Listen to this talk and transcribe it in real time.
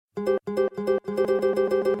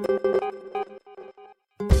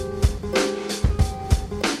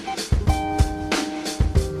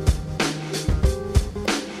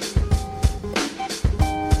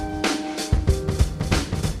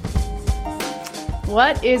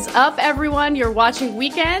What is up, everyone? You're watching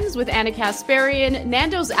Weekends with Anna Kasparian.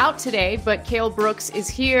 Nando's out today, but Cale Brooks is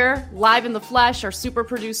here, live in the flesh, our super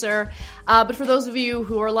producer. But for those of you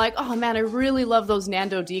who are like, oh man, I really love those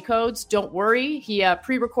Nando decodes, don't worry. He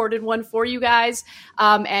pre-recorded one for you guys,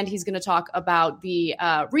 and he's going to talk about the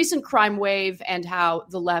recent crime wave and how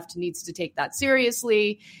the left needs to take that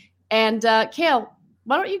seriously. And Cale,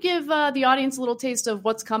 why don't you give the audience a little taste of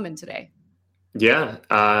what's coming today? Yeah,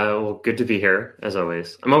 well, good to be here, as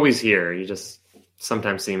always. I'm always here. You just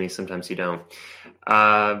sometimes see me, sometimes you don't.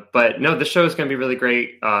 But no, the show is going to be really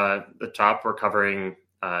great. The top, we're covering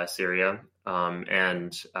Syria.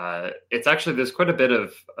 And it's actually, there's quite a bit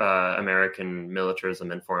of American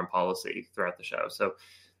militarism and foreign policy throughout the show. So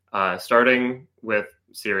starting with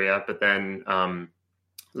Syria, but then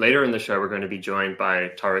later in the show, we're going to be joined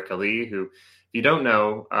by Tariq Ali, who, if you don't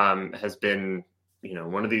know, has been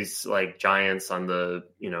one of these like giants on the,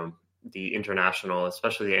 the international,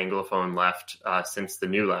 especially the Anglophone left, since the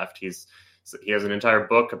New Left. He has an entire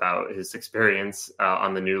book about his experience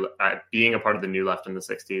on the new, being a part of the New Left in the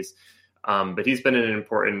 60s. But he's been an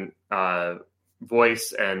important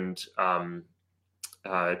voice and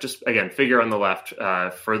just, again, figure on the left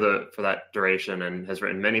for that duration, and has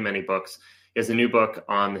written many, many books. He has a new book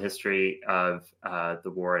on the history of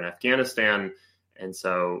the war in Afghanistan. And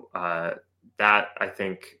so that, I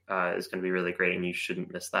think, is going to be really great, and you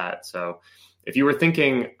shouldn't miss that. So if you were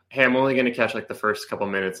thinking, hey, I'm only going to catch like the first couple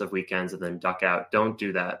minutes of Weekends and then duck out, don't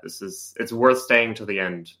do that. It's worth staying till the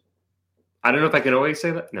end. I don't know if I can always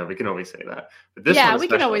say that. No, we can always say that. But this we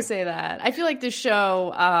can always say that. I feel like this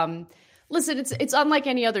show, listen, it's unlike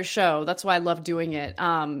any other show. That's why I love doing it.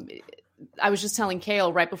 I was just telling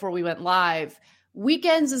Cale right before we went live,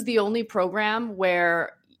 Weekends is the only program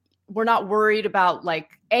where we're not worried about like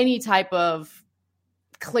any type of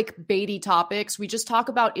clickbaity topics. We just talk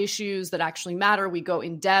about issues that actually matter. We go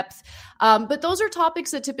in depth. But those are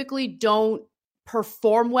topics that typically don't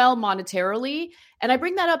perform well monetarily. And I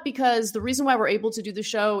bring that up because the reason why we're able to do the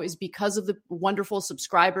show is because of the wonderful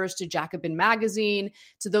subscribers to Jacobin Magazine,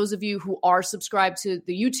 to those of you who are subscribed to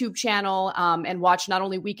the YouTube channel and watch not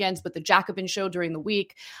only Weekends, but the Jacobin show during the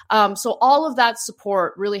week. So all of that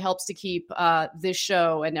support really helps to keep this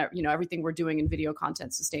show and everything we're doing in video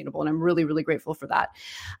content sustainable. And I'm really, really grateful for that.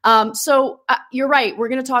 So you're right. We're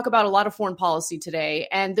going to talk about a lot of foreign policy today.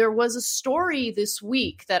 And there was a story this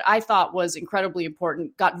week that I thought was incredibly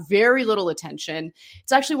important, got very little attention.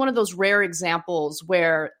 It's actually one of those rare examples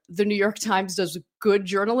where the New York Times does good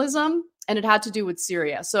journalism, and it had to do with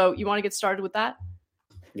Syria. So you want to get started with that?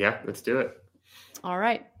 Yeah, let's do it. All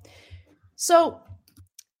right. So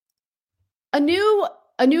a new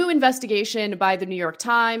investigation by the New York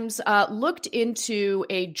Times looked into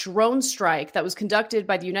a drone strike that was conducted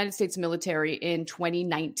by the United States military in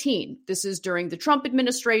 2019. This is during the Trump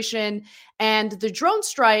administration, and the drone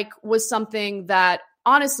strike was something that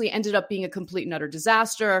honestly ended up being a complete and utter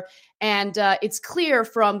disaster. And it's clear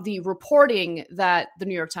from the reporting that the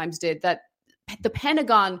New York Times did that the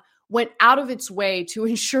Pentagon went out of its way to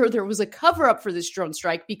ensure there was a cover-up for this drone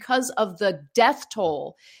strike because of the death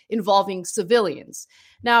toll involving civilians.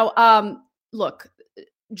 Now, look,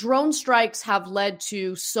 drone strikes have led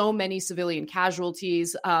to so many civilian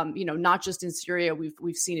casualties, not just in Syria.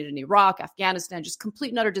 We've seen it in Iraq, Afghanistan, just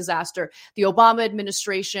complete and utter disaster. The Obama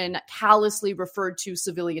administration callously referred to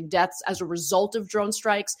civilian deaths as a result of drone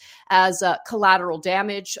strikes as collateral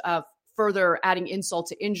damage, further adding insult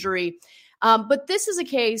to injury. But this is a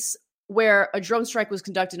case where a drone strike was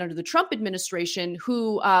conducted under the Trump administration,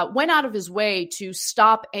 who went out of his way to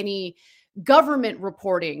stop any government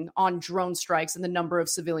reporting on drone strikes and the number of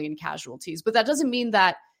civilian casualties. But that doesn't mean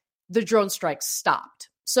that the drone strike stopped.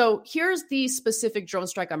 So here's the specific drone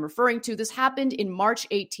strike I'm referring to. This happened in March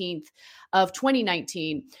 18th of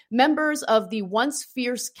 2019. Members of the once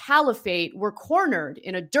fierce caliphate were cornered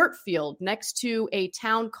in a dirt field next to a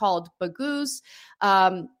town called Baghouz.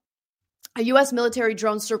 A U.S. military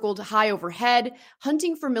drone circled high overhead,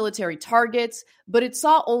 hunting for military targets, but it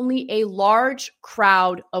saw only a large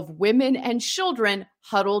crowd of women and children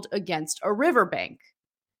huddled against a riverbank.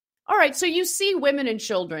 All right, so you see women and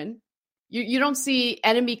children. You don't see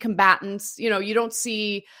enemy combatants. You don't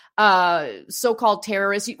see so-called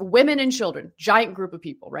terrorists. Women and children, giant group of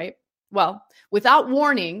people, right? Well, without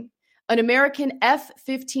warning, an American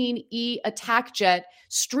F-15E attack jet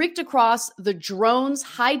streaked across the drone's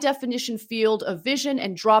high-definition field of vision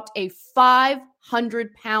and dropped a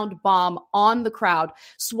 500-pound bomb on the crowd,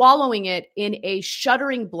 swallowing it in a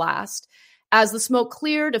shuddering blast. As the smoke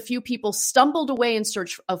cleared, a few people stumbled away in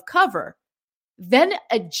search of cover. Then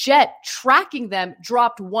a jet tracking them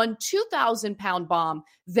dropped one 2,000-pound bomb,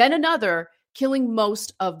 then another, killing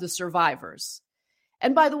most of the survivors.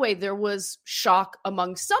 And by the way, there was shock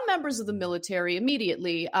among some members of the military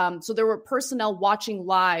immediately. So there were personnel watching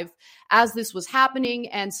live as this was happening.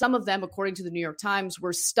 And some of them, according to the New York Times,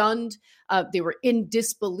 were stunned. They were in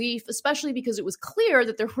disbelief, especially because it was clear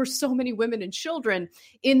that there were so many women and children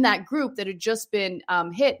in that group that had just been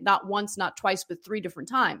hit, not once, not twice, but 3 different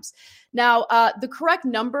times. Now, the correct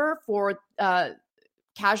number for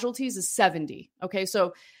casualties is 70. Okay,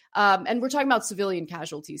 so and we're talking about civilian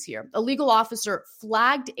casualties here. A legal officer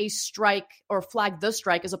flagged the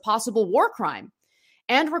strike as a possible war crime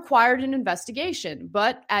and required an investigation.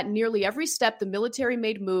 But at nearly every step, the military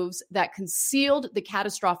made moves that concealed the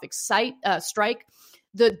catastrophic strike.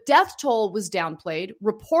 The death toll was downplayed,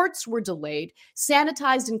 reports were delayed,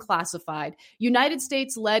 sanitized and classified. United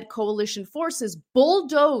States-led coalition forces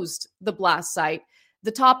bulldozed the blast site.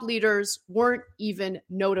 The top leaders weren't even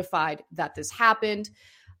notified that this happened.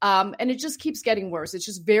 And it just keeps getting worse. It's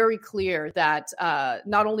just very clear that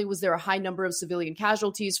not only was there a high number of civilian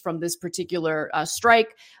casualties from this particular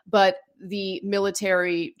strike, but the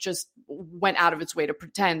military just went out of its way to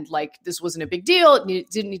pretend like this wasn't a big deal. It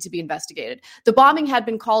didn't need to be investigated. The bombing had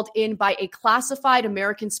been called in by a classified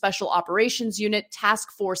American Special Operations Unit,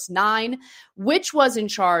 Task Force 9, which was in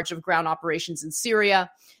charge of ground operations in Syria.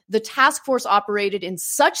 The task force operated in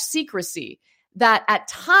such secrecy that at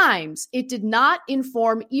times it did not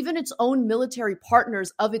inform even its own military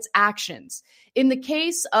partners of its actions. In the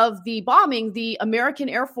case of the bombing, the American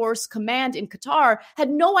Air Force Command in Qatar had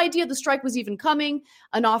no idea the strike was even coming,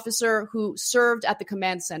 an officer who served at the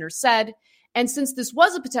command center said. And since this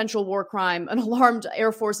was a potential war crime, an alarmed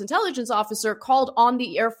Air Force intelligence officer called on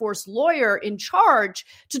the Air Force lawyer in charge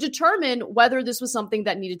to determine whether this was something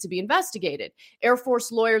that needed to be investigated. Air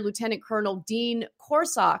Force lawyer Lieutenant Colonel Dean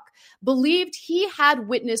Corsock believed he had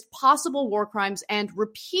witnessed possible war crimes and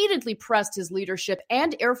repeatedly pressed his leadership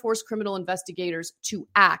and Air Force criminal investigators to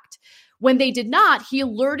act. When they did not, he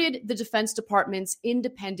alerted the Defense Department's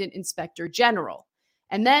independent inspector general.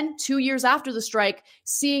 And then 2 years after the strike,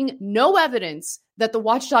 seeing no evidence that the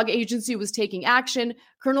watchdog agency was taking action,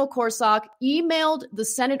 Colonel Corsock emailed the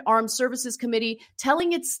Senate Armed Services Committee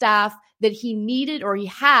telling its staff that he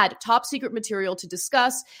had top secret material to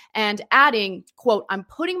discuss and adding, quote, "I'm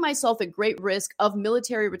putting myself at great risk of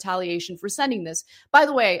military retaliation for sending this." By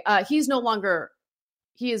the way, he is no longer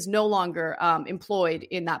employed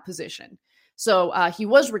in that position. So he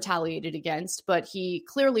was retaliated against, but he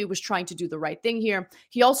clearly was trying to do the right thing here.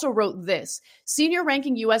 He also wrote this: senior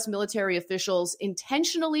ranking U.S. military officials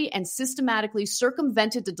intentionally and systematically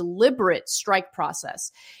circumvented the deliberate strike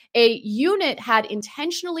process. A unit had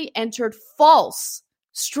intentionally entered false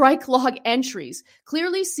strike log entries,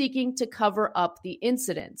 clearly seeking to cover up the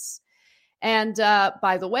incidents. And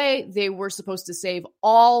by the way, they were supposed to save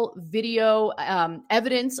all video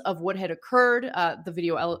evidence of what had occurred, the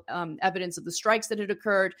video evidence of the strikes that had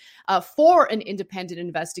occurred for an independent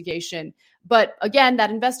investigation. But again, that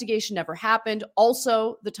investigation never happened.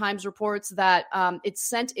 Also, the Times reports that it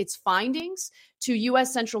sent its findings to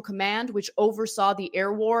U.S. Central Command, which oversaw the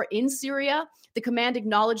air war in Syria. The command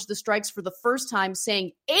acknowledged the strikes for the first time,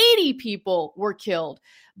 saying 80 people were killed.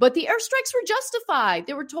 But the airstrikes were justified.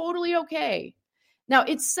 They were totally okay. Now,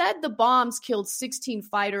 it said the bombs killed 16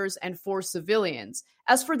 fighters and 4 civilians.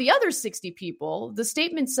 As for the other 60 people, the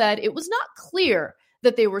statement said it was not clear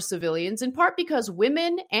that they were civilians, in part because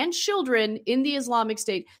women and children in the Islamic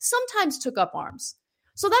State sometimes took up arms.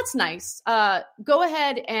 So that's nice. Go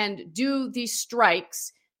ahead and do these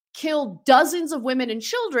strikes, kill dozens of women and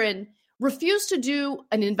children, refuse to do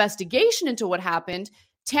an investigation into what happened,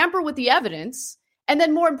 tamper with the evidence, and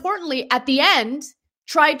then more importantly, at the end,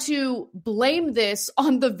 try to blame this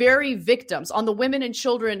on the very victims, on the women and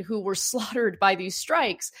children who were slaughtered by these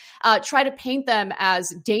strikes, try to paint them as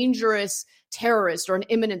dangerous terrorists or an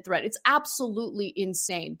imminent threat. It's absolutely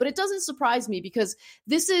insane. But it doesn't surprise me because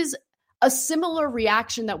this is a similar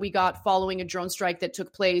reaction that we got following a drone strike that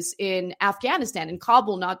took place in Afghanistan, in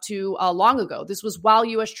Kabul, not too long ago. This was while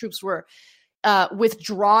U.S. troops were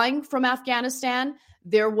withdrawing from Afghanistan.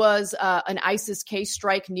 There was an ISIS-K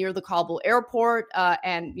strike near the Kabul airport,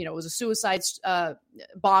 and it was a suicide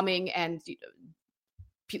bombing, and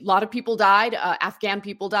a lot of people died. Afghan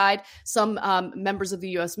people died. Some members of the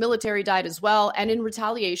U.S. military died as well. And in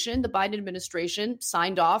retaliation, the Biden administration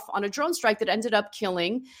signed off on a drone strike that ended up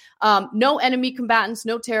killing no enemy combatants,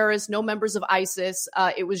 no terrorists, no members of ISIS.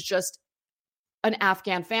 It was just an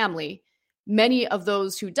Afghan family. Many of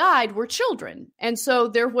those who died were children. And so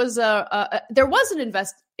there was an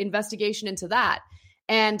investigation into that.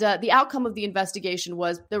 And the outcome of the investigation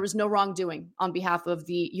was there was no wrongdoing on behalf of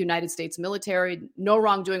the United States military, no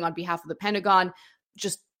wrongdoing on behalf of the Pentagon,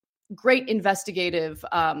 just great investigative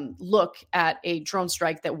look at a drone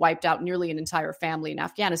strike that wiped out nearly an entire family in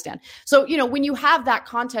Afghanistan. So, when you have that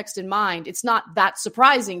context in mind, it's not that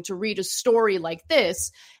surprising to read a story like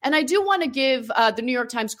this. And I do want to give the New York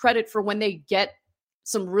Times credit for when they get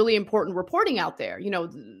some really important reporting out there.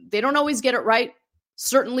 They don't always get it right.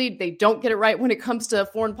 Certainly, they don't get it right when it comes to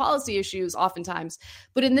foreign policy issues oftentimes.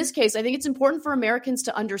 But in this case, I think it's important for Americans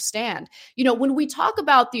to understand, when we talk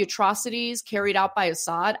about the atrocities carried out by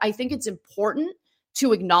Assad, I think it's important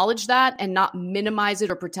to acknowledge that and not minimize it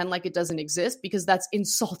or pretend like it doesn't exist, because that's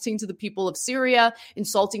insulting to the people of Syria,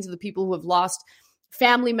 insulting to the people who have lost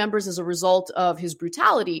family members as a result of his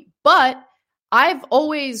brutality. But I've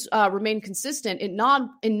always remained consistent in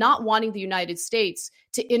not wanting the United States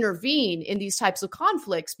to intervene in these types of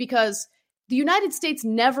conflicts, because the United States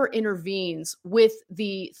never intervenes with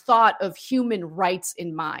the thought of human rights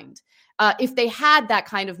in mind. If they had that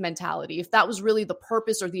kind of mentality, if that was really the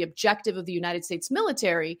purpose or the objective of the United States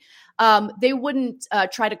military, they wouldn't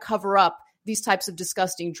try to cover up these types of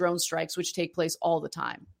disgusting drone strikes, which take place all the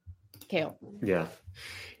time. Kale.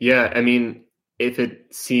 Yeah. I mean, if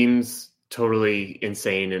it seems totally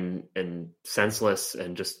insane and senseless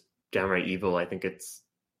and just downright evil, I think it's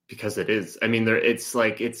because it is. I mean,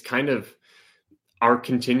 it's kind of our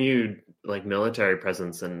continued military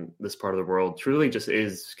presence in this part of the world truly just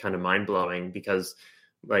is kind of mind blowing, because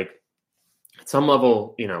at some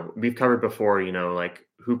level, we've covered before,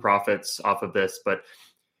 who profits off of this, but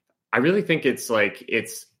I really think it's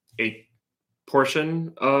a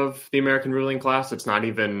portion of the American ruling class. It's not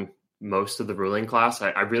even most of the ruling class.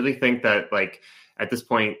 I really think that at this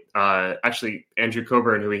point, actually Andrew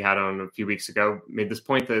Coburn, who we had on a few weeks ago, made this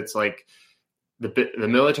point that it's the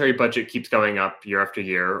military budget keeps going up year after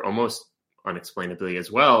year, almost unexplainably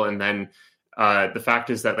as well. And then the fact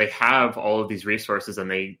is that they have all of these resources and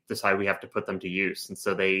they decide we have to put them to use. And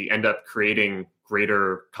so they end up creating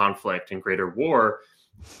greater conflict and greater war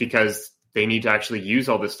because they need to actually use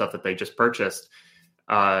all this stuff that they just purchased.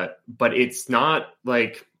 But it's not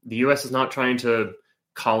the U.S. is not trying to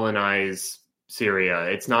colonize Syria.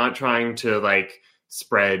 It's not trying to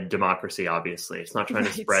spread democracy. Obviously, it's not trying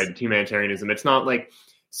to spread humanitarianism. It's not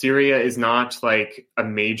Syria is not a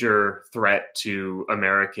major threat to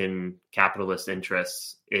American capitalist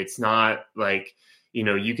interests. It's not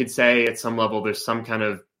you could say at some level there's some kind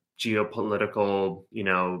of geopolitical,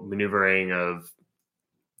 maneuvering of.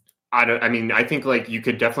 I think you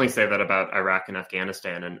could definitely say that about Iraq and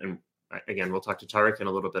Afghanistan, and again, we'll talk to Tariq in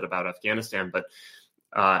a little bit about Afghanistan, but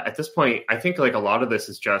at this point, I think a lot of this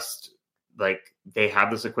is just they have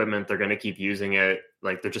this equipment, they're going to keep using it,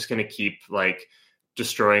 they're just going to keep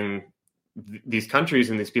destroying these countries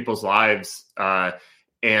and these people's lives,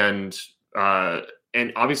 and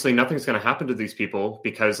obviously nothing's going to happen to these people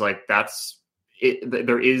because that's it.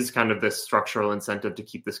 There is kind of this structural incentive to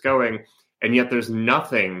keep this going, and yet there's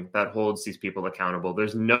nothing that holds these people accountable.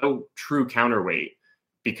 There's no true counterweight.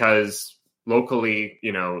 Because locally,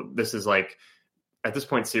 this is at this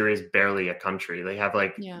point, Syria is barely a country. They have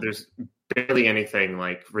there's barely anything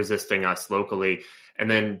resisting us locally.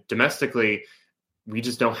 And then domestically, we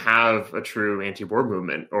just don't have a true anti-war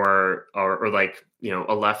movement or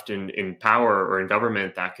a left in power or in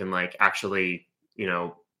government that can actually,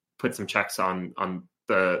 put some checks on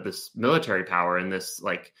this military power and this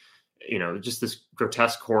just this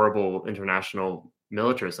grotesque, horrible international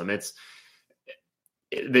militarism. It's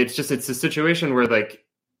a situation where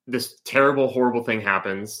this terrible, horrible thing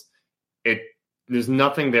happens. There's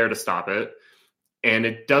nothing there to stop it. And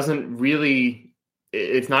it doesn't really,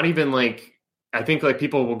 it's not even I think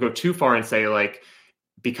people will go too far and say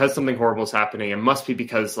because something horrible is happening, it must be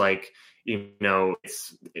because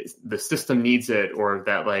it's the system needs it, or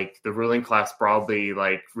that the ruling class broadly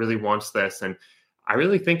really wants this. And I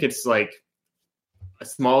really think it's a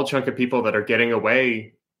small chunk of people that are getting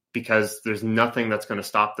away because there's nothing that's going to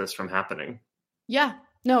stop this from happening. Yeah,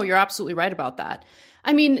 no, you're absolutely right about that.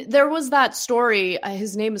 I mean, there was that story,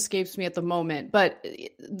 his name escapes me at the moment, but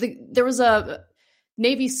there was a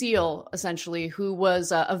Navy SEAL, essentially, who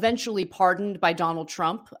was eventually pardoned by Donald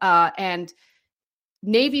Trump. And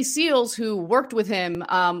Navy SEALs who worked with him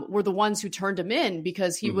were the ones who turned him in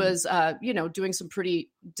because he was, doing some pretty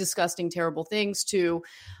disgusting, terrible things to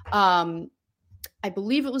I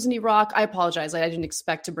believe it was in Iraq. I apologize. I didn't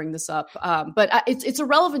expect to bring this up. But it's a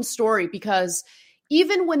relevant story because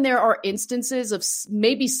even when there are instances of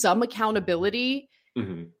maybe some accountability,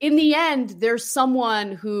 in the end, there's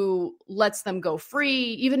someone who lets them go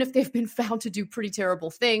free, even if they've been found to do pretty terrible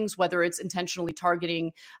things, whether it's intentionally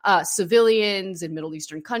targeting civilians in Middle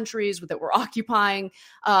Eastern countries that we're occupying,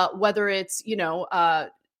 whether it's,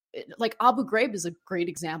 like Abu Ghraib is a great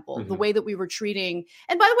example. The way that we were treating,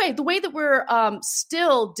 and by the way, the way that we're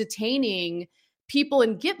still detaining people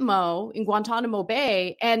in Gitmo, in Guantanamo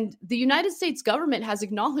Bay, and the United States government has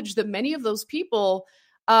acknowledged that many of those people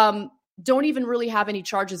don't even really have any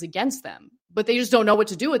charges against them, but they just don't know what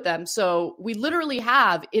to do with them. So we literally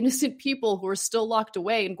have innocent people who are still locked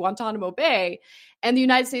away in Guantanamo Bay, and the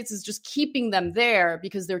United States is just keeping them there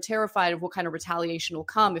because they're terrified of what kind of retaliation will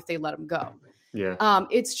come if they let them go. Yeah.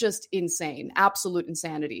 It's just insane, absolute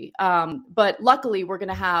insanity. But luckily, we're going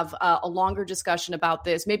to have a longer discussion about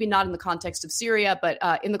this, maybe not in the context of Syria, but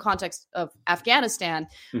in the context of Afghanistan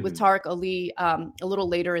with Tariq Ali a little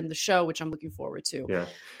later in the show, which I'm looking forward to.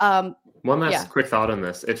 Yeah. One last quick thought on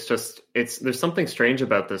this. There's something strange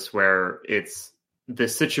about this where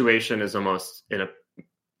this situation is almost in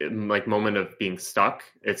a moment of being stuck.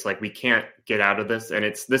 It's like we can't get out of this. And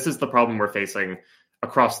this is the problem we're facing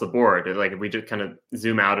across the board. Like if we just kind of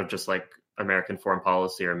zoom out of just like American foreign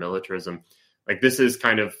policy or militarism, like this is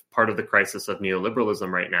kind of part of the crisis of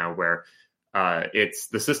neoliberalism right now, where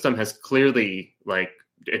the system has clearly, like,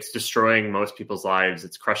 it's destroying most people's lives,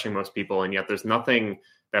 it's crushing most people, and yet there's nothing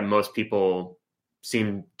that most people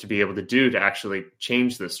seem to be able to do to actually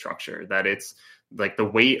change this structure. That it's like the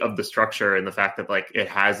weight of the structure and the fact that like it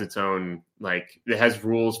has its own, like it has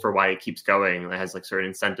rules for why it keeps going. It has like certain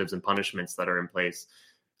incentives and punishments that are in place.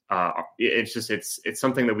 It's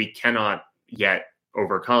something that we cannot yet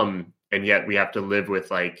overcome. And yet we have to live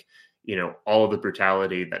with all of the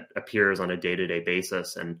brutality that appears on a day-to-day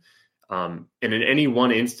basis. And in any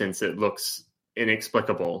one instance, it looks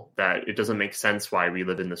inexplicable, that it doesn't make sense why we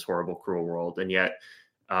live in this horrible, cruel world. And yet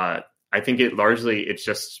I think it's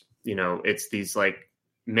just, it's these like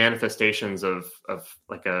manifestations of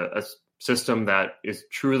like a system that is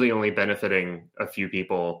truly only benefiting a few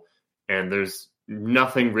people. And there's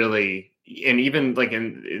nothing really, and even like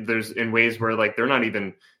there's in ways where like they're not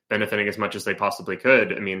even benefiting as much as they possibly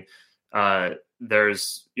could. I mean,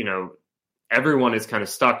 there's, everyone is kind of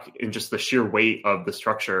stuck in just the sheer weight of the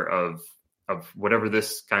structure of whatever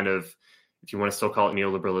this kind of, if you want to still call it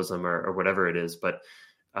neoliberalism or whatever it is. But,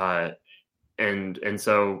 and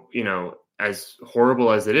so, as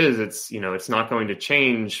horrible as it is, it's not going to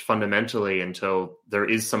change fundamentally until there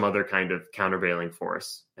is some other kind of countervailing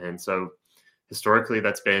force. And so historically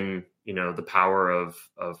that's been, the power of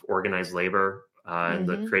organized labor, and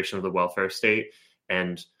the creation of the welfare state.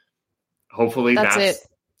 And hopefully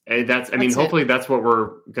hopefully that's what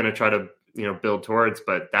we're going to try to, build towards,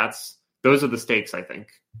 but those are the stakes, I think.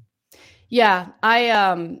 Yeah.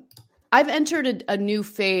 I've entered a new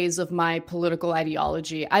phase of my political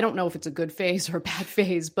ideology. I don't know if it's a good phase or a bad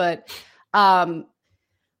phase, but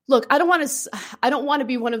look, I don't want to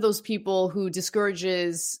be one of those people who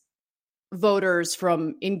discourages voters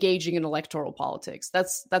from engaging in electoral politics.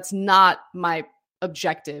 That's not my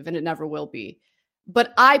objective, and it never will be.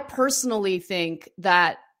 But I personally think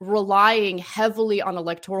that relying heavily on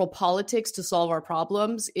electoral politics to solve our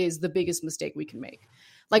problems is the biggest mistake we can make.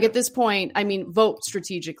 Like at this point, I mean, vote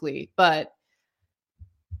strategically, but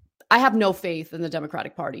I have no faith in the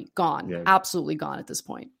Democratic Party. Gone, absolutely gone at this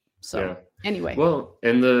point. So anyway, well,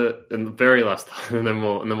 in the very last thought, and then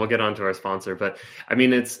we'll get on to our sponsor. But I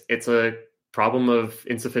mean, it's a problem of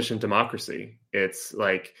insufficient democracy. It's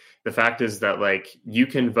like the fact is that like you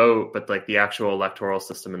can vote, but like the actual electoral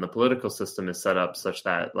system and the political system is set up such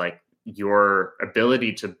that like your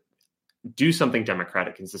ability to do something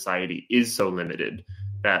democratic in society is so limited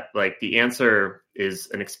that like the answer is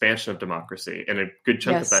an expansion of democracy, and a good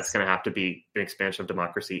chunk of that's going to have to be an expansion of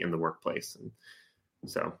democracy in the workplace. And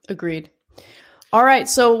so agreed. All right.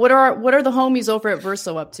 So what are the homies over at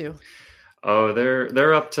Verso up to? Oh,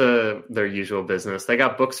 they're up to their usual business. They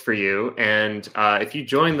got books for you. And if you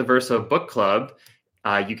join the Verso Book Club,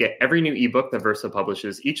 you get every new ebook that Verso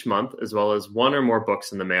publishes each month, as well as one or more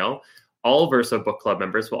books in the mail. All Verso Book Club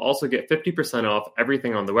members will also get 50% off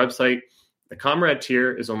everything on the website. The Comrade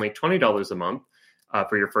tier is only $20 a month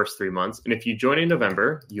for your first 3 months. And if you join in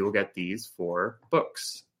November, you will get these 4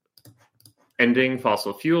 books. Ending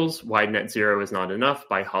Fossil Fuels, Why Net Zero is Not Enough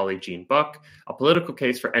by Holly Jean Buck, a political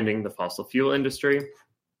case for ending the fossil fuel industry.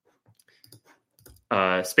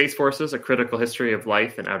 Space Forces, A Critical History of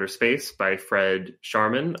Life in Outer Space by Fred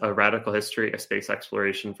Sharman, a radical history of space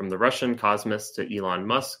exploration from the Russian cosmos to Elon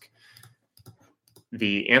Musk.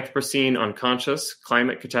 The Anthropocene Unconscious,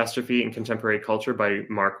 Climate Catastrophe in Contemporary Culture by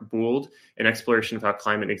Mark Bould, an exploration of how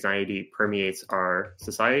climate anxiety permeates our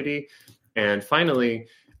society. And finally,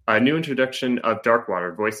 a new introduction of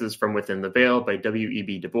Darkwater, Voices from Within the Veil by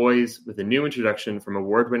W.E.B. Du Bois, with a new introduction from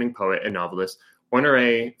award-winning poet and novelist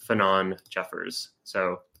Honoré Fanon Jeffers.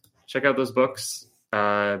 So check out those books,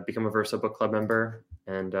 become a Verso Book Club member,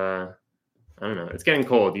 and I don't know, it's getting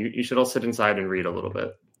cold. You should all sit inside and read a little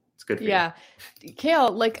bit. It's good for you.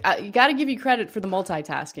 Kale, you got to give you credit for the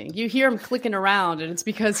multitasking. You hear him clicking around, and it's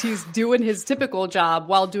because he's doing his typical job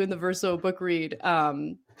while doing the Verso book read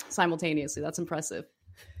simultaneously. That's impressive.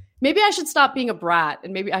 Maybe I should stop being a brat,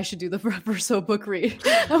 and maybe I should do the Verso book read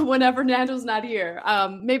whenever Nando's not here.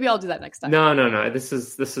 Maybe I'll do that next time. No. This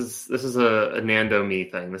is a Nando me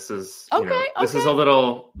thing. This is this is a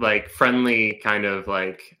little like friendly kind of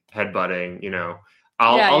like headbutting.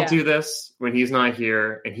 I'll do this when he's not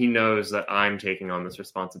here, and he knows that I'm taking on this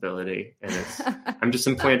responsibility, and I'm just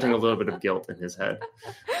implanting a little bit of guilt in his head.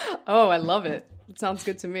 Oh, I love it. It sounds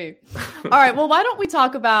good to me. All right. Well, why don't we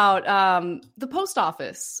talk about the post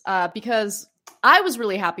office? Because I was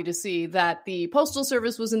really happy to see that the Postal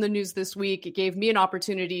Service was in the news this week. It gave me an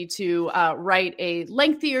opportunity to write a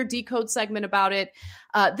lengthier Decode segment about it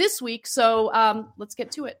this week. So let's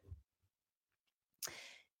get to it.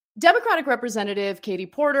 Democratic Representative Katie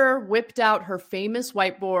Porter whipped out her famous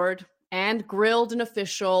whiteboard and grilled an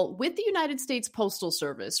official with the United States Postal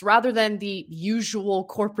Service rather than the usual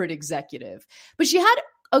corporate executive. But she had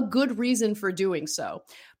a good reason for doing so.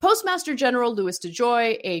 Postmaster General Louis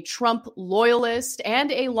DeJoy, a Trump loyalist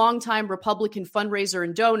and a longtime Republican fundraiser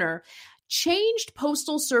and donor, changed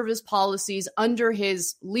Postal Service policies under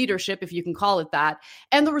his leadership, if you can call it that.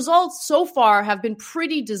 And the results so far have been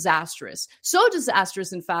pretty disastrous. So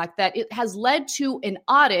disastrous, in fact, that it has led to an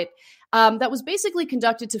audit that was basically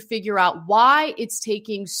conducted to figure out why it's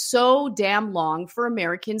taking so damn long for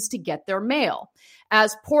Americans to get their mail.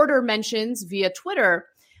 As Porter mentions via Twitter,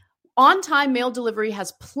 on-time mail delivery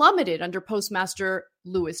has plummeted under Postmaster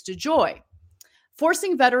Louis DeJoy,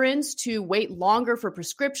 forcing veterans to wait longer for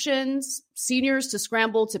prescriptions, seniors to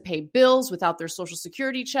scramble to pay bills without their Social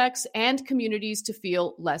Security checks, and communities to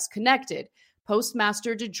feel less connected.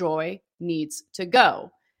 Postmaster DeJoy needs to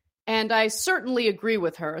go. And I certainly agree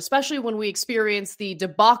with her, especially when we experience the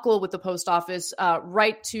debacle with the post office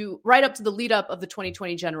right up to the lead up of the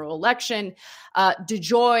 2020 general election.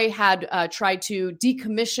 DeJoy had tried to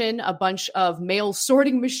decommission a bunch of mail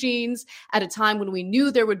sorting machines at a time when we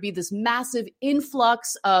knew there would be this massive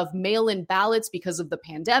influx of mail-in ballots because of the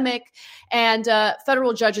pandemic. And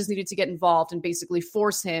federal judges needed to get involved and basically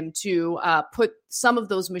force him to put some of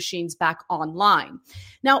those machines back online.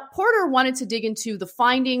 Now, Porter wanted to dig into the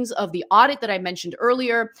findings of the audit that I mentioned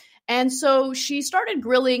earlier. And so she started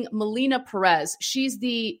grilling Melina Perez. She's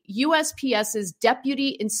the USPS's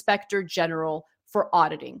Deputy Inspector General for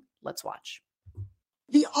Auditing. Let's watch.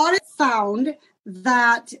 The audit found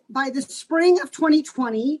that by the spring of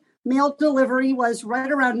 2020, mail delivery was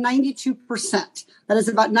right around 92%. That is,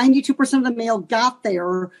 about 92% of the mail got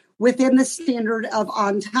there within the standard of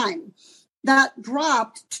on time. That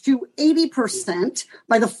dropped to 80%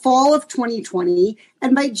 by the fall of 2020,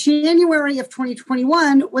 and by January of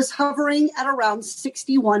 2021 was hovering at around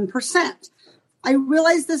 61%. I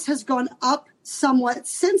realize this has gone up somewhat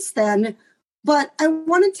since then, but I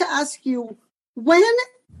wanted to ask you, when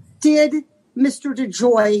did Mr.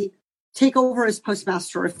 DeJoy take over as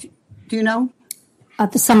postmaster? Do you know?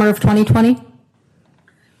 The summer of 2020.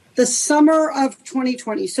 The summer of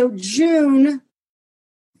 2020. So June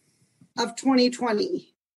of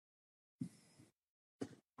 2020.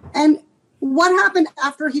 And what happened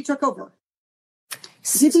after he took over?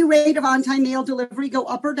 Did the rate of on-time mail delivery go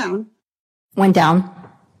up or down? Went down.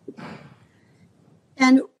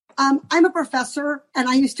 And I'm a professor, and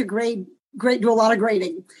I used to do a lot of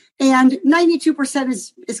grading. And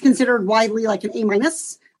 92% is considered widely like an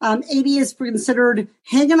A-. 80 is considered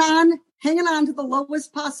hanging on to the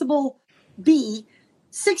lowest possible B.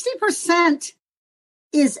 60%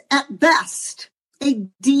 is at best a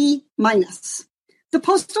D-. The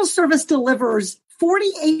Postal Service delivers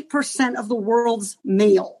 48% of the world's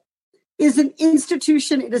mail. It is an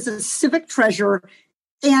institution. It is a civic treasure.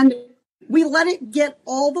 And we let it get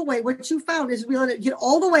all the way. What you found is we let it get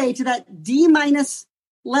all the way to that D-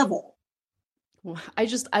 level.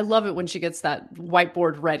 I love it when she gets that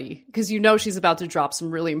whiteboard ready because she's about to drop some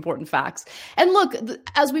really important facts. And look,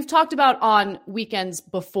 as we've talked about on weekends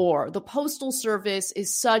before, the Postal Service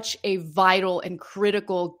is such a vital and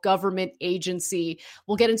critical government agency.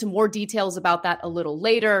 We'll get into more details about that a little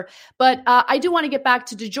later. But I do want to get back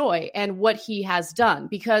to DeJoy and what he has done,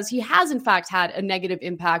 because he has, in fact, had a negative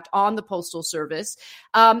impact on the Postal Service.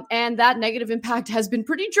 And that negative impact has been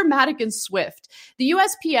pretty dramatic and swift. The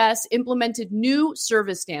USPS implemented new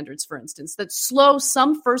service standards, for instance, that slow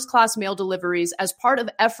some first-class mail deliveries as part of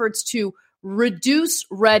efforts to reduce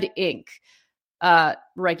red ink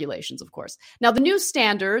regulations, of course. Now, the new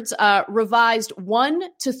standards revised 1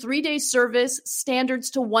 to 3 day service standards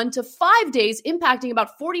to 1 to 5 days, impacting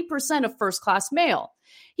about 40% of first-class mail.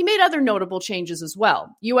 He made other notable changes as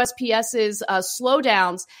well. USPS's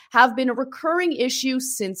slowdowns have been a recurring issue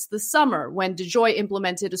since the summer, when DeJoy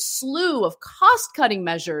implemented a slew of cost-cutting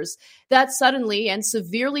measures that suddenly and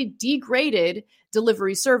severely degraded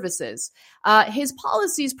delivery services. His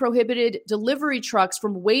policies prohibited delivery trucks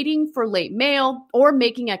from waiting for late mail or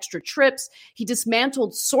making extra trips. He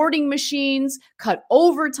dismantled sorting machines, cut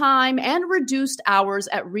overtime, and reduced hours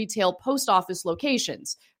at retail post office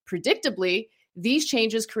locations. Predictably, these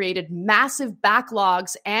changes created massive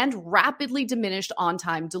backlogs and rapidly diminished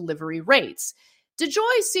on-time delivery rates.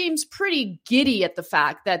 DeJoy seems pretty giddy at the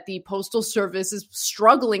fact that the Postal Service is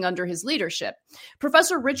struggling under his leadership.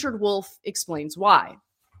 Professor Richard Wolff explains why.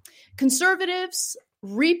 Conservatives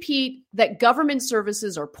repeat that government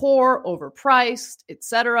services are poor, overpriced,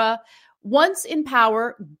 etc. Once in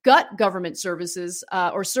power, gut government services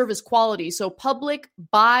or service quality, so public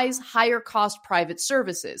buys higher cost private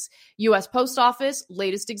services. U.S. Post Office,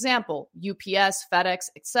 latest example. UPS, FedEx,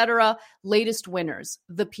 etc. Latest winners.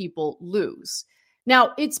 The people lose.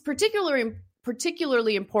 Now, it's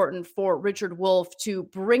particularly important for Richard Wolff to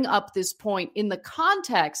bring up this point in the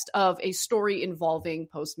context of a story involving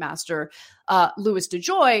Postmaster Louis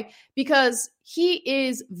DeJoy, because he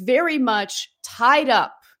is very much tied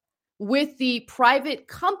up with the private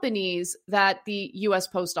companies that the U.S.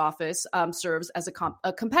 Post Office serves as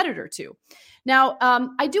a competitor to. Now,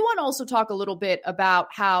 I do want to also talk a little bit about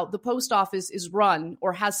how the Post Office is run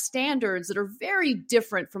or has standards that are very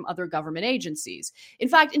different from other government agencies. In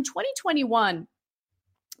fact, in 2021,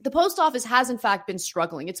 the Post Office has, in fact, been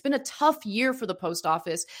struggling. It's been a tough year for the Post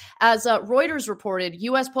Office. As Reuters reported,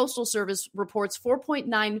 U.S. Postal Service reports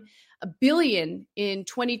 $4.9 billion in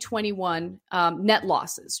 2021 net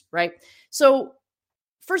losses, right? So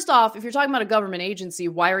first off, if you're talking about a government agency,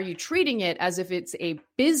 why are you treating it as if it's a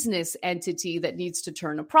business entity that needs to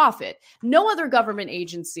turn a profit? No other government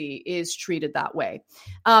agency is treated that way.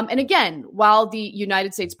 And again, while the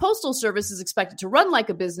United States Postal Service is expected to run like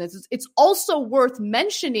a business, it's also worth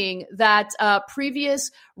mentioning that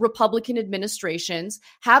previous Republican administrations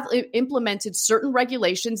have implemented certain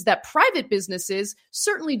regulations that private businesses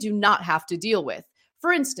certainly do not have to deal with.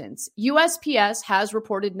 For instance, USPS has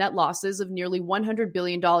reported net losses of nearly $100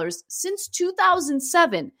 billion since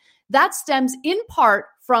 2007. That stems in part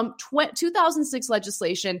from 2006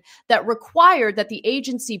 legislation that required that the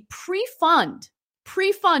agency pre-fund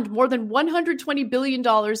more than $120 billion in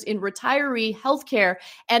retiree healthcare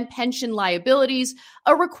and pension liabilities,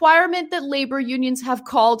 a requirement that labor unions have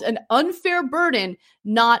called an unfair burden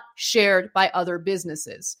not shared by other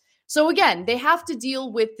businesses. So again, they have to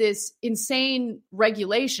deal with this insane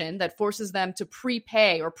regulation that forces them to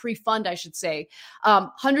prepay or pre-fund, I should say,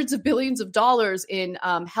 hundreds of billions of dollars in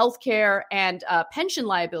healthcare and pension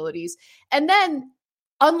liabilities. And then,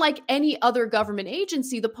 unlike any other government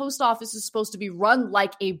agency, the post office is supposed to be run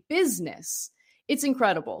like a business. It's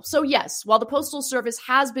incredible. So yes, while the Postal Service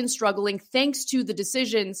has been struggling thanks to the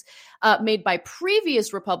decisions made by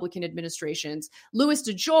previous Republican administrations, Louis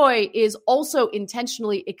DeJoy is also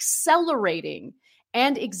intentionally accelerating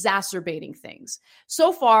and exacerbating things.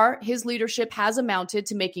 So far, his leadership has amounted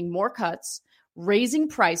to making more cuts, raising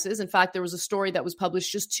prices. In fact, there was a story that was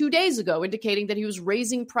published just 2 days ago indicating that he was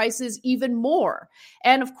raising prices even more.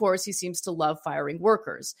 And of course, he seems to love firing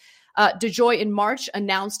workers. DeJoy in March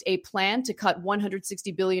announced a plan to cut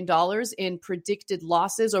 $160 billion in predicted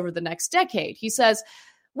losses over the next decade. He says,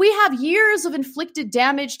 we have years of inflicted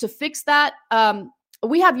damage to fix that.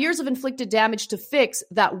 We have years of inflicted damage to fix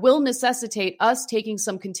that will necessitate us taking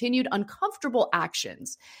some continued uncomfortable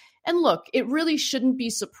actions. And look, it really shouldn't be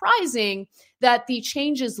surprising that the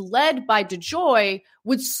changes led by DeJoy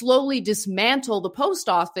would slowly dismantle the post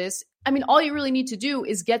office. I mean, all you really need to do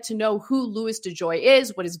is get to know who Louis DeJoy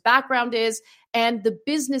is, what his background is, and the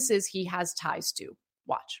businesses he has ties to.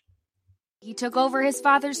 Watch. He took over his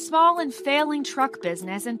father's small and failing truck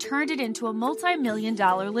business and turned it into a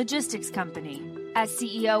multi-million-dollar logistics company. As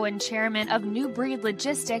CEO and chairman of New Breed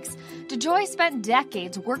Logistics, DeJoy spent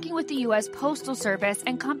decades working with the U.S. Postal Service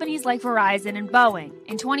and companies like Verizon and Boeing.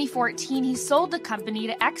 In 2014, he sold the company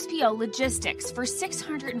to XPO Logistics for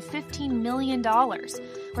 $615 million,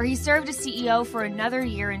 where he served as CEO for another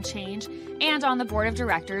year and change and on the board of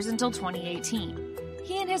directors until 2018.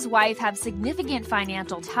 He and his wife have significant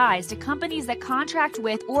financial ties to companies that contract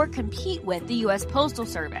with or compete with the U.S. Postal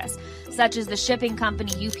Service, such as the shipping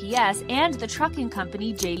company UPS and the trucking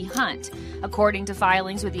company J.B. Hunt, according to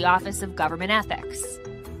filings with the Office of Government Ethics.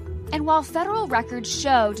 And while federal records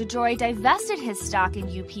show DeJoy divested his stock in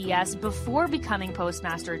UPS before becoming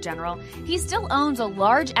Postmaster General, he still owns a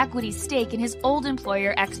large equity stake in his old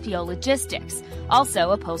employer XPO Logistics,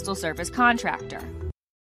 also a Postal Service contractor.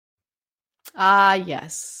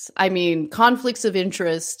 Yes. I mean, conflicts of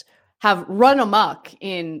interest have run amok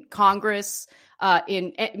in Congress,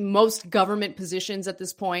 in most government positions at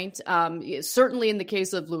this point. Certainly in the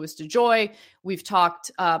case of Louis DeJoy, we've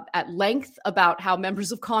talked at length about how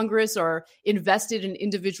members of Congress are invested in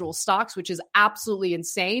individual stocks, which is absolutely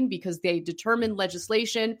insane because they determine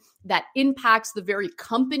legislation that impacts the very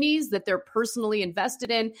companies that they're personally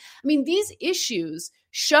invested in. I mean, these issues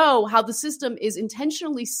show how the system is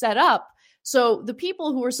intentionally set up so the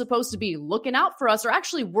people who are supposed to be looking out for us are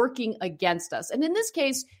actually working against us. And in this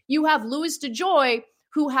case, you have Louis DeJoy,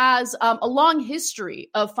 who has a long history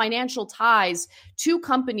of financial ties to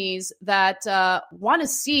companies that want to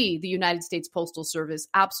see the United States Postal Service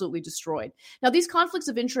absolutely destroyed. Now, these conflicts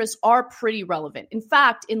of interest are pretty relevant. In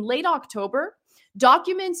fact, in late October,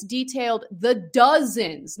 documents detailed the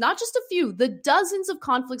dozens, not just a few, the dozens of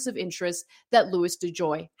conflicts of interest that Louis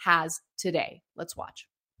DeJoy has today. Let's watch.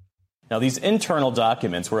 Now, these internal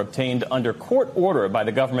documents were obtained under court order by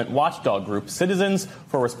the government watchdog group Citizens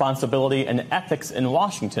for Responsibility and Ethics in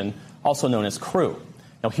Washington, also known as CREW.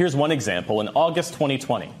 Now, here's one example. In August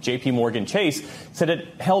 2020, J.P. Morgan Chase said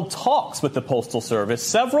it held talks with the Postal Service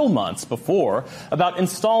several months before about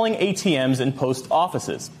installing ATMs in post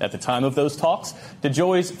offices. At the time of those talks,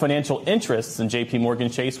 DeJoy's financial interests in J.P.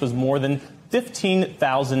 Morgan Chase was more than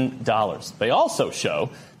 $15,000. They also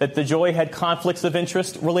show that DeJoy had conflicts of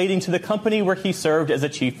interest relating to the company where he served as a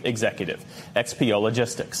chief executive, XPO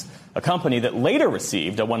Logistics, a company that later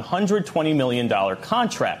received a $120 million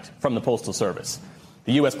contract from the Postal Service.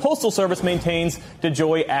 The U.S. Postal Service maintains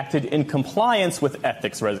DeJoy acted in compliance with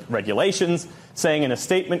ethics regulations, saying in a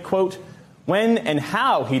statement, quote, "When and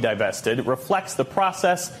how he divested reflects the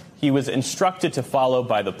process he was instructed to follow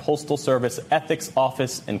by the Postal Service Ethics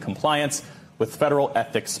Office in compliance with federal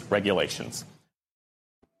ethics regulations."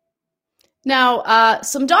 Now,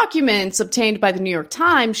 some documents obtained by the New York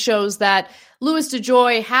Times shows that Louis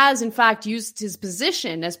DeJoy has, in fact, used his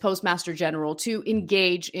position as Postmaster General to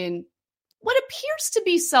engage in what appears to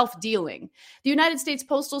be self-dealing. The United States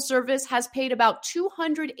Postal Service has paid about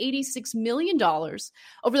 $286 million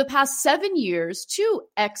over the past 7 years to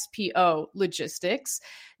XPO Logistics,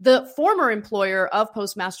 the former employer of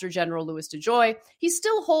Postmaster General Louis DeJoy. He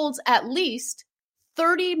still holds at least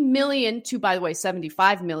 $30 million to, by the way,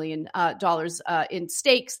 $75 million in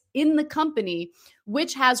stakes in the company,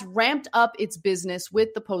 which has ramped up its business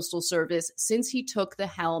with the Postal Service since he took the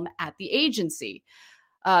helm at the agency.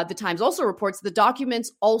 The Times also reports the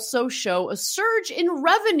documents also show a surge in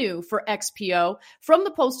revenue for XPO from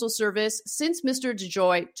the Postal Service since Mr.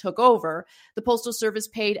 DeJoy took over. The Postal Service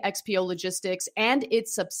paid XPO Logistics and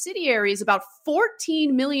its subsidiaries about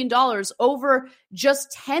 $14 million over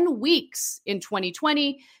just 10 weeks in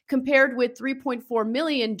 2020, compared with $3.4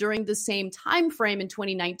 million during the same time frame in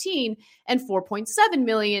 2019 and $4.7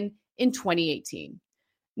 million in 2018.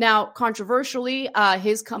 Now, controversially,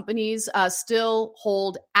 his companies still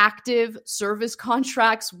hold active service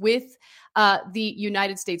contracts with the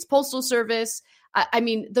United States Postal Service. I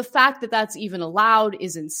mean, the fact that that's even allowed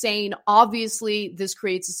is insane. Obviously, this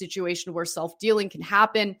creates a situation where self-dealing can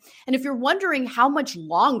happen. And if you're wondering how much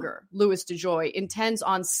longer Louis DeJoy intends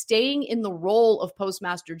on staying in the role of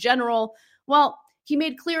Postmaster General, well, he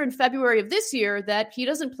made clear in February of this year that he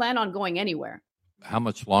doesn't plan on going anywhere. How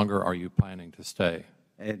much longer are you planning to stay?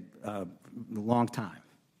 A long time.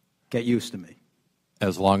 Get used to me.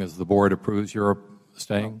 As long as the board approves your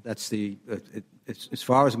staying? Well, that's as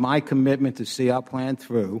far as my commitment to see our plan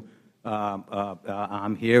through,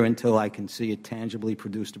 I'm here until I can see it tangibly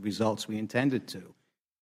produce the results we intended to.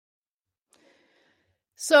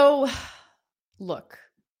 So, look,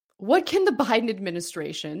 what can the Biden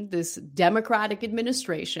administration, this Democratic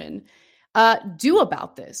administration, do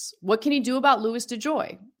about this? What can he do about Louis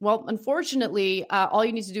DeJoy? Well, unfortunately, all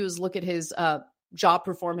you need to do is look at his job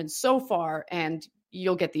performance so far, and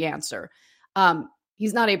you'll get the answer.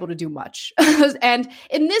 He's not able to do much. And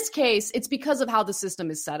in this case, it's because of how the system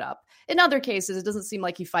is set up. In other cases, it doesn't seem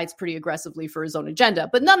like he fights pretty aggressively for his own agenda.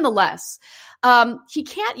 But nonetheless, he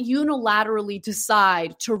can't unilaterally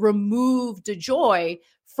decide to remove DeJoy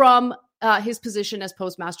from his position as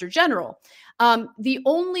Postmaster General. The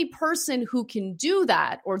only person who can do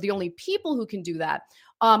that, or the only people who can do that,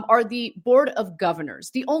 are the Board of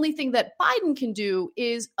Governors. The only thing that Biden can do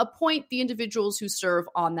is appoint the individuals who serve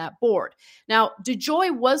on that board. Now,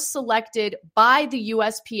 DeJoy was selected by the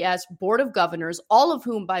USPS Board of Governors, all of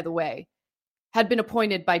whom, by the way, had been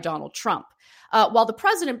appointed by Donald Trump. While the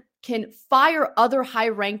president can fire other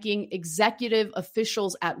high-ranking executive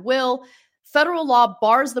officials at will, federal law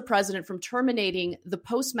bars the president from terminating the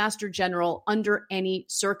Postmaster General under any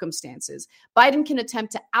circumstances. Biden can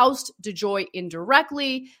attempt to oust DeJoy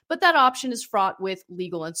indirectly, but that option is fraught with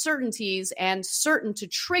legal uncertainties and certain to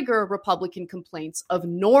trigger Republican complaints of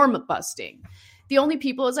norm busting. The only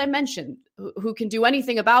people, as I mentioned, who can do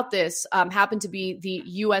anything about this happen to be the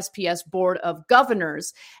USPS Board of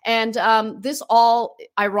Governors. And this all,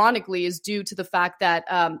 ironically, is due to the fact that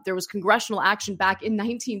there was congressional action back in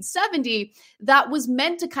 1970 that was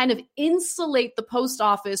meant to kind of insulate the post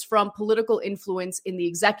office from political influence in the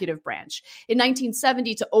executive branch. In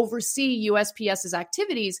 1970, to oversee USPS's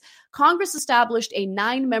activities, Congress established a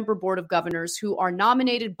 9-member Board of Governors who are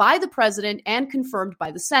nominated by the president and confirmed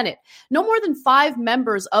by the Senate. No more than 5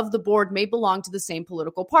 members of the board may belong to the same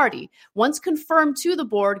political party. Once confirmed to the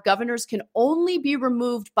board, governors can only be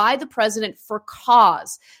removed by the president for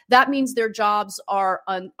cause. That means their jobs are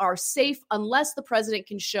safe unless the president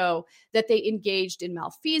can show that they engaged in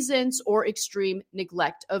malfeasance or extreme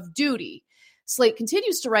neglect of duty. Slate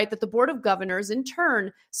continues to write that the Board of Governors, in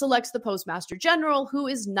turn, selects the Postmaster General, who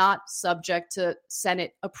is not subject to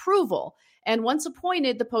Senate approval. And once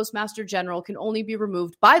appointed, the Postmaster General can only be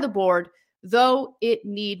removed by the board, though it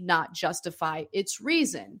need not justify its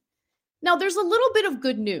reason. Now, there's a little bit of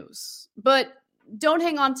good news, but don't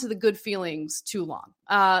hang on to the good feelings too long.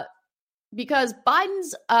 Because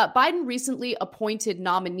Biden recently appointed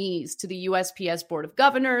nominees to the USPS Board of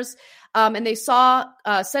Governors, and they saw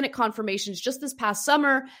Senate confirmations just this past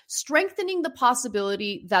summer, strengthening the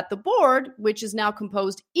possibility that the board, which is now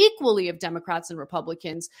composed equally of Democrats and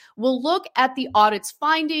Republicans, will look at the audit's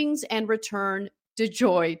findings and return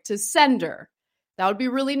DeJoy to sender. That would be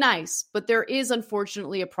really nice, but there is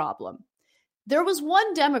unfortunately a problem. There was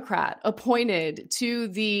one Democrat appointed to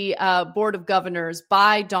the Board of Governors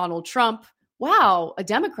by Donald Trump. Wow, a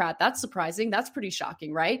Democrat. That's surprising. That's pretty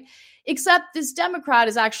shocking, right? Except this Democrat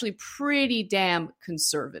is actually pretty damn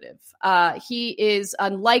conservative. He is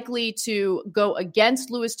unlikely to go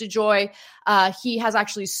against Louis DeJoy. He has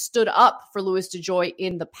actually stood up for Louis DeJoy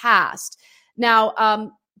in the past.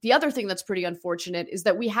 Now, the other thing that's pretty unfortunate is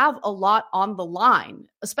that we have a lot on the line,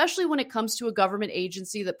 especially when it comes to a government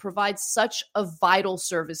agency that provides such a vital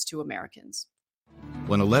service to Americans.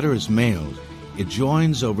 When a letter is mailed, it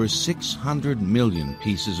joins over 600 million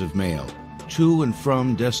pieces of mail to and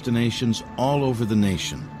from destinations all over the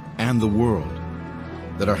nation and the world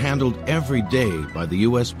that are handled every day by the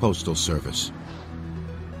U.S. Postal Service.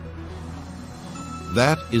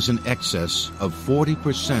 That is in excess of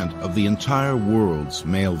 40% of the entire world's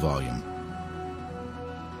mail volume.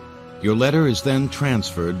 Your letter is then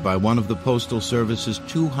transferred by one of the Postal Service's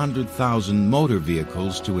 200,000 motor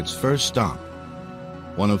vehicles to its first stop,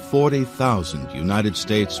 one of 40,000 United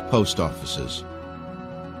States post offices.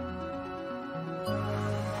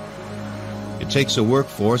 It takes a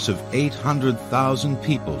workforce of 800,000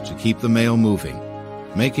 people to keep the mail moving,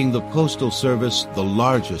 making the Postal Service the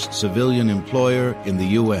largest civilian employer in the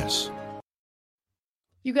U.S.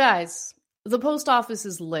 You guys, the post office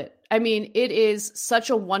is lit. I mean, it is such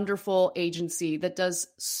a wonderful agency that does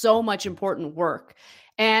so much important work.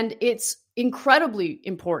 And it's incredibly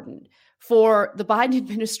important for the Biden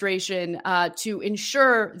administration to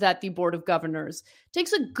ensure that the Board of Governors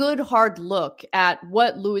takes a good, hard look at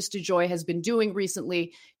what Louis DeJoy has been doing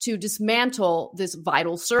recently to dismantle this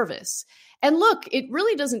vital service. And look, it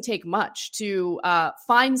really doesn't take much to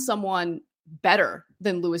find someone better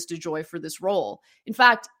than Louis DeJoy for this role. In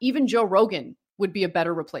fact, even Joe Rogan would be a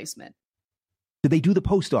better replacement. Do they do the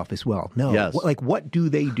post office well? No. Yes. What do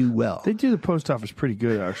they do well? They do the post office pretty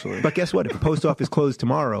good, actually. But guess what? If the post office closed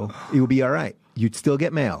tomorrow, it would be all right. You'd still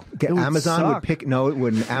get mail. Amazon would pick. No, it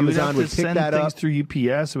wouldn't. Amazon would pick that up. Through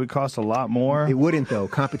UPS, it would cost a lot more. It wouldn't, though.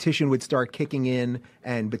 Competition would start kicking in,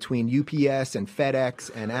 and between UPS and FedEx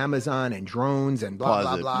and Amazon and drones and blah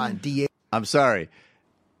blah blah and DHL. I'm sorry.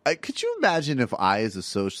 Could you imagine if I, as a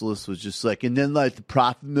socialist, was just like, and then like the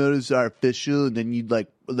profit motives are official, and then you'd like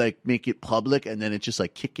make it public, and then it just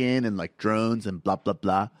like kick in and like drones and blah blah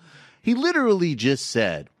blah. He literally just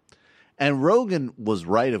said, and Rogan was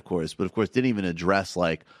right, of course, but of course didn't even address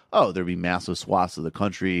like, oh, there'd be massive swaths of the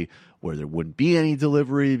country where there wouldn't be any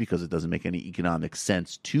delivery because it doesn't make any economic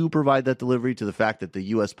sense to provide that delivery, to the fact that the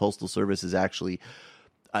U.S. Postal Service is actually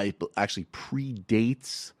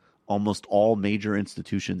predates almost all major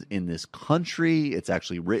institutions in this country. It's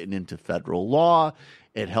actually written into federal law.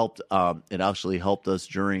 It helped. It actually helped us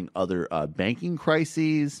during other banking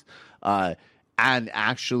crises, and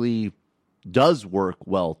actually does work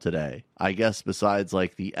well today. I guess besides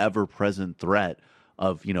like the ever-present threat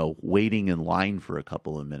of waiting in line for a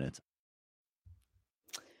couple of minutes.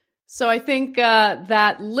 So I think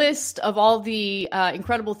that list of all the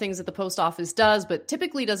incredible things that the post office does, but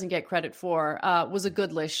typically doesn't get credit for, was a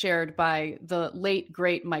good list shared by the late,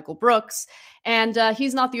 great Michael Brooks. And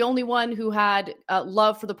he's not the only one who had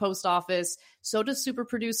love for the post office. So does super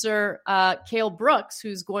producer Cale Brooks,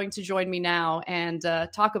 who's going to join me now and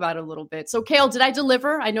talk about it a little bit. So Cale, did I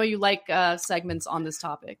deliver? I know you like segments on this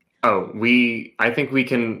topic. Oh, I think we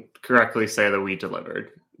can correctly say that we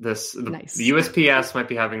delivered. Nice. The USPS might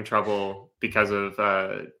be having trouble because of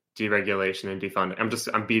deregulation and defunding.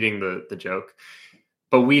 I'm beating the joke,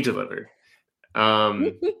 but we delivered.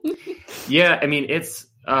 Yeah, I mean it's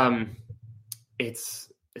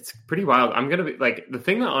pretty wild. I'm gonna be like, the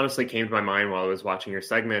thing that honestly came to my mind while I was watching your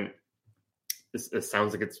segment. It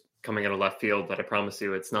sounds like it's coming out of left field, but I promise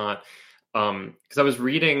you it's not. Because I was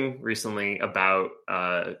reading recently about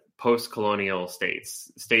post-colonial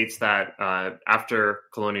states that after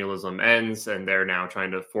colonialism ends and they're now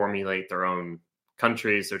trying to formulate their own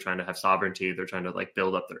countries, they're trying to have sovereignty, they're trying to like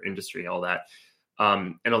build up their industry, all that.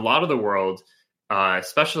 And a lot of the world,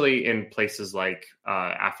 especially in places like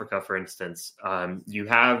Africa, for instance, you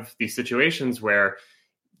have these situations where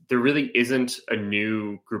there really isn't a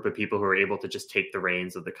new group of people who are able to just take the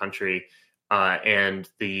reins of the country. And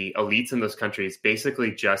the elites in those countries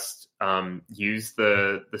basically just use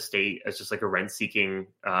the state as just like a rent-seeking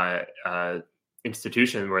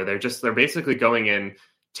institution where they're basically going in,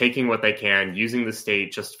 taking what they can, using the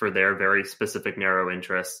state just for their very specific narrow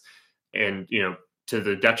interests, and to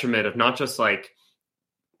the detriment of not just like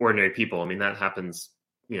ordinary people. I mean, that happens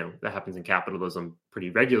in capitalism pretty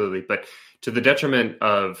regularly, but to the detriment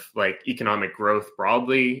of like economic growth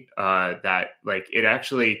broadly. That like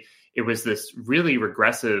it was this really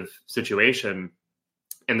regressive situation,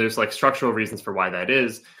 and there's like structural reasons for why that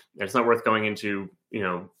is. And it's not worth going into,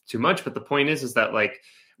 too much, but the point is that like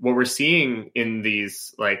what we're seeing in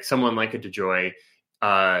these, like someone like a DeJoy,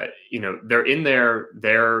 they're in there,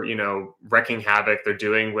 they're, wrecking havoc. They're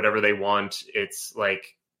doing whatever they want. It's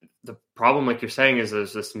like the problem, like you're saying, is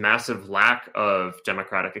there's this massive lack of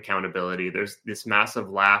democratic accountability. There's this massive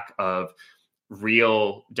lack of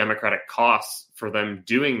real democratic costs for them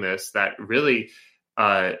doing this, that really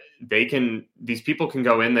these people can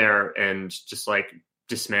go in there and just like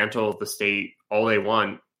dismantle the state all they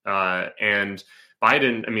want. And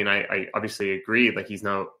Biden, I mean, I obviously agree, like he's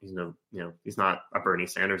not a Bernie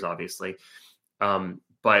Sanders, obviously.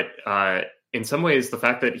 But in some ways, the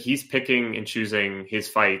fact that he's picking and choosing his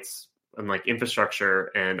fights on like infrastructure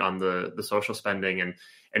and on the social spending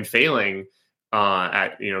and failing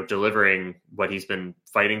at delivering what he's been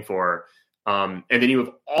fighting for, and then you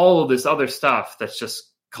have all of this other stuff that's just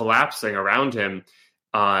collapsing around him.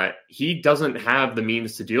 He doesn't have the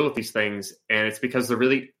means to deal with these things, and it's because there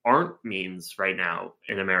really aren't means right now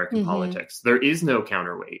in American politics. There is no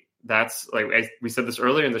counterweight. That's like we said this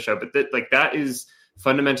earlier in the show, but that is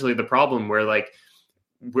fundamentally the problem. Where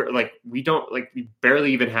we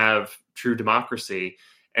barely even have true democracy,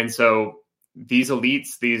 and so these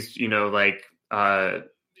elites,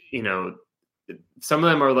 some of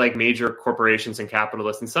them are like major corporations and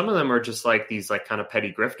capitalists, and some of them are just like these like kind of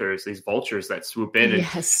petty grifters, these vultures that swoop in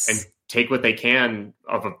and take what they can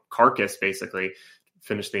of a carcass, basically,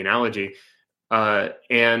 finish the analogy.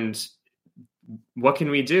 And what can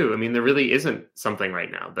we do? I mean, there really isn't something right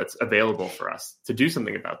now that's available for us to do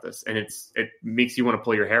something about this. And it makes you want to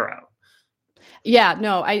pull your hair out. Yeah,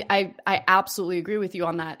 no, I absolutely agree with you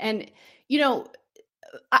on that. And,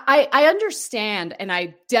 I understand, and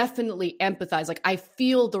I definitely empathize. Like, I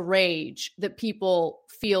feel the rage that people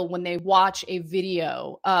feel when they watch a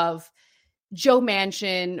video of Joe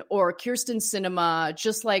Manchin or Kyrsten Sinema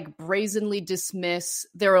just like brazenly dismiss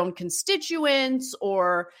their own constituents,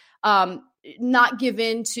 or not give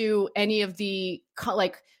in to any of the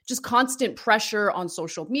just constant pressure on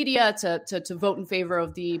social media to vote in favor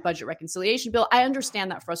of the budget reconciliation bill. I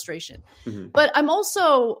understand that frustration, but I'm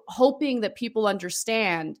also hoping that people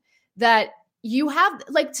understand that you have,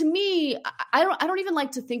 to me, I don't even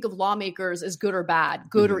like to think of lawmakers as good or bad,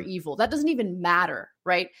 good or evil. That doesn't even matter,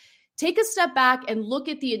 right? Take a step back and look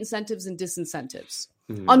at the incentives and disincentives.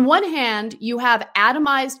 On one hand, you have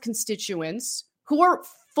atomized constituents who are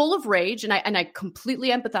full of rage, and I completely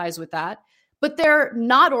empathize with that, but they're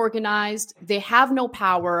not organized, they have no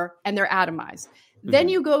power, and they're atomized. Then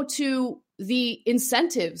you go to the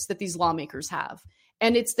incentives that these lawmakers have,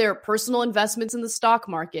 and it's their personal investments in the stock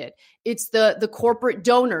market. It's the corporate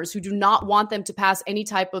donors who do not want them to pass any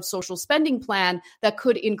type of social spending plan that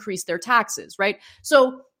could increase their taxes, right?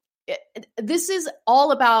 So this is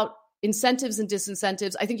all about incentives and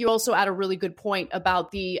disincentives. I think you also add a really good point about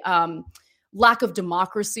the lack of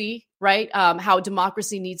democracy, right? How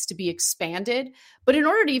democracy needs to be expanded. But in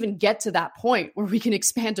order to even get to that point where we can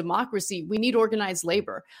expand democracy, we need organized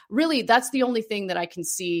labor. Really, that's the only thing that I can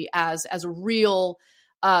see as a real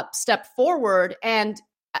step forward. And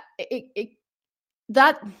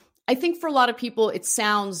that, I think for a lot of people, it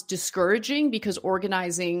sounds discouraging because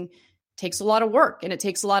organizing takes a lot of work and it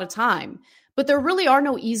takes a lot of time. But there really are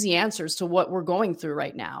no easy answers to what we're going through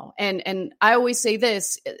right now. And I always say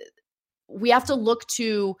this, we have to look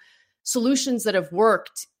to solutions that have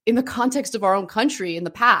worked in the context of our own country in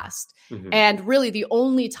the past. And really the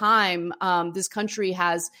only time this country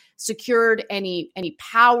has secured any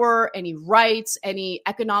power, any rights, any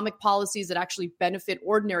economic policies that actually benefit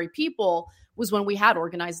ordinary people was when we had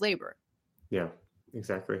organized labor. Yeah,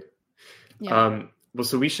 exactly. Yeah. Well,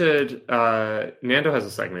 so we should, Nando has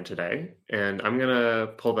a segment today, and I'm going to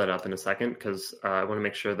pull that up in a second because I want to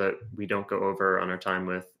make sure that we don't go over on our time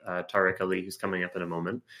with Tariq Ali, who's coming up in a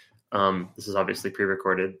moment. This is obviously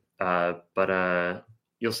pre-recorded, but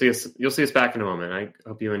you'll see us back in a moment. I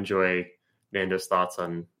hope you enjoy Nando's thoughts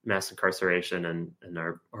on mass incarceration and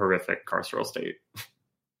our horrific carceral state.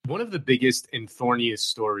 One of the biggest and thorniest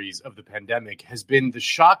stories of the pandemic has been the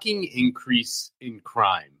shocking increase in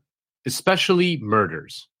crime, especially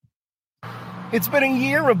murders. It's been a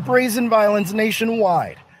year of brazen violence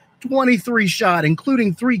nationwide. 23 shot,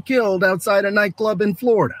 including 3 killed outside a nightclub in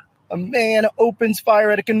Florida. A man opens fire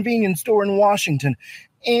at a convenience store in Washington.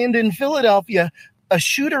 And in Philadelphia, a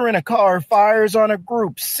shooter in a car fires on a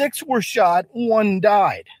group. 6 were shot, 1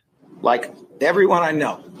 died. Like everyone I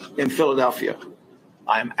know in Philadelphia,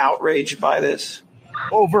 I'm outraged by this.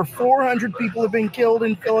 Over 400 people have been killed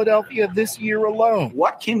in Philadelphia this year alone.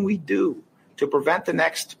 What can we do to prevent the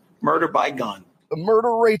next murder by gun? The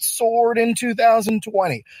murder rate soared in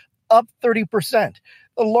 2020, up 30%,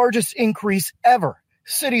 the largest increase ever.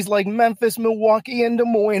 Cities like Memphis, Milwaukee, and Des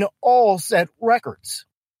Moines all set records.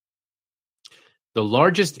 The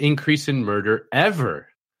largest increase in murder ever.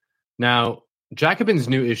 Now, Jacobin's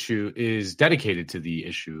new issue is dedicated to the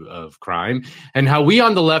issue of crime and how we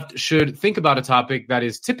on the left should think about a topic that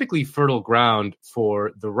is typically fertile ground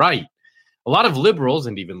for the right. A lot of liberals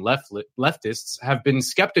and even leftists have been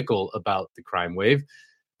skeptical about the crime wave,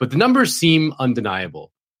 but the numbers seem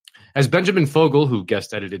undeniable. As Benjamin Fogel, who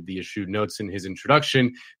guest edited the issue, notes in his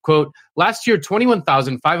introduction, quote, last year,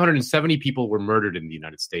 21,570 people were murdered in the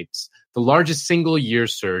United States, the largest single-year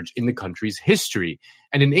surge in the country's history,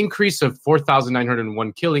 and an increase of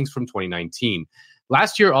 4,901 killings from 2019.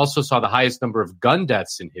 Last year also saw the highest number of gun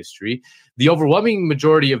deaths in history. The overwhelming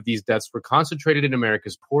majority of these deaths were concentrated in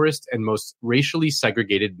America's poorest and most racially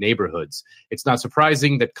segregated neighborhoods. It's not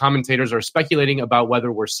surprising that commentators are speculating about whether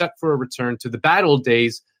we're set for a return to the bad old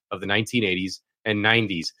days of the 1980s and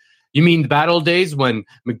 90s. You mean the bad old days when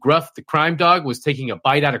McGruff the crime dog was taking a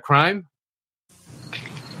bite out of crime?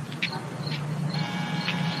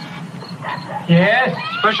 Yes?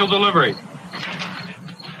 Special delivery.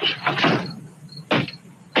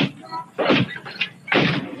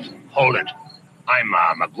 Hold it. I'm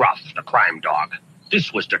McGruff, the crime dog.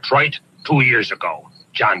 This was Detroit 2 years ago.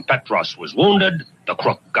 John Petros was wounded, the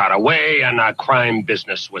crook got away, and our crime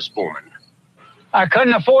business was booming. I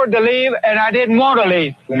couldn't afford to leave, and I didn't want to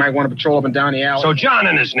leave. We might want to patrol up and down the alley. So John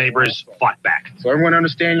and his neighbors fought back. So everyone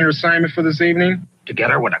understand your assignment for this evening?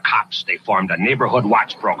 Together with the cops, they formed a neighborhood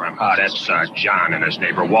watch program. That's John and his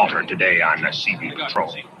neighbor Walter today on the CB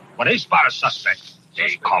patrol. When they spot a suspect,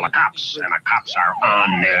 they call the cops, and the cops are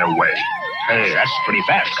on their way. Hey, that's pretty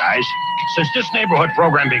fast, guys. Since this neighborhood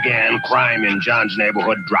program began, crime in John's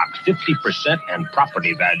neighborhood dropped 50% and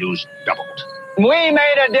property values doubled. We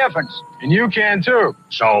made a difference. And you can too.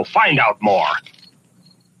 So find out more.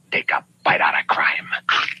 Take a bite out of crime.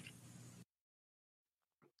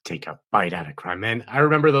 take a bite out of crime. Man, I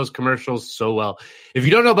remember those commercials so well. If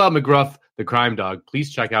you don't know about McGruff, the crime dog,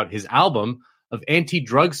 please check out his album of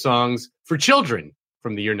anti-drug songs for children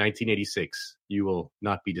from the year 1986. You will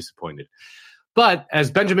not be disappointed. But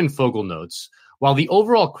as Benjamin Fogel notes, while the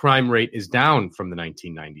overall crime rate is down from the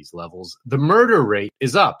 1990s levels, the murder rate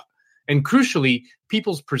is up. And crucially,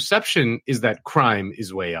 people's perception is that crime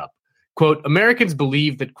is way up. Quote, Americans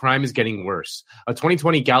believe that crime is getting worse. A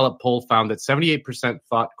 2020 Gallup poll found that 78%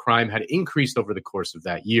 thought crime had increased over the course of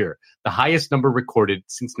that year, the highest number recorded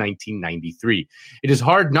since 1993. It is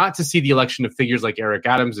hard not to see the election of figures like Eric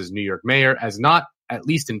Adams as New York mayor as not, at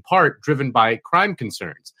least in part, driven by crime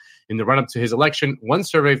concerns. In the run-up to his election, one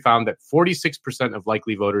survey found that 46% of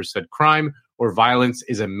likely voters said crime or violence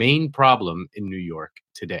is a main problem in New York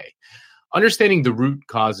today. Understanding the root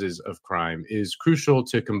causes of crime is crucial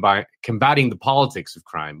to combating the politics of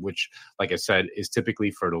crime, which, like I said, is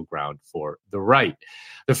typically fertile ground for the right.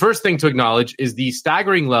 The first thing to acknowledge is the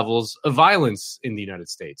staggering levels of violence in the United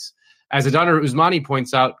States. As Adana Usmani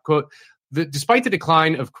points out, quote, despite the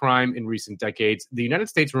decline of crime in recent decades, the United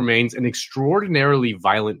States remains an extraordinarily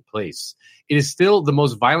violent place. It is still the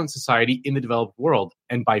most violent society in the developed world,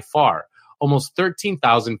 and by far. Almost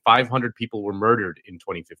 13,500 people were murdered in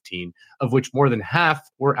 2015, of which more than half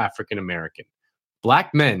were African American. Black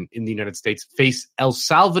men in the United States face El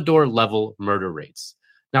Salvador-level murder rates.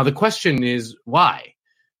 Now, the question is, why?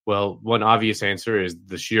 Well, one obvious answer is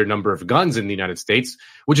the sheer number of guns in the United States,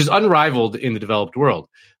 which is unrivaled in the developed world.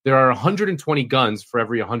 There are 120 guns for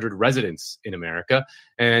every 100 residents in America,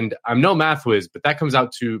 and I'm no math whiz, but that comes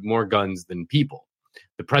out to more guns than people.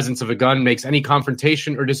 The presence of a gun makes any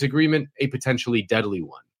confrontation or disagreement a potentially deadly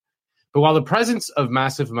one. But while the presence of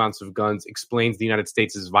massive amounts of guns explains the United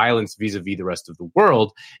States' violence vis-a-vis the rest of the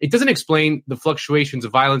world, it doesn't explain the fluctuations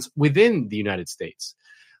of violence within the United States.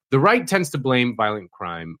 The right tends to blame violent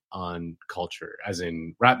crime on culture, as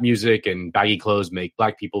in rap music and baggy clothes make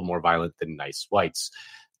black people more violent than nice whites.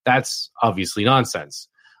 That's obviously nonsense.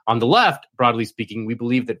 On the left, broadly speaking, we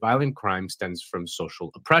believe that violent crime stems from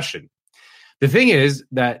social oppression. The thing is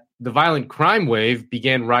that the violent crime wave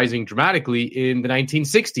began rising dramatically in the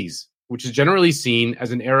 1960s, which is generally seen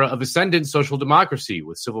as an era of ascendant social democracy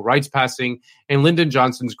with civil rights passing and Lyndon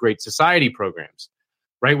Johnson's Great Society programs.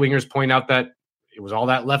 Right-wingers point out that it was all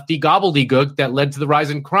that lefty gobbledygook that led to the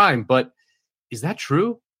rise in crime. But is that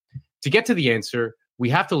true? To get to the answer,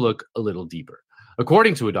 we have to look a little deeper.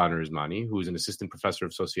 According to Adana Usmani, who is an assistant professor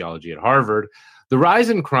of sociology at Harvard, the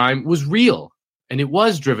rise in crime was real. And it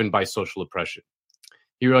was driven by social oppression.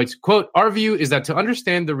 He writes, quote, our view is that to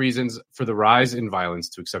understand the reasons for the rise in violence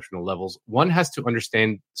to exceptional levels, one has to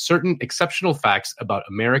understand certain exceptional facts about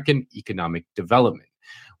American economic development.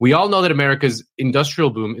 We all know that America's industrial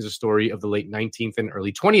boom is a story of the late 19th and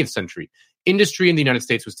early 20th century. Industry in the United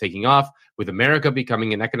States was taking off, with America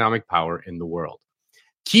becoming an economic power in the world.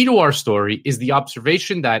 Key to our story is the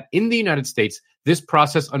observation that in the United States, this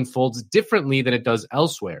process unfolds differently than it does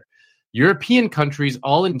elsewhere. European countries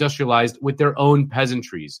all industrialized with their own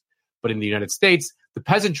peasantries. But in the United States, the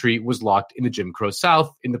peasantry was locked in the Jim Crow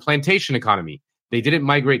South in the plantation economy. They didn't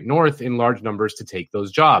migrate north in large numbers to take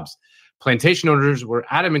those jobs. Plantation owners were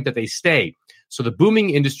adamant that they stay. So the booming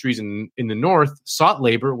industries in the north sought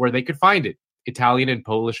labor where they could find it, Italian and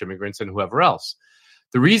Polish immigrants and whoever else.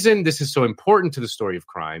 The reason this is so important to the story of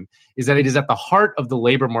crime is that it is at the heart of the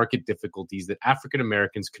labor market difficulties that African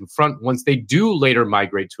Americans confront once they do later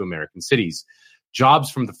migrate to American cities.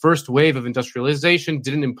 Jobs from the first wave of industrialization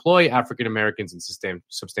didn't employ African Americans in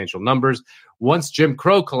substantial numbers. Once Jim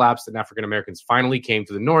Crow collapsed and African Americans finally came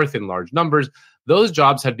to the north in large numbers, those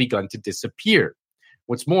jobs had begun to disappear.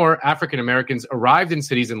 What's more, African Americans arrived in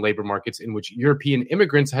cities and labor markets in which European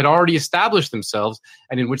immigrants had already established themselves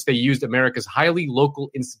and in which they used America's highly local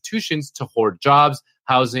institutions to hoard jobs,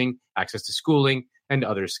 housing, access to schooling, and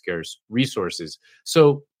other scarce resources.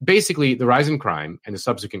 So basically, the rise in crime and the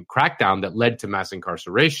subsequent crackdown that led to mass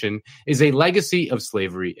incarceration is a legacy of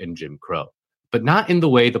slavery and Jim Crow, but not in the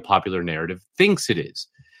way the popular narrative thinks it is.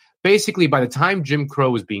 Basically, by the time Jim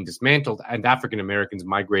Crow was being dismantled and African Americans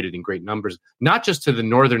migrated in great numbers, not just to the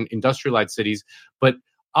northern industrialized cities, but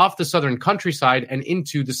off the southern countryside and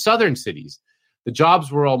into the southern cities, the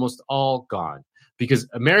jobs were almost all gone. Because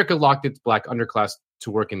America locked its black underclass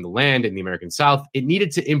to work in the land in the American South, it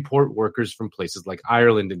needed to import workers from places like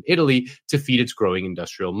Ireland and Italy to feed its growing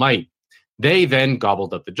industrial might. They then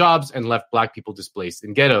gobbled up the jobs and left black people displaced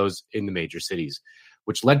in ghettos in the major cities,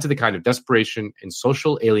 which led to the kind of desperation and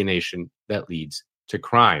social alienation that leads to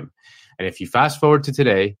crime. And if you fast forward to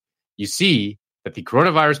today, you see that the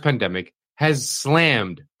coronavirus pandemic has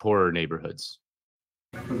slammed poorer neighborhoods.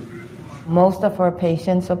 Most of our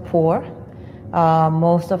patients are poor.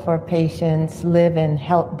 Most of our patients live in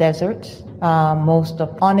health deserts. Most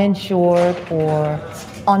are uninsured or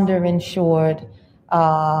underinsured.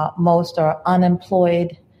 Most are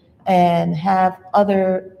unemployed and have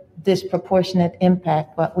other disproportionate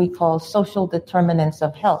impact, what we call social determinants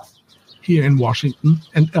of health. Here in Washington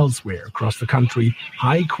and elsewhere across the country,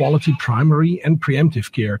 high-quality primary and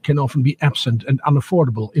preemptive care can often be absent and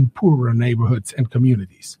unaffordable in poorer neighborhoods and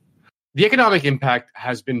communities. The economic impact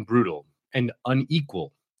has been brutal and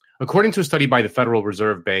unequal. According to a study by the Federal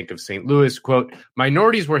Reserve Bank of St. Louis, quote,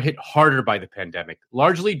 minorities were hit harder by the pandemic,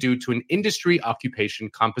 largely due to an industry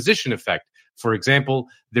occupation composition effect. For example,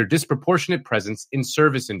 their disproportionate presence in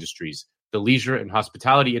service industries, the leisure and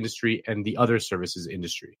hospitality industry, and the other services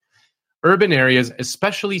industry. Urban areas,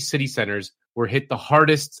 especially city centers, were hit the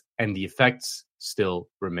hardest, and the effects still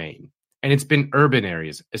remain. And it's been urban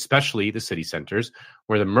areas, especially the city centers,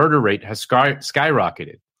 where the murder rate has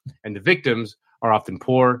skyrocketed, and the victims are often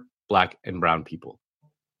poor, Black and brown people.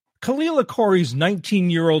 Khalila Corey's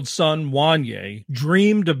 19-year-old son, Wanye,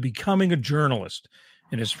 dreamed of becoming a journalist.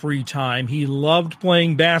 In his free time, he loved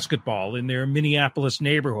playing basketball in their Minneapolis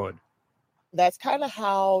neighborhood. That's kind of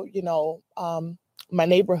how, my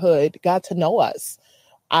neighborhood got to know us.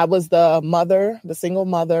 I was the single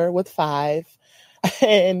mother with 5,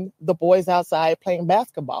 and the boys outside playing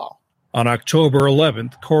basketball. On October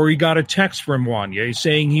 11th, Corey got a text from Wanye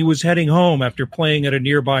saying he was heading home after playing at a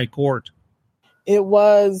nearby court. It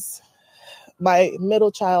was my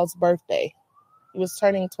middle child's birthday. He was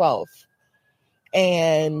turning 12.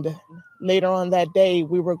 And later on that day,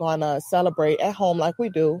 we were going to celebrate at home like we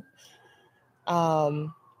do.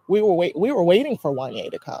 We were waiting for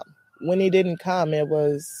Wanye to come. When he didn't come, it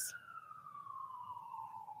was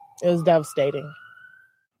devastating.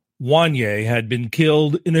 Wanye had been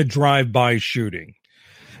killed in a drive-by shooting.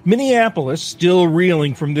 Minneapolis, still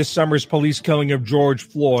reeling from this summer's police killing of George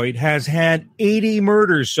Floyd, has had 80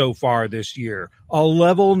 murders so far this year, a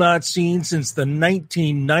level not seen since the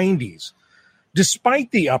 1990s.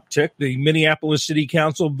 Despite the uptick, the Minneapolis City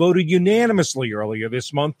Council voted unanimously earlier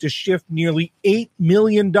this month to shift nearly $8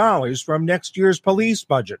 million from next year's police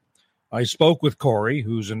budget. I spoke with Corey,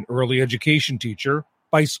 who's an early education teacher,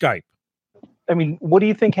 by Skype. I mean, what do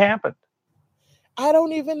you think happened? I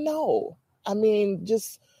don't even know. I mean,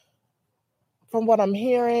 just from what I'm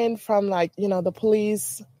hearing from, the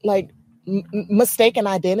police, mistaken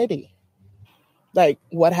identity.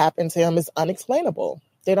 What happened to him is unexplainable.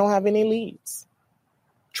 They don't have any leads.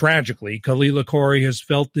 Tragically, Khalila Corey has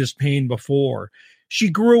felt this pain before. She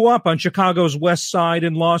grew up on Chicago's West Side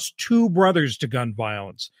and lost 2 brothers to gun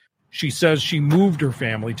violence. She says she moved her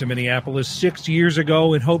family to Minneapolis 6 years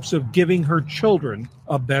ago in hopes of giving her children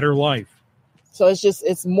a better life. So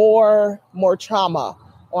it's more trauma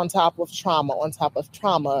on top of trauma on top of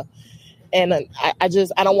trauma. And I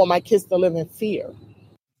don't want my kids to live in fear.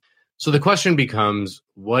 So the question becomes,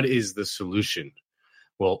 what is the solution?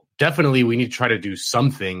 Well, definitely we need to try to do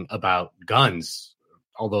something about guns,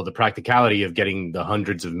 although the practicality of getting the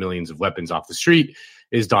hundreds of millions of weapons off the street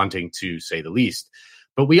is daunting, to say the least.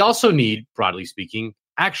 But we also need, broadly speaking,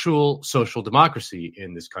 actual social democracy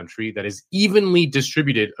in this country that is evenly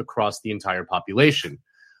distributed across the entire population.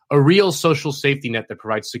 A real social safety net that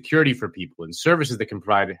provides security for people and services that can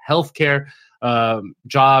provide healthcare,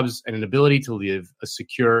 jobs, and an ability to live a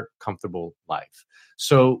secure, comfortable life.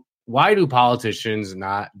 So why do politicians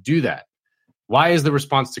not do that? Why is the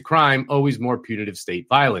response to crime always more punitive state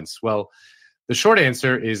violence? Well, the short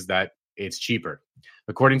answer is that it's cheaper.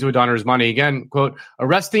 According to Adana Usmani, again, quote,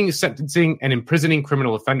 arresting, sentencing, and imprisoning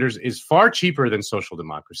criminal offenders is far cheaper than social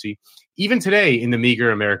democracy. Even today, in the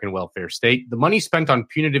meager American welfare state, the money spent on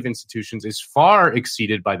punitive institutions is far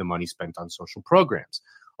exceeded by the money spent on social programs.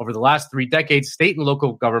 Over the last 3 decades, state and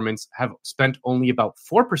local governments have spent only about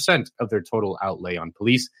 4% of their total outlay on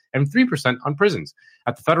police and 3% on prisons.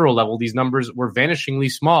 At the federal level, these numbers were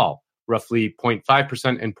vanishingly small, roughly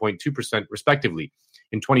 0.5% and 0.2% respectively.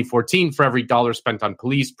 In 2014, for every dollar spent on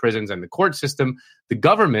police, prisons, and the court system, the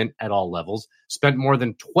government at all levels spent more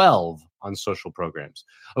than 12 on social programs.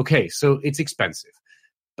 Okay, so it's expensive,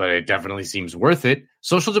 but it definitely seems worth it.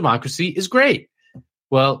 Social democracy is great.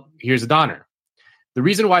 Well, here's a donor. The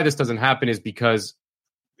reason why this doesn't happen is because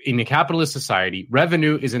in a capitalist society,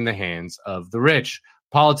 revenue is in the hands of the rich.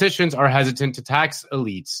 Politicians are hesitant to tax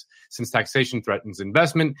elites since taxation threatens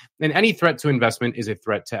investment, and any threat to investment is a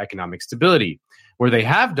threat to economic stability. Where they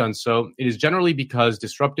have done so, it is generally because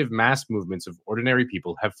disruptive mass movements of ordinary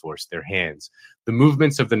people have forced their hands. The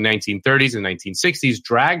movements of the 1930s and 1960s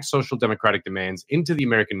dragged social democratic demands into the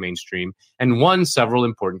American mainstream and won several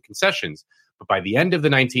important concessions. But by the end of the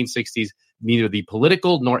 1960s, neither the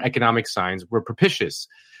political nor economic signs were propitious.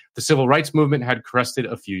 The civil rights movement had crested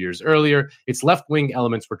a few years earlier. Its left-wing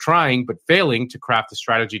elements were trying, but failing, to craft a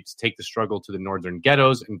strategy to take the struggle to the northern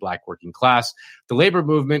ghettos and black working class. The labor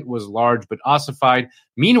movement was large but ossified.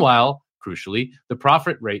 Meanwhile, crucially, the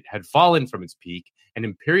profit rate had fallen from its peak, and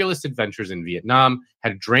imperialist adventures in Vietnam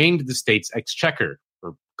had drained the state's exchequer,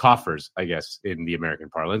 or coffers, I guess, in the American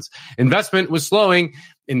parlance. Investment was slowing.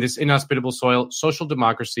 In this inhospitable soil, social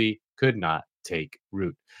democracy could not take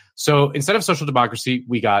root. So instead of social democracy,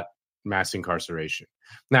 we got mass incarceration.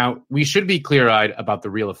 Now, we should be clear-eyed about the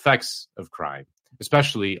real effects of crime,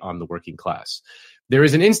 especially on the working class. There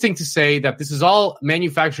is an instinct to say that this is all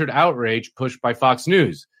manufactured outrage pushed by Fox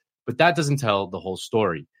News, but that doesn't tell the whole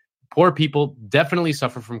story. Poor people definitely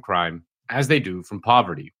suffer from crime, as they do from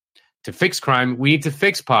poverty. To fix crime, we need to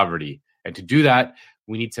fix poverty. And to do that,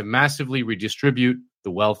 we need to massively redistribute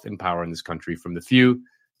the wealth and power in this country from the few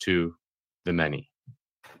to the many.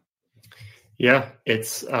 Yeah,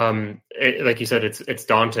 it's like you said, it's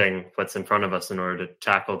daunting what's in front of us in order to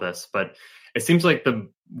tackle this. But it seems like the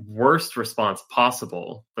worst response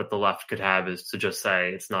possible that the left could have is to just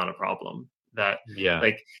say it's not a problem. That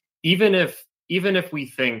like even if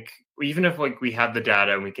like we have the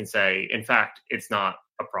data and we can say, in fact, it's not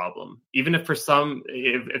a problem. Even if for some,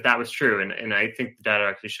 if that was true, and I think the data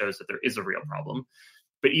actually shows that there is a real problem.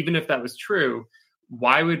 But even if that was true,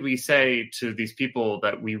 why would we say to these people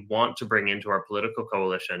that we want to bring into our political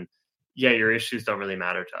coalition, yeah, your issues don't really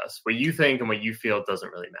matter to us. What you think and what you feel doesn't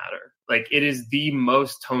really matter. Like, it is the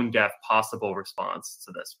most tone-deaf possible response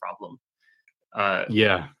to this problem.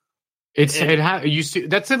 You see,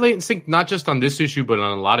 that's a latent thing, not just on this issue, but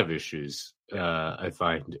on a lot of issues. I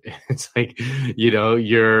find it's like,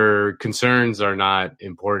 your concerns are not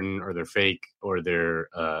important, or they're fake, or they're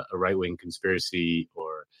a right-wing conspiracy,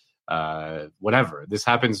 or whatever. This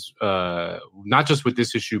happens not just with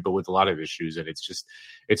this issue, but with a lot of issues, and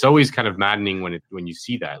it's always kind of maddening when you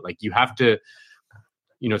see that. Like, you have to,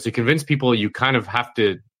 to convince people, you kind of have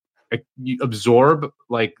to absorb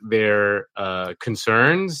like their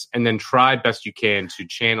concerns, and then try best you can to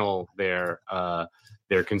channel their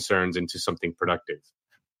concerns into something productive.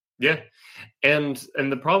 Yeah, and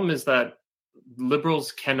the problem is that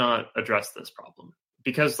liberals cannot address this problem.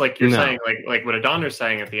 Because like you're saying, like what Adana's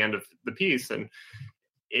saying at the end of the piece, and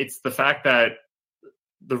it's the fact that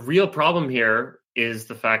the real problem here is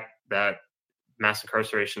the fact that mass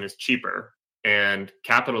incarceration is cheaper, and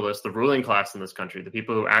capitalists, the ruling class in this country, the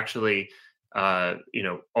people who actually,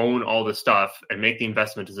 own all the stuff and make the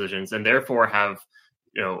investment decisions, and therefore have,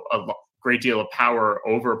 a great deal of power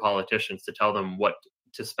over politicians to tell them what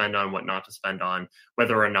to spend on, what not to spend on,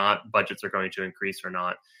 whether or not budgets are going to increase or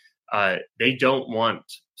not. They don't want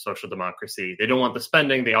social democracy. They don't want the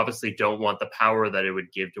spending. They obviously don't want the power that it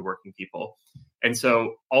would give to working people. And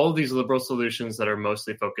so all of these liberal solutions that are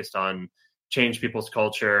mostly focused on change people's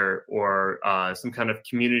culture, or some kind of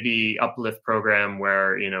community uplift program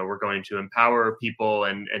where, we're going to empower people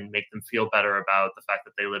and make them feel better about the fact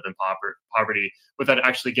that they live in poverty without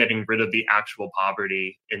actually getting rid of the actual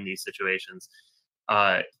poverty in these situations.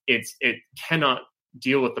 It cannot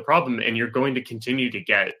deal with the problem, and you're going to continue to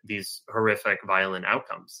get these horrific, violent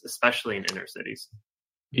outcomes, especially in inner cities.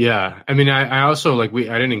 Yeah, I mean, I also I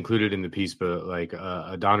didn't include it in the piece, but like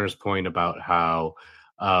Adana's point about how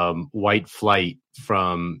white flight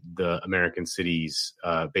from the American cities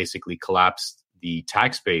basically collapsed the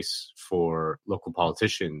tax base for local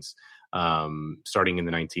politicians starting in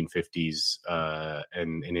the 1950s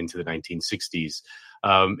and into the 1960s.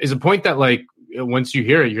 Is a point that, like, once you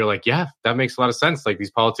hear it, you're like, yeah, that makes a lot of sense. Like,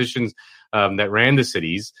 these politicians that ran the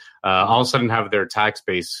cities all of a sudden have their tax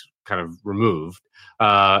base kind of removed,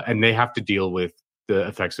 and they have to deal with the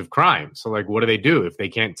effects of crime. So, like, what do if they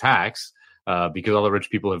can't tax? Because all the rich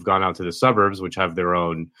people have gone out to the suburbs, which have their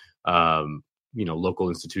own, local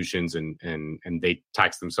institutions, and they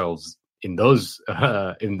tax themselves in those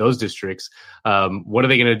districts. What are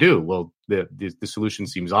they going to do? Well, the solution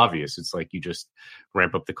seems obvious. It's like you just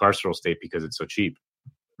ramp up the carceral state because it's so cheap.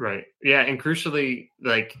 Right. Yeah. And crucially,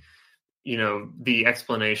 like, the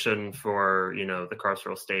explanation for, the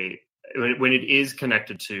carceral state, when it is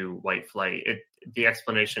connected to white flight, the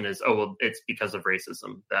explanation is, it's because of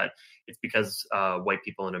racism, that it's because white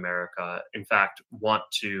people in America, in fact, want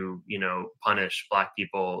to, punish Black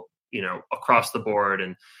people, across the board,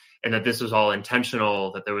 and that this was all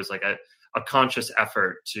intentional, that there was like a conscious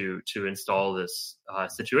effort to install this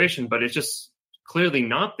situation. But it's just clearly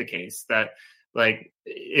not the case. That, like,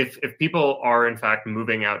 if people are in fact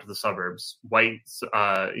moving out to the suburbs, whites,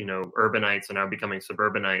 urbanites are now becoming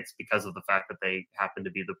suburbanites because of the fact that they happen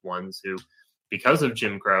to be the ones who because of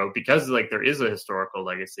Jim Crow, because like there is a historical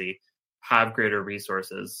legacy, have greater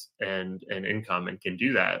resources and income and can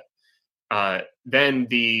do that. Then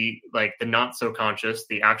the not so conscious,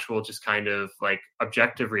 the actual just kind of like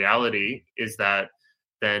objective reality is that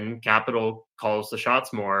then capital calls the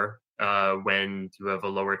shots more when you have a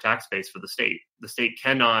lower tax base for the state. The state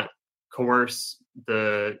cannot coerce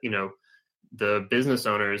the business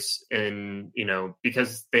owners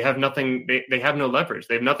because they have nothing, they have no leverage.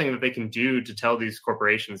 They have nothing that they can do to tell these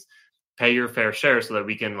corporations, pay your fair share so that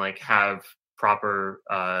we can like have proper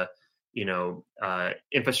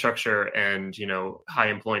infrastructure and high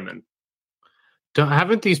employment.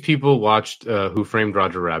 Haven't these people watched Who Framed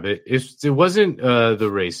Roger Rabbit? It wasn't the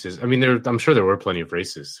racists. I mean, I'm sure there were plenty of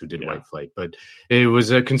racists who did white flight, but it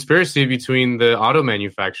was a conspiracy between the auto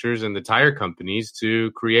manufacturers and the tire companies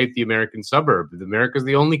to create the American suburb. America's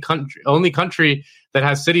the only country that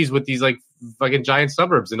has cities with these like fucking giant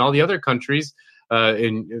suburbs. In all the other countries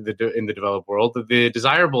in the developed world, the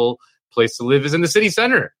desirable place to live is in the city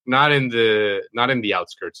center, not in the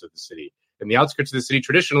outskirts of the city. And the outskirts of the city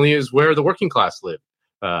traditionally is where the working class live.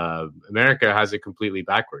 America has it completely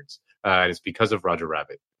backwards. And it's because of Roger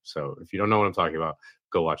Rabbit. So if you don't know what I'm talking about,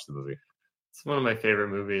 go watch the movie. It's one of my favorite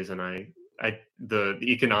movies, and the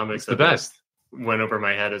economics of the best went over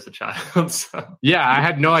my head as a child. So. Yeah, I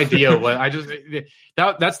had no idea what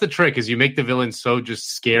that's the trick, is you make the villain so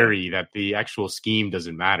just scary that the actual scheme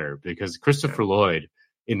doesn't matter, because Christopher Lloyd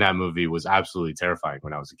in that movie was absolutely terrifying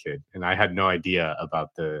when I was a kid. And I had no idea about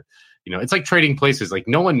it's like Trading Places. Like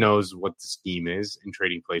no one knows what the scheme is in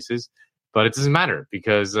Trading Places, but it doesn't matter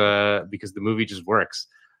because the movie just works.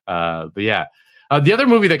 But yeah, the other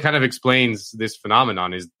movie that kind of explains this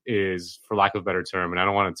phenomenon is, for lack of a better term, and I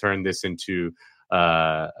don't want to turn this into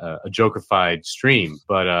a Joker-fied stream,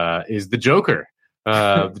 but is The Joker.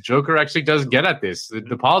 The Joker actually does get at this.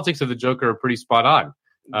 The politics of the Joker are pretty spot on.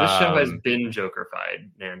 This show has been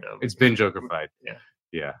Joker-fied, Nando. It's been Joker-fied.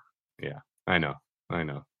 Yeah. I know.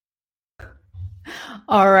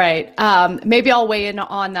 All right. Maybe I'll weigh in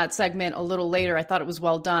on that segment a little later. I thought it was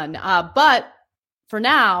well done. But for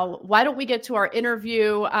now, why don't we get to our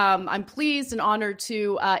interview? I'm pleased and honored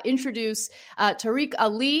to introduce Tariq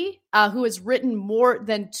Ali, who has written more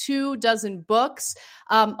than 24 books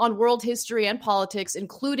on world history and politics,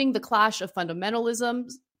 including The Clash of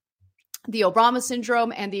Fundamentalisms, The Obama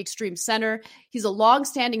Syndrome, and The Extreme Center. He's a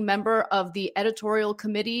longstanding member of the editorial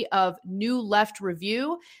committee of New Left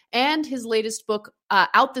Review, and his latest book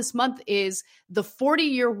out this month is The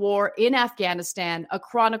 40-Year War in Afghanistan, A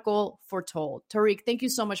Chronicle Foretold. Tariq, thank you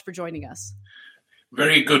so much for joining us.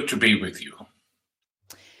 Very good to be with you.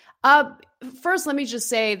 First, let me just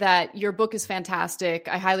say that your book is fantastic.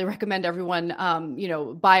 I highly recommend everyone,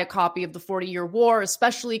 buy a copy of The 40-Year War,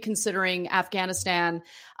 especially considering Afghanistan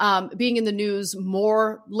being in the news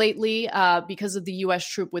more lately because of the U.S.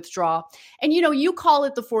 troop withdrawal. And, you call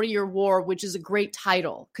it The 40-Year War, which is a great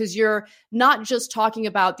title because you're not just talking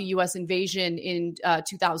about the U.S. invasion in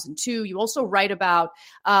 2002. You also write about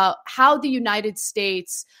how the United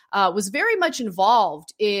States was very much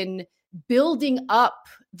involved in building up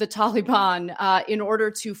the Taliban in order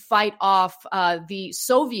to fight off the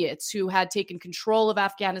Soviets who had taken control of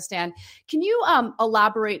Afghanistan. Can you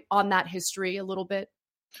elaborate on that history a little bit?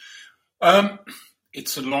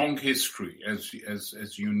 It's a long history, as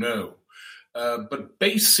you know. But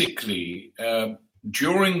basically,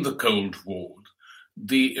 during the Cold War,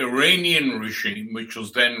 the Iranian regime, which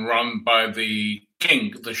was then run by the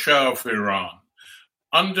king, the Shah of Iran,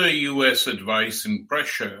 under U.S. advice and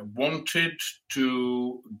pressure, wanted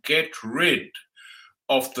to get rid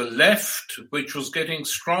of the left, which was getting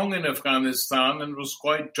strong in Afghanistan and was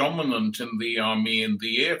quite dominant in the army and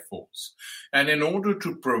the air force. And in order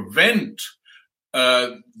to prevent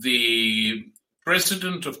the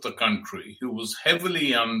president of the country, who was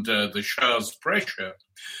heavily under the Shah's pressure,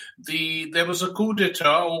 there was a coup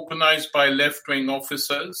d'etat organized by left-wing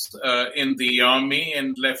officers in the army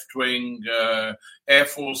and left-wing Air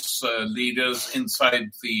Force leaders inside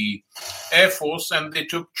the Air Force, and they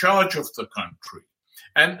took charge of the country.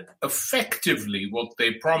 And effectively what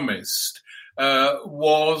they promised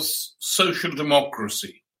was social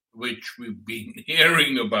democracy, which we've been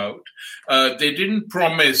hearing about. They didn't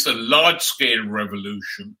promise a large-scale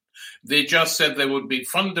revolution. They just said there would be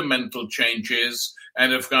fundamental changes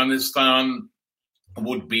and Afghanistan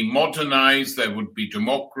would be modernized, there would be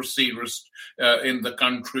democracy in the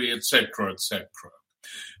country, etc., etc.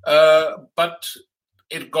 But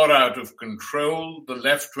it got out of control. The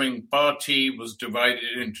left-wing party was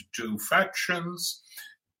divided into two factions,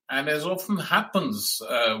 And as often happens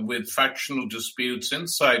with factional disputes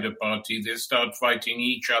inside a party, they start fighting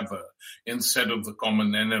each other instead of the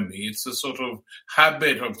common enemy. It's a sort of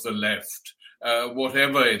habit of the left,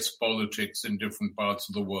 whatever its politics in different parts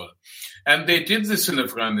of the world. And they did this in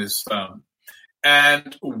Afghanistan.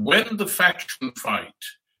 And when the faction fight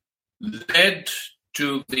led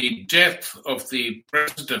to the death of the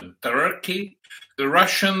president, Taraki, the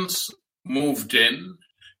Russians moved in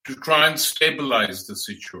to try and stabilize the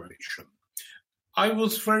situation. I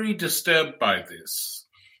was very disturbed by this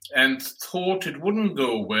and thought it wouldn't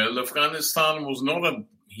go well. Afghanistan was not a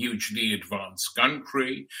hugely advanced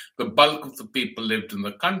country. The bulk of the people lived in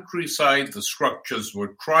the countryside. The structures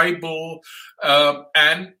were tribal,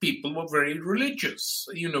 and people were very religious.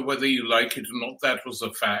 You know, whether you like it or not, that was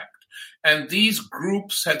a fact. And these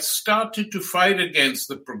groups had started to fight against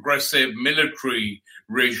the progressive military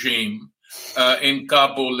regime in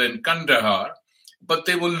Kabul and Kandahar, but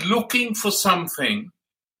they were looking for something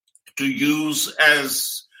to use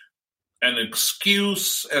as an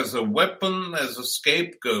excuse, as a weapon, as a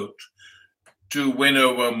scapegoat to win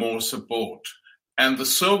over more support. And the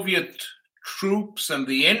Soviet troops and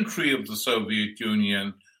the entry of the Soviet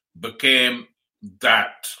Union became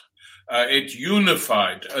that. It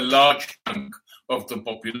unified a large chunk of the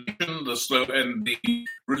population, and the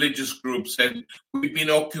religious groups said, we've been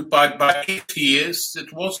occupied by atheists.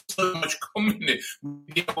 It wasn't so much communism. We've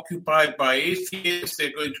been occupied by atheists.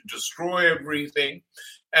 They're going to destroy everything.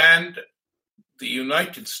 And the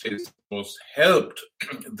United States, of course, helped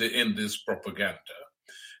in this propaganda.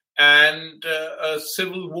 And a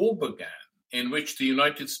civil war began, in which the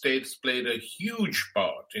United States played a huge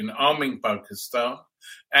part in arming Pakistan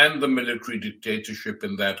and the military dictatorship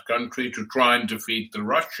in that country to try and defeat the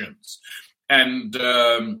Russians. And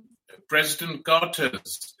President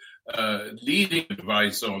Carter's leading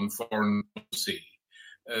advisor on foreign policy,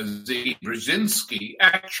 Zvi Brzezinski,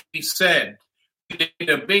 actually said he did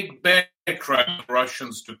a big bear trap for the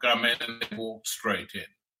Russians to come in, and they walked straight in.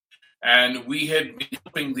 And we had been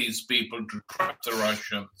helping these people to trap the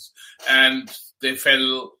Russians, and they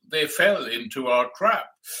fell into our trap.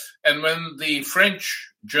 And when the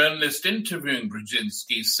French journalist interviewing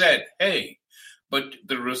Brzezinski said, hey, but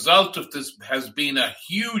the result of this has been a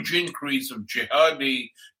huge increase of jihadi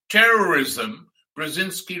terrorism,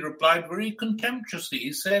 Brzezinski replied very contemptuously.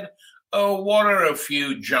 He said, oh, what are a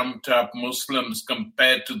few jumped up Muslims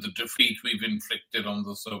compared to the defeat we've inflicted on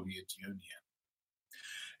the Soviet Union?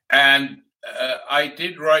 And I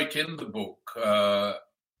did write in the book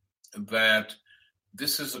that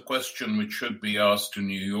this is a question which should be asked to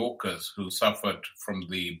New Yorkers who suffered from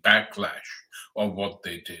the backlash of what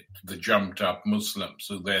they did, the jumped up Muslims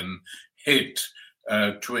who then hit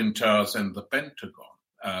Twin Towers and the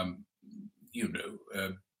Pentagon.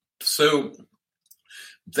 So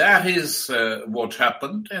that is what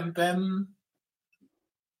happened. And then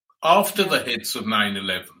after the hits of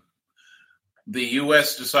 9/11, the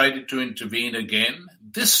U.S. decided to intervene again,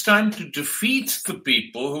 this time to defeat the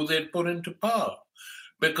people who they'd put into power,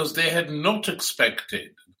 because they had not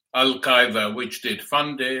expected Al-Qaeda, which they'd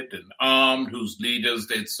funded and armed, whose leaders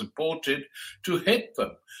they'd supported, to hit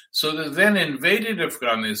them. So they then invaded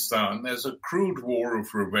Afghanistan as a crude war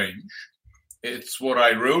of revenge. It's what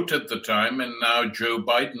I wrote at the time, and now Joe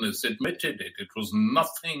Biden has admitted it. It was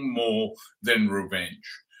nothing more than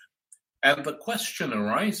revenge. And the question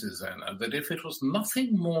arises, Anna, that if it was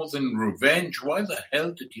nothing more than revenge, why the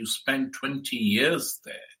hell did you spend 20 years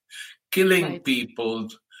there, killing people,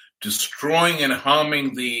 destroying and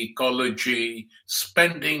harming the ecology,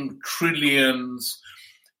 spending trillions?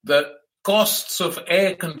 The costs of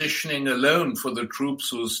air conditioning alone for the troops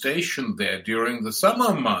who were stationed there during the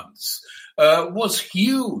summer months was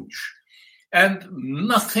huge. And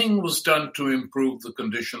nothing was done to improve the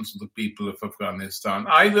conditions of the people of Afghanistan,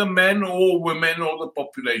 either men or women or the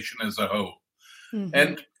population as a whole. Mm-hmm.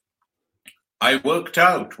 And I worked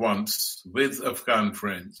out once with Afghan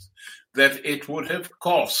friends that it would have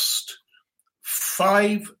cost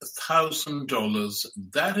 $5,000,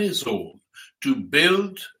 that is all, to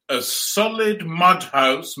build a solid mud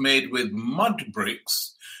house made with mud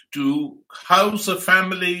bricks to house a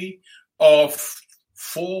family of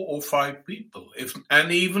 4 or 5 people,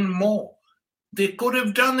 and even more. They could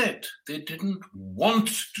have done it. They didn't want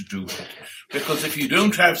to do it. Because if you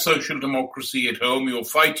don't have social democracy at home, you're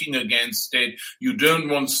fighting against it. You don't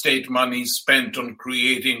want state money spent on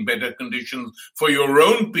creating better conditions for your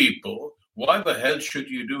own people. Why the hell should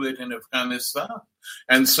you do it in Afghanistan?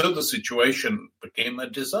 And so the situation became a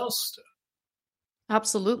disaster.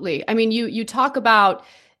 Absolutely. I mean, you talk about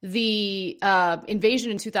the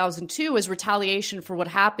invasion in 2002 as retaliation for what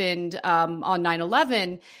happened on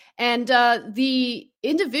 9/11. And the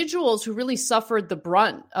individuals who really suffered the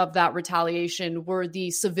brunt of that retaliation were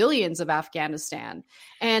the civilians of Afghanistan.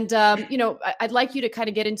 And, I'd like you to kind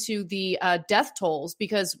of get into the death tolls,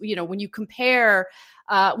 because, when you compare,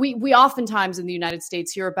 we oftentimes in the United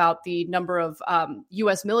States hear about the number of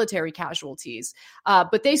U.S. military casualties,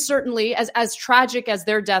 but they certainly, as tragic as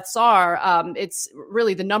their deaths are, it's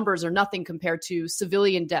really, the numbers are nothing compared to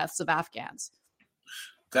civilian deaths of Afghans.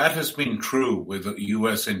 That has been true with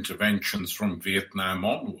U.S. interventions from Vietnam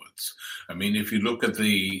onwards. I mean, if you look at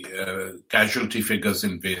the casualty figures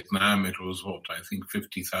in Vietnam, it was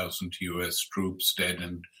 50,000 U.S. troops dead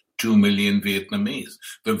and 2 million Vietnamese.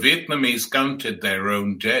 The Vietnamese counted their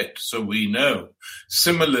own dead, so we know.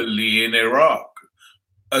 Similarly, in Iraq,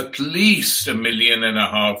 at least 1.5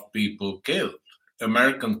 million people killed.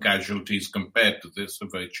 American casualties compared to this are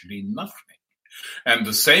virtually nothing. And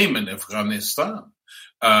the same in Afghanistan.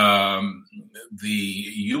 The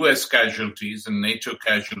U.S. casualties and NATO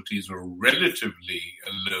casualties are relatively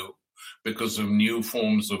low because of new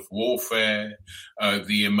forms of warfare,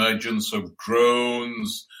 the emergence of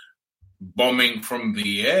drones, bombing from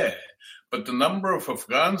the air. But the number of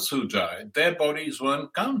Afghans who died, their bodies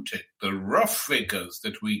weren't counted. The rough figures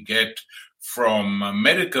that we get from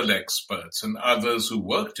medical experts and others who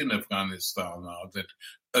worked in Afghanistan are that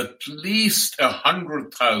at least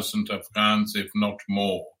 100,000 Afghans, if not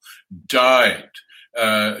more, died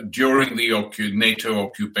during the NATO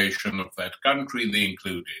occupation of that country. They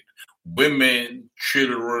included women,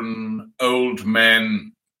 children, old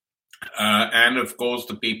men, and of course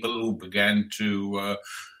the people who began to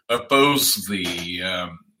oppose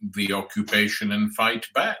the occupation and fight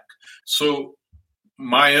back. So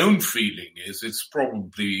my own feeling is it's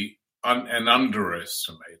probably an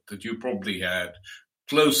underestimate, that you probably had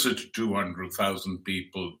closer to 200,000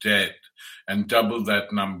 people dead and double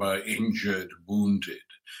that number injured, wounded.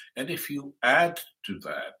 And if you add to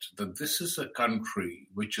that this is a country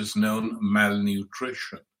which has known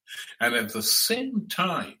malnutrition, and at the same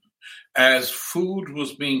time as food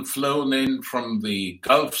was being flown in from the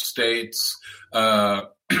Gulf states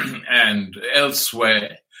and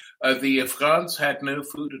elsewhere, the Afghans had no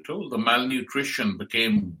food at all. The malnutrition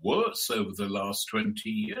became worse over the last 20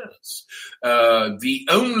 years. The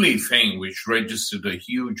only thing which registered a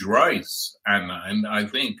huge rise, Anna, and I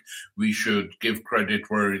think we should give credit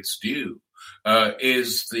where it's due,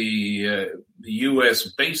 is the U.S.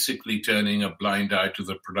 basically turning a blind eye to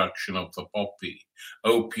the production of the poppy,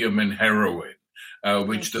 opium and heroin,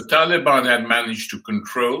 which the Taliban had managed to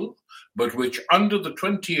control, but which under the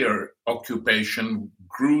 20-year occupation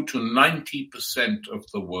grew to 90% of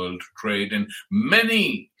the world trade. And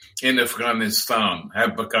many in Afghanistan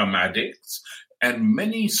have become addicts, and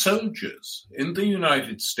many soldiers in the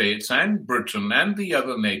United States and Britain and the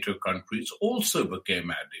other NATO countries also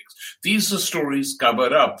became addicts. These are stories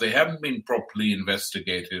covered up. They haven't been properly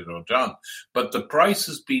investigated or done. But the price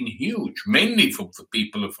has been huge, mainly for the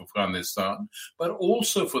people of Afghanistan, but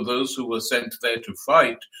also for those who were sent there to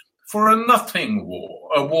fight for a nothing war,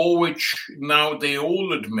 a war which now they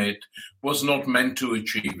all admit was not meant to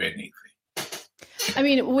achieve anything. I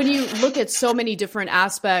mean, when you look at so many different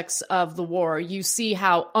aspects of the war, you see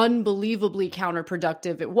how unbelievably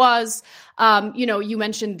counterproductive it was. You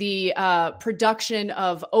mentioned the production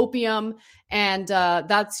of opium, and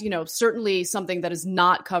that's, certainly something that is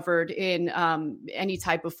not covered in any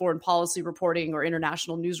type of foreign policy reporting or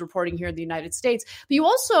international news reporting here in the United States. But you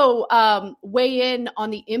also weigh in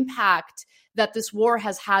on the impact that this war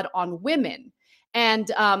has had on women.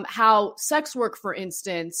 And how sex work, for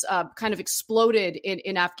instance, kind of exploded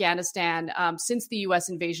in Afghanistan since the U.S.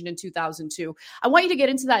 invasion in 2002. I want you to get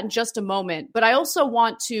into that in just a moment, but I also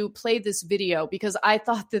want to play this video because I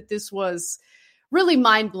thought that this was really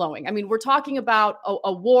mind-blowing. I mean, we're talking about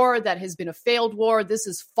a war that has been a failed war. This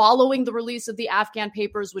is following the release of the Afghan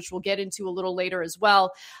papers, which we'll get into a little later as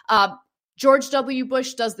well. George W.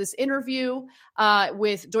 Bush does this interview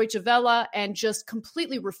with Deutsche Welle and just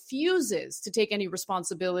completely refuses to take any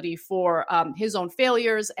responsibility for his own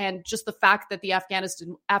failures and just the fact that the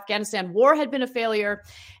Afghanistan war had been a failure.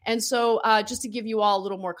 And so just to give you all a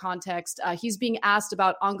little more context, he's being asked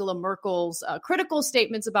about Angela Merkel's critical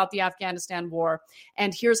statements about the Afghanistan war,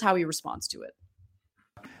 and here's how he responds to it.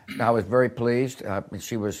 I was very pleased.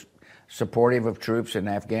 She was supportive of troops in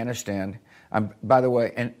Afghanistan. By the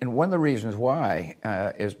way, and one of the reasons why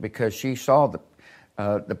is because she saw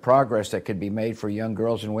the progress that could be made for young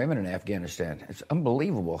girls and women in Afghanistan. It's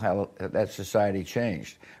unbelievable how that society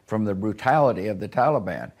changed from the brutality of the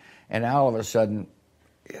Taliban. And all of a sudden,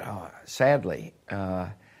 sadly,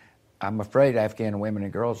 I'm afraid Afghan women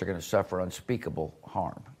and girls are going to suffer unspeakable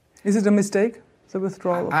harm. Is it a mistake, the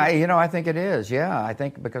withdrawal? I think it is. Yeah,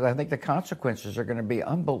 because I think the consequences are going to be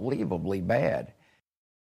unbelievably bad.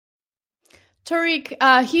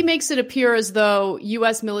 Tariq, he makes it appear as though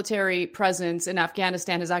U.S. military presence in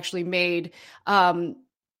Afghanistan has actually made the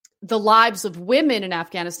lives of women in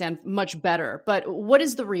Afghanistan much better. But what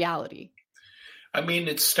is the reality? I mean,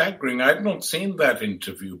 it's staggering. I've not seen that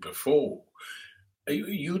interview before.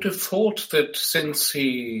 You'd have thought that since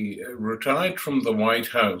he retired from the White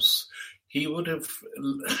House, he would have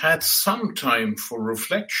had some time for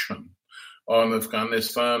reflection on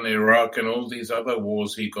Afghanistan, Iraq, and all these other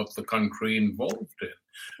wars he got the country involved in.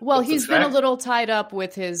 Well, he's been a little tied up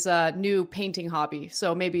with his new painting hobby,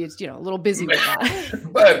 so maybe it's a little busy with that.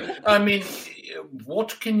 But I mean,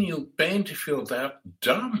 what can you paint if you're that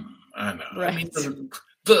dumb, Anna? Right. I mean,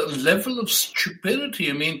 the level of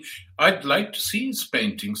stupidity. I mean, I'd like to see his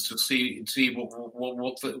paintings to see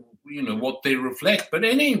what they reflect. But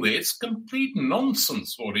anyway, it's complete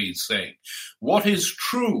nonsense what he's saying. What is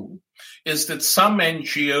true is that some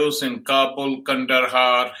NGOs in Kabul,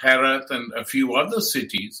 Kandahar, Herat, and a few other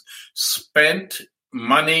cities spent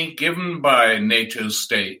money given by NATO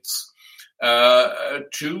states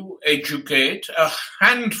to educate a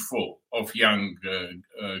handful of young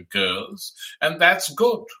girls, and that's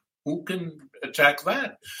good. Who can attack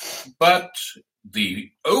that? But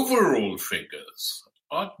the overall figures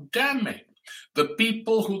are damning. The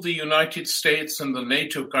people who the United States and the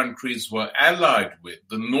NATO countries were allied with,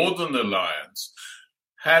 the Northern Alliance,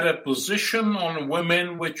 had a position on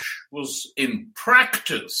women which was in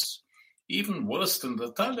practice even worse than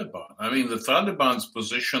the Taliban. I mean, the Taliban's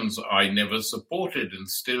positions I never supported and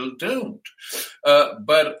still don't.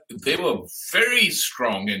 But they were very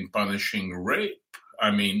strong in punishing rape.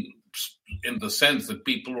 I mean, in the sense that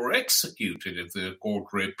people were executed if they were caught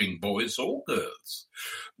raping boys or girls.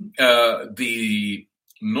 The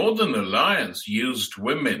Northern Alliance used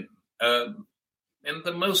women in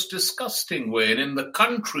the most disgusting way, and in the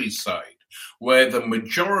countryside, where the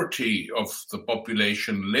majority of the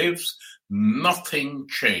population lives, nothing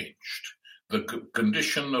changed. The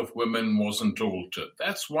condition of women wasn't altered.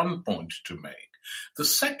 That's one point to make. The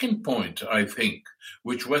second point, I think,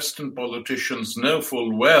 which Western politicians know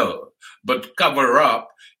full well, but cover up,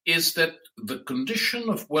 is that the condition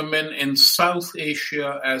of women in South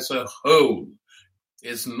Asia as a whole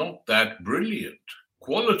is not that brilliant.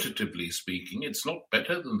 Qualitatively speaking, it's not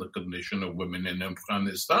better than the condition of women in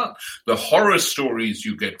Afghanistan. The horror stories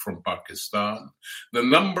you get from Pakistan, the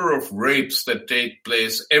number of rapes that take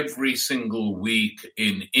place every single week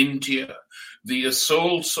in India, the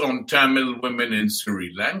assaults on Tamil women in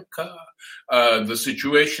Sri Lanka, the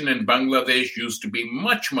situation in Bangladesh used to be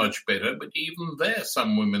much, much better, but even there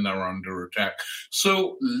some women are under attack.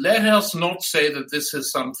 So let us not say that this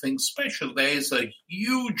is something special. There is a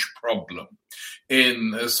huge problem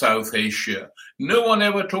in South Asia. No one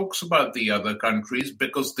ever talks about the other countries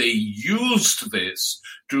because they used this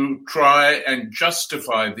to try and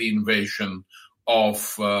justify the invasion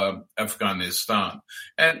of Afghanistan.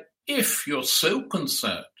 And if you're so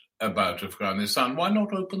concerned about Afghanistan, why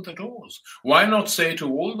not open the doors? Why not say to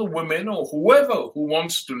all the women or whoever who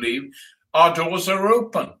wants to leave, our doors are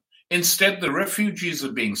open? Instead, the refugees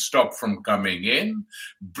are being stopped from coming in.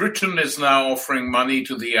 Britain is now offering money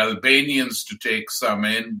to the Albanians to take some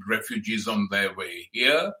in, refugees on their way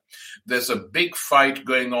here. There's a big fight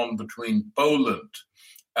going on between Poland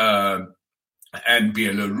and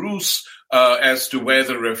Belarus as to where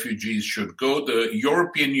the refugees should go. The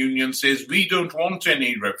European Union says we don't want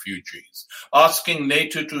any refugees, asking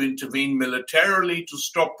NATO to intervene militarily to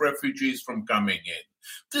stop refugees from coming in.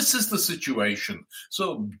 This is the situation.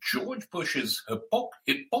 So George Bush's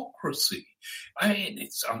hypocrisy, I mean,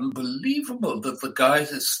 it's unbelievable that the guy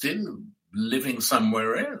is still living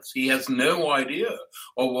somewhere else. He has no idea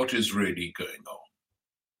of what is really going on.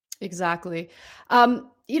 Exactly.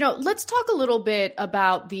 Let's talk a little bit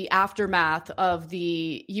about the aftermath of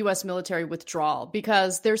the U.S. military withdrawal,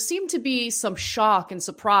 because there seemed to be some shock and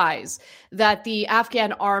surprise that the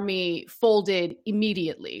Afghan army folded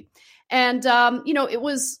immediately. And, it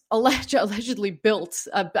was allegedly built.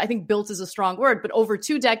 I think built is a strong word, but over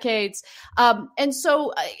 2 decades. And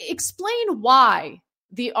so explain why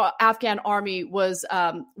the Afghan army was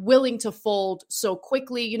willing to fold so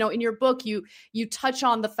quickly. In your book, you touch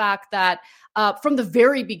on the fact that from the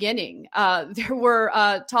very beginning, there were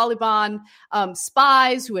Taliban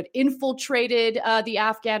spies who had infiltrated the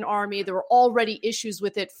Afghan army. There were already issues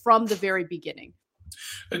with it from the very beginning.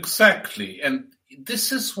 Exactly. And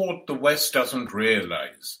this is what the West doesn't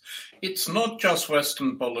realize. It's not just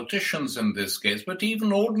Western politicians in this case, but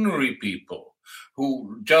even ordinary people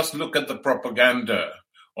who just look at the propaganda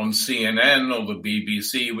on CNN or the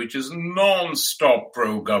BBC, which is non-stop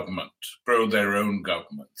pro-government, pro their own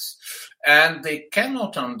governments. And they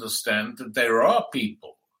cannot understand that there are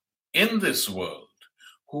people in this world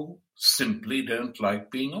who simply don't like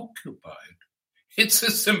being occupied. It's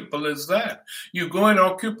as simple as that. You go and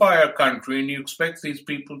occupy a country and you expect these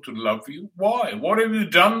people to love you. Why? What have you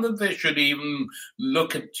done that they should even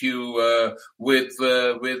look at you with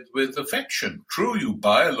affection? True, you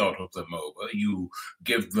buy a lot of them over. You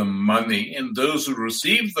give them money, and those who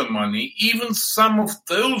receive the money, even some of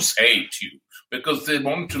those hate you because they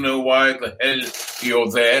want to know why the hell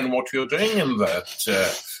you're there and what you're doing in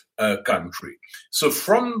that country. So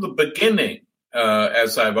from the beginning,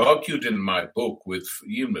 as I've argued in my book with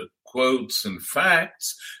quotes and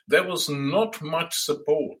facts, there was not much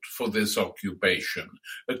support for this occupation,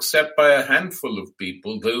 except by a handful of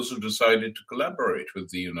people, those who decided to collaborate with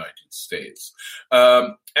the United States.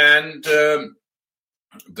 And the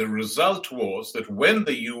result was that when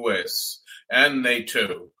the US and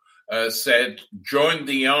NATO said, join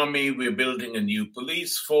the army, we're building a new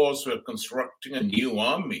police force, we're constructing a new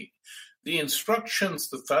army, the instructions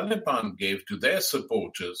the Taliban gave to their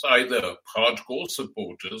supporters, either hardcore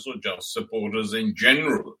supporters or just supporters in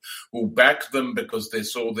general, who backed them because they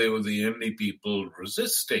saw they were the only people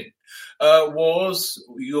resisting, was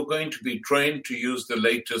you're going to be trained to use the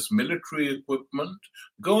latest military equipment,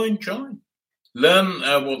 go and join. Learn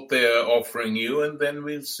what they're offering you, and then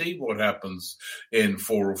we'll see what happens in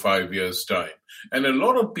 4 or 5 years' time. And a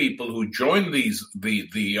lot of people who join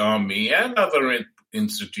the army and other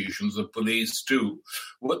institutions, the police too,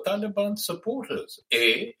 were Taliban supporters,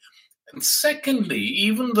 A. And secondly,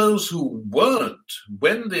 even those who weren't,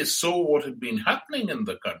 when they saw what had been happening in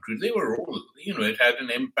the country, they were all, it had an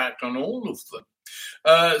impact on all of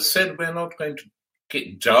them, said we're not going to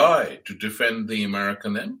die to defend the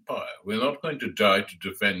American empire. We're not going to die to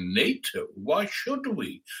defend NATO. Why should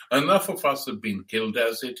we? Enough of us have been killed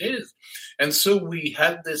as it is. And so we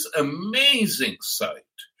had this amazing sight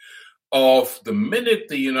of the minute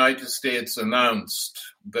the United States announced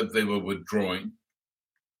that they were withdrawing,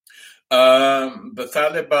 the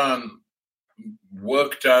Taliban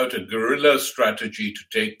worked out a guerrilla strategy to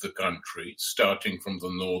take the country, starting from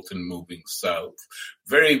the north and moving south.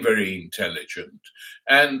 Very, very intelligent.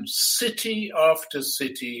 And city after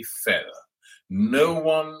city fell. No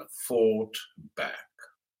one fought back.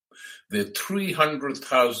 The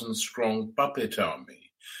 300,000 strong puppet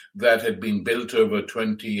army that had been built over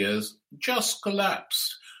 20 years just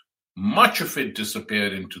collapsed. Much of it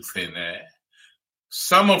disappeared into thin air.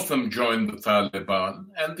 Some of them joined the Taliban,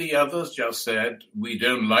 and the others just said, we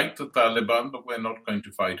don't like the Taliban, but we're not going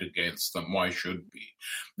to fight against them. Why should we?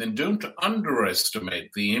 Then don't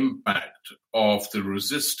underestimate the impact of the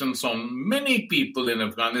resistance on many people in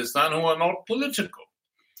Afghanistan who are not political,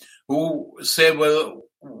 who say, well,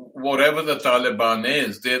 whatever the Taliban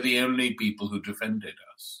is, they're the only people who defended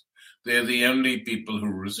us. They're the only people who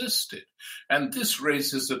resisted. And this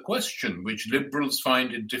raises a question which liberals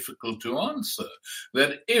find it difficult to answer,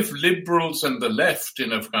 that if liberals and the left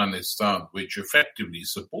in Afghanistan, which effectively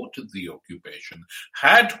supported the occupation,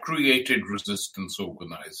 had created resistance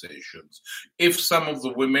organizations, if some of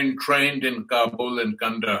the women trained in Kabul and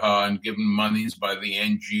Kandahar and given monies by the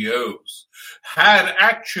NGOs had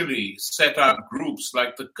actually set up groups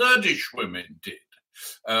like the Kurdish women did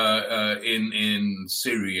in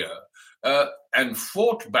Syria, and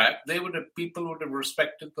fought back, people would have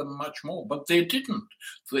respected them much more. But they didn't.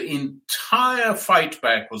 The entire fight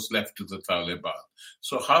back was left to the Taliban.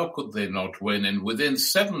 So how could they not win? And within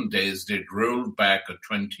 7 days, they'd rolled back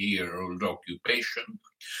a 20-year-old occupation.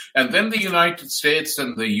 And then the United States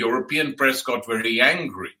and the European press got very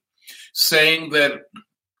angry, saying that,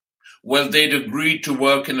 well, they'd agreed to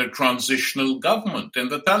work in a transitional government.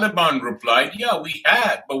 And the Taliban replied, yeah, we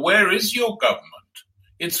had, but where is your government?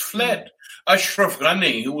 It's fled. Ashraf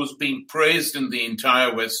Ghani, who was being praised in the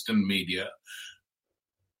entire Western media,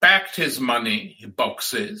 packed his money,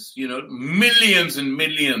 boxes, millions and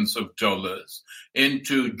millions of dollars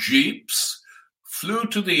into jeeps, flew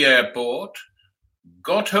to the airport,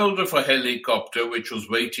 got hold of a helicopter which was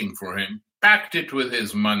waiting for him, packed it with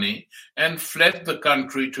his money, and fled the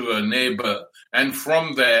country to a neighbor, and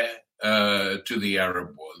from there to the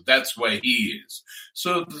Arab world. That's where he is.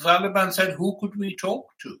 So the Taliban said, who could we talk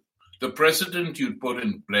to? The president you'd put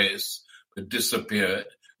in place disappeared.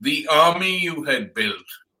 The army you had built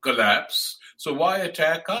collapsed. So why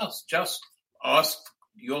attack us? Just ask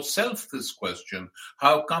yourself this question.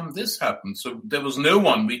 How come this happened? So there was no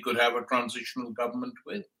one we could have a transitional government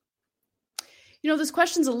with. This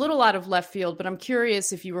question's a little out of left field, but I'm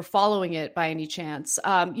curious if you were following it by any chance.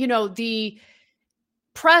 The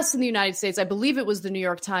press in the United States, I believe it was the New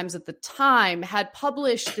York Times at the time, had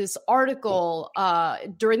published this article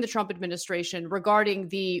during the Trump administration regarding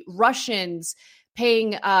the Russians paying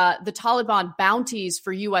the Taliban bounties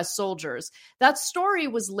for U.S. soldiers. That story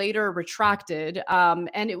was later retracted, and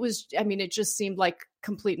it just seemed like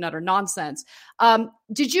complete and utter nonsense.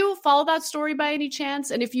 Did you follow that story by any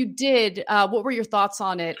chance? And if you did, what were your thoughts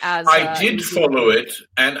on it? I did follow it,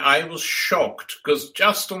 and I was shocked because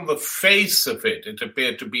just on the face of it, it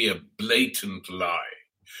appeared to be a blatant lie.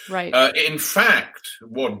 Right. In fact,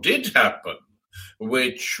 what did happen,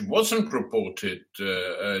 which wasn't reported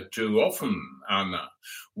too often, Anna,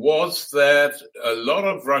 was that a lot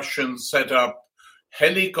of Russians set up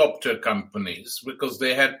helicopter companies because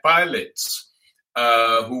they had pilots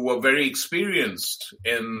who were very experienced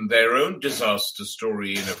in their own disaster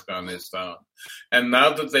story in Afghanistan. And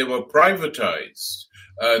now that they were privatized,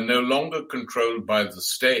 no longer controlled by the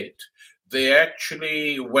state, they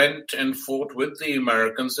actually went and fought with the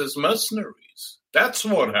Americans as mercenaries. That's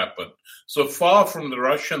what happened. So far from the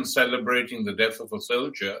Russians celebrating the death of a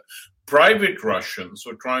soldier, private Russians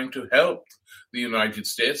were trying to help the United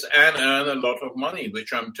States and earn a lot of money,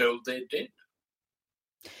 which I'm told they did.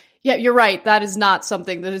 Yeah, you're right. That is not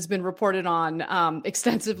something that has been reported on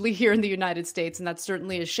extensively here in the United States, and that's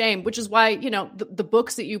certainly a shame, which is why, the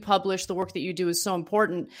books that you publish, the work that you do is so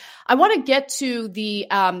important. I want to get to the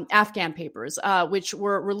Afghan papers, which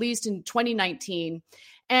were released in 2019.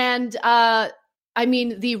 And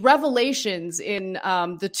the revelations in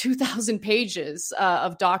the 2,000 pages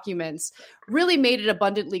of documents really made it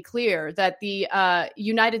abundantly clear that the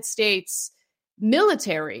United States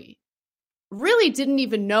military really didn't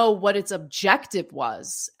even know what its objective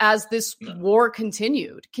was as this war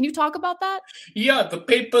continued. Can you talk about that? Yeah, the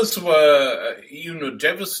papers were,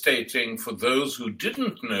 devastating for those who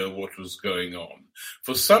didn't know what was going on.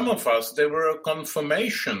 For some of us, they were a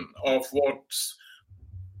confirmation of what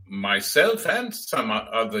myself and some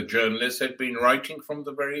other journalists had been writing from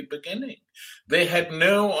the very beginning. They had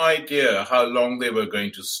no idea how long they were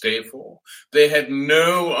going to stay for. They had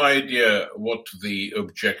no idea what the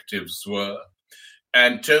objectives were.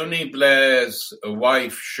 And Tony Blair's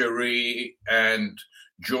wife, Cherie, and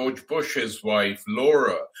George Bush's wife,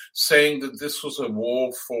 Laura, saying that this was a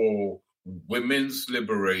war for women's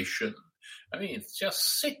liberation. I mean, it's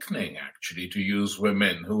just sickening, actually, to use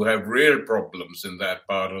women who have real problems in that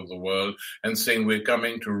part of the world and saying, we're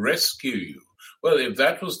coming to rescue you. Well, if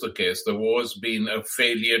that was the case, the war's been a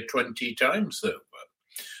failure 20 times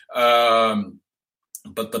over.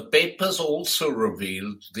 But the papers also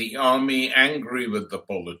revealed the army angry with the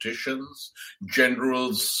politicians,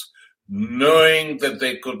 generals knowing that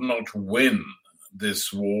they could not win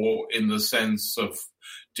this war in the sense of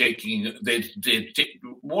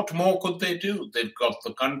what more could they do? They'd got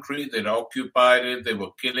the country, they'd occupied it, they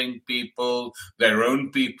were killing people, their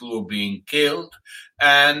own people were being killed,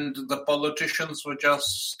 and the politicians were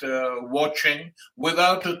just watching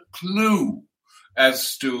without a clue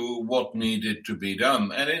as to what needed to be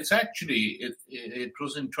done. And it's actually, it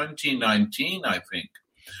was in 2019, I think,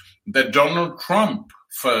 that Donald Trump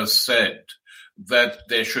first said that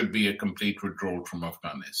there should be a complete withdrawal from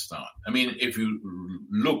Afghanistan. I mean, if you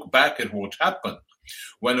look back at what happened,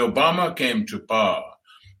 when Obama came to power,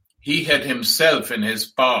 he had himself in his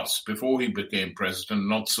past, before he became president,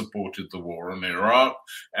 not supported the war in Iraq,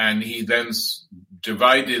 and he then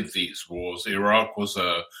divided these wars. Iraq was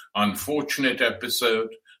an unfortunate episode.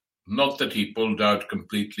 Not that he pulled out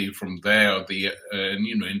completely from there,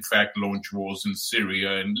 in fact, launched wars in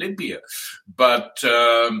Syria and Libya. But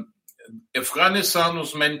Afghanistan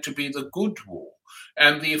was meant to be the good war.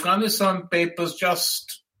 And the Afghanistan papers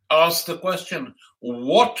just asked the question,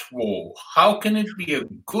 what war? How can it be a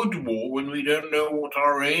good war when we don't know what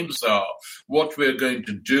our aims are, what we're going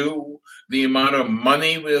to do, the amount of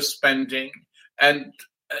money we're spending? And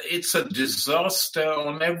it's a disaster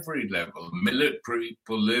on every level, military,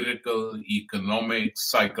 political, economic,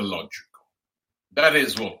 psychological. That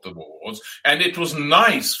is what the war was. And it was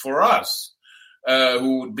nice for us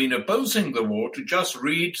who had been opposing the war to just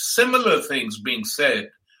read similar things being said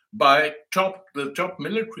by the top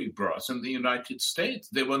military brass in the United States.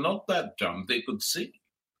 They were not that dumb. They could see.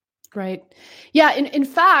 Right. Yeah. In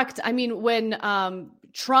fact, I mean, when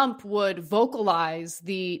Trump would vocalize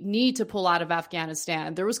the need to pull out of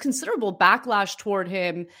Afghanistan, there was considerable backlash toward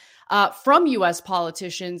him from U.S.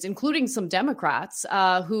 politicians, including some Democrats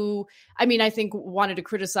who, I think wanted to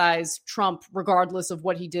criticize Trump regardless of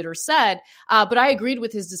what he did or said. But I agreed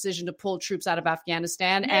with his decision to pull troops out of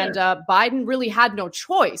Afghanistan. Yeah. And Biden really had no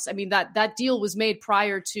choice. That deal was made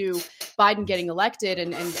prior to Biden getting elected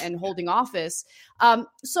and holding office.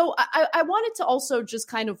 So I wanted to also just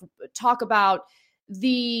kind of talk about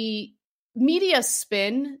the media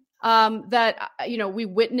spin that we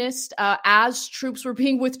witnessed as troops were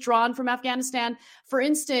being withdrawn from Afghanistan. For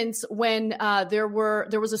instance, when there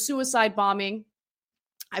was a suicide bombing,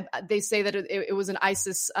 they say that it was an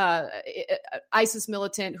ISIS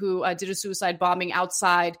militant who did a suicide bombing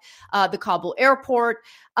outside the Kabul airport.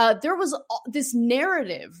 There was this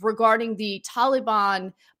narrative regarding the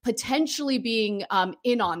Taliban potentially being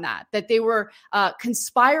in on that they were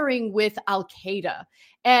conspiring with Al-Qaeda.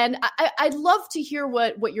 And I'd love to hear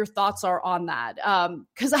what your thoughts are on that,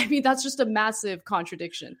 because that's just a massive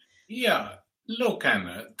contradiction. Yeah, look,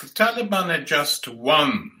 Anna, the Taliban had just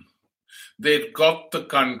won. They'd got the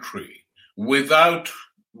country without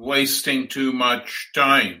wasting too much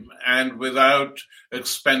time and without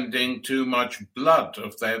expending too much blood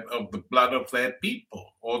of the blood of their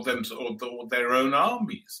people or their own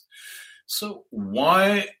armies. So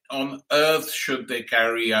why on earth should they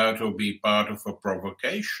carry out or be part of a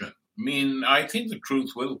provocation? I think the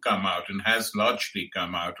truth will come out and has largely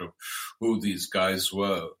come out of who these guys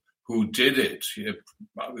were, who did it.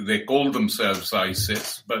 They called themselves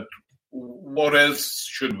ISIS, but what else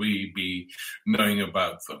should we be knowing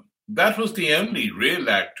about them? That was the only real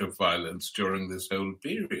act of violence during this whole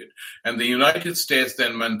period. And the United States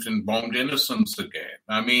then went and bombed innocents again.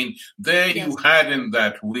 You had in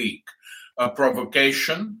that week a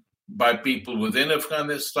provocation by people within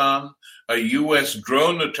Afghanistan, a U.S.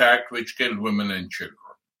 drone attack which killed women and children.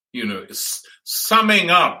 Summing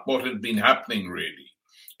up what had been happening really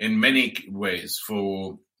in many ways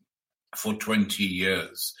for 20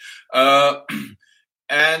 years.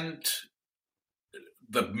 And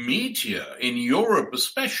the media in Europe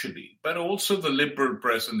especially, but also the liberal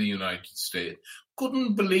press in the United States,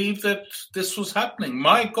 couldn't believe that this was happening.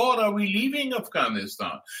 My God, are we leaving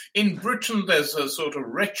Afghanistan? In Britain, there's a sort of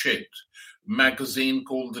wretched magazine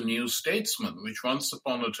called The New Statesman, which once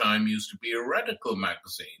upon a time used to be a radical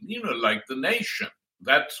magazine, like The Nation.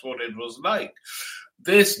 That's what it was like.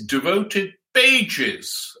 This devoted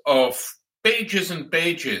pages and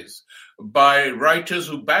pages by writers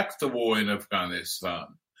who backed the war in Afghanistan,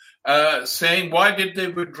 saying, why did they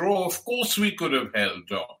withdraw? Of course we could have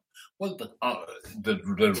held on. Well,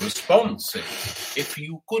 the response is, if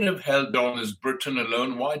you could have held on as Britain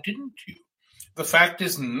alone, why didn't you? The fact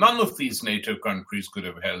is, none of these NATO countries could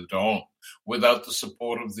have held on without the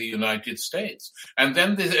support of the United States. And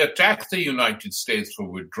then they attacked the United States for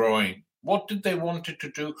withdrawing. What did they want it to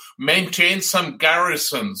do? Maintain some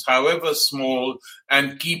garrisons, however small,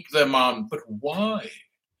 and keep them armed. But why?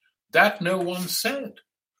 That no one said.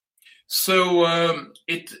 So and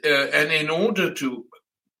in order to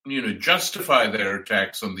justify their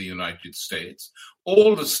attacks on the United States,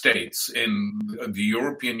 all the states in the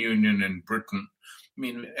European Union and Britain,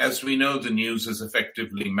 as we know, the news is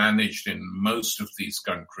effectively managed in most of these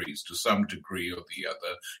countries to some degree or the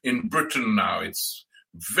other. In Britain now, it's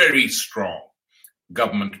very strong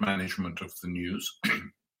government management of the news,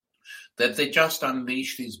 that they just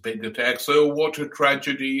unleash these big attacks. Oh, what a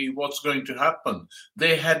tragedy, what's going to happen?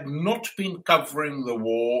 They had not been covering the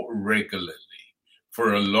war regularly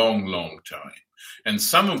for a long, long time. And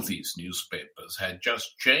some of these newspapers had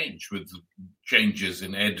just changed with the changes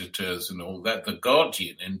in editors and all that. The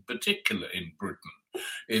Guardian, in particular, in Britain,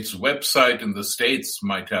 its website in the States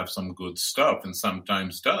might have some good stuff and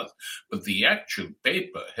sometimes does, but the actual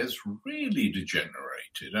paper has really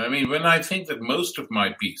degenerated. When I think that most of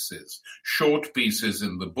my pieces, short pieces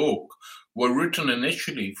in the book, were written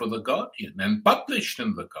initially for the Guardian and published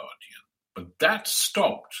in the Guardian, but that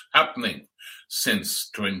stopped happening since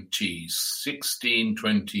 2016,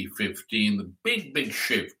 2015, the big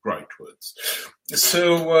shift rightwards.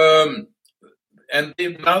 So, and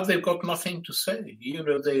now they've got nothing to say.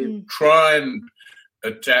 They try and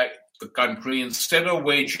attack the country. Instead of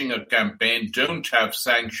waging a campaign, don't have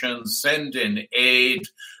sanctions, send in aid.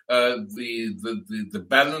 The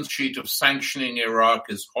balance sheet of sanctioning Iraq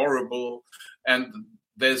is horrible. And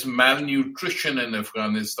there's malnutrition in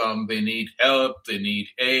Afghanistan. They need help, they need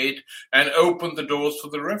aid, and open the doors for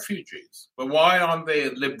the refugees. But why aren't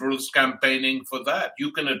the liberals campaigning for that?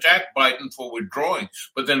 You can attack Biden for withdrawing,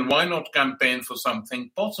 but then why not campaign for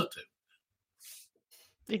something positive?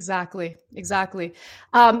 Exactly.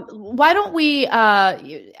 Why don't we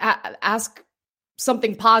ask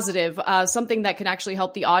something positive, something that can actually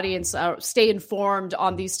help the audience stay informed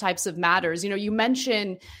on these types of matters? You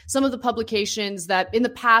mentioned some of the publications that in the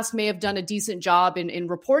past may have done a decent job in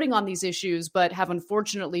reporting on these issues, but have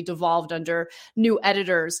unfortunately devolved under new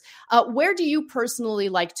editors. Where do you personally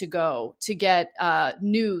like to go to get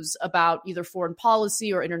news about either foreign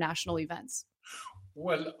policy or international events?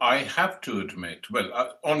 Well, I have to admit,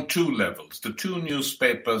 on two levels. The two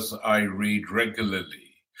newspapers I read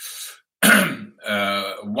regularly.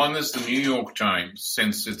 One is the New York Times,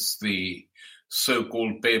 since it's the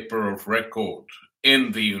so-called paper of record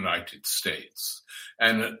in the United States.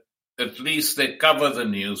 And at least they cover the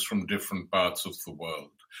news from different parts of the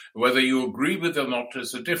world. Whether you agree with them or not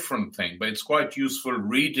is a different thing, but it's quite useful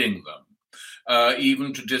reading them,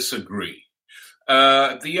 even to disagree.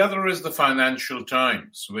 The other is the Financial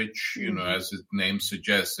Times, which, as its name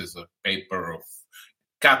suggests, is a paper of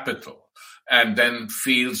capital, and then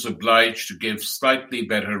feels obliged to give slightly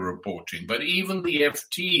better reporting. But even the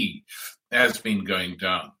FT has been going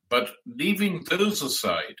down. But leaving those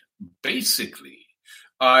aside, basically,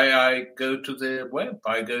 I go to the web,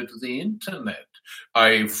 I go to the internet.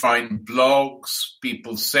 I find blogs,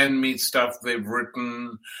 people send me stuff they've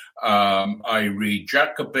written. I read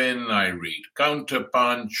Jacobin, I read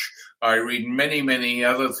Counterpunch, I read many, many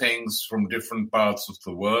other things from different parts of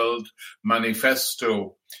the world.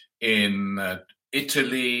 Manifesto in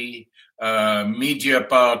Italy,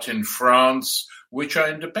 Mediapart in France, which are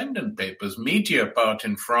independent papers. Mediapart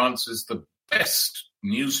in France is the best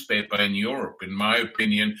newspaper in Europe, in my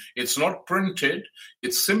opinion. It's not printed,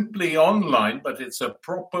 it's simply online, but it's a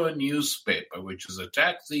proper newspaper which has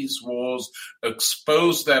attacked these wars,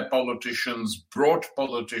 exposed their politicians, brought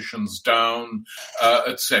politicians down,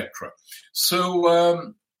 etc.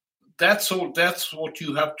 So that's all. That's what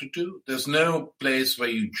you have to do. There's no place where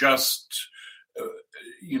you just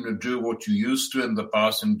do what you used to in the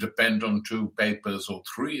past and depend on two papers or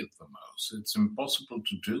three at the most. It's impossible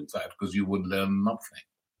to do that because you would learn nothing.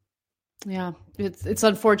 Yeah, it's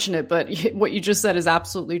unfortunate, but what you just said is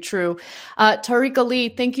absolutely true. Tariq Ali,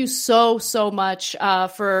 thank you so much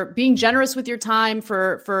for being generous with your time,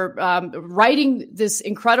 for writing this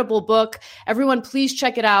incredible book. Everyone, please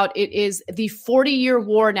check it out. It is The 40-Year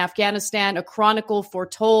War in Afghanistan, A Chronicle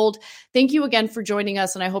Foretold. Thank you again for joining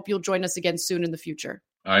us, and I hope you'll join us again soon in the future.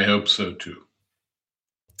 I hope so, too.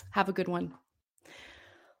 Have a good one.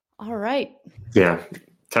 All right. Yeah.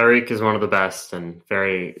 Tariq is one of the best, and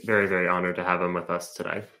very, very, very honored to have him with us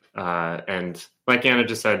today. And like Anna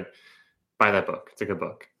just said, buy that book. It's a good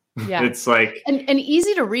book. Yeah, it's like and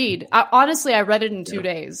easy to read. Honestly, I read it in 2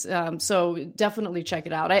 days, so definitely check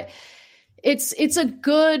it out. It's a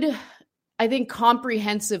good, I think,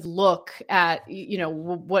 comprehensive look at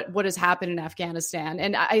what has happened in Afghanistan,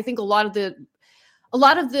 and I think a lot of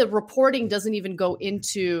the reporting doesn't even go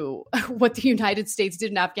into what the United States did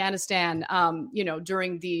in Afghanistan,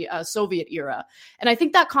 during the Soviet era. And I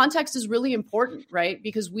think that context is really important, right?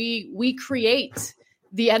 Because we create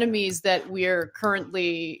the enemies that we're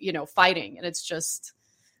currently, fighting. And it's just,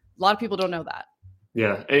 a lot of people don't know that.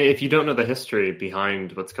 Yeah. If you don't know the history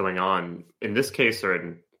behind what's going on in this case, or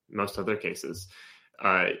in most other cases,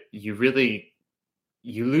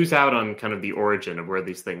 you lose out on kind of the origin of where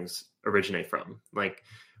these things originate from. Like,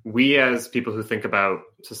 we as people who think about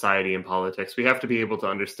society and politics, we have to be able to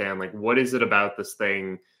understand, like, what is it about this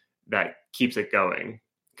thing that keeps it going?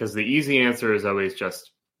 Because the easy answer is always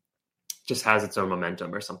just has its own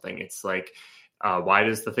momentum or something. It's like, why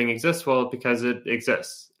does the thing exist? Well, because it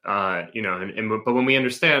exists. But when we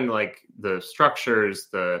understand, like, the structures,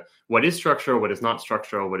 what is structural, what is not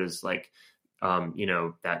structural, what is like,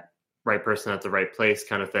 that right person at the right place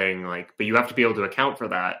kind of thing, like, but you have to be able to account for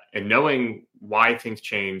that, and knowing why things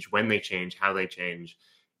change, when they change, how they change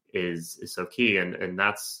is so key. And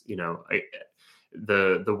that's,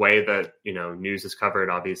 the way that, news is covered,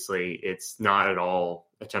 obviously it's not at all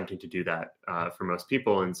attempting to do that for most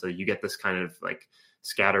people. And so you get this kind of like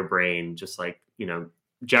scatterbrain, just like,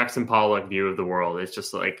 Jackson Pollock view of the world. It's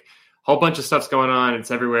just like a whole bunch of stuff's going on. It's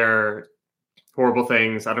everywhere. Horrible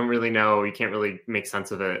things. I don't really know. You can't really make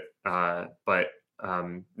sense of it. But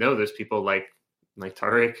no, there's people like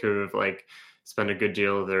Tariq who have like spent a good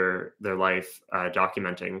deal of their life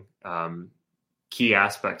documenting key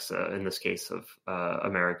aspects, in this case, of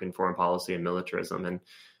American foreign policy and militarism.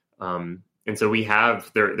 And so we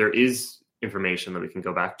have, there is information that we can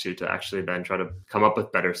go back to actually then try to come up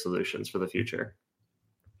with better solutions for the future.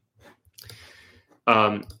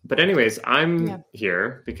 But anyways, I'm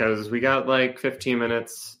here because we got like 15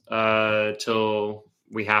 minutes till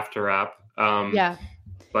we have to wrap.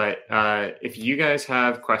 But if you guys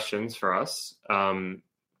have questions for us,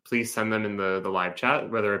 please send them in the live chat,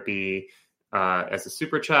 whether it be as a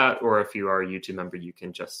super chat, or if you are a YouTube member, you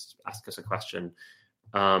can just ask us a question.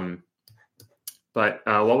 But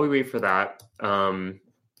while we wait for that,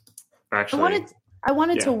 actually, I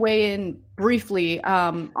wanted to weigh in briefly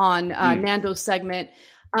on Nando's segment.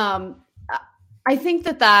 I think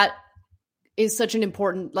that is such an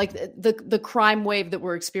important, like the crime wave that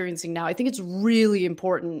we're experiencing now. I think it's really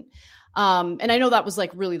important. And I know that was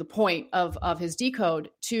like really the point of his decode,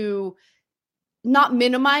 to not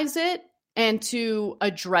minimize it and to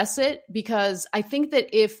address it, because I think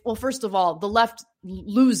that first of all, the left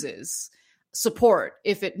loses support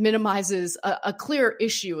if it minimizes a clear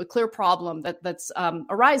issue, a clear problem that's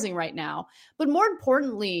arising right now. But more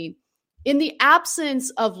importantly, in the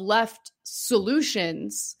absence of left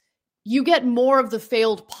solutions, you get more of the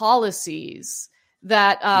failed policies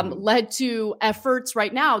that led to efforts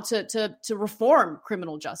right now to reform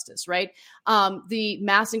criminal justice, right? The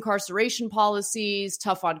mass incarceration policies,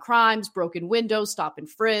 tough on crimes, broken windows, stop and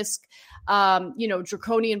frisk,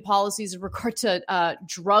 draconian policies in regard to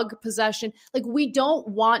drug possession. Like, we don't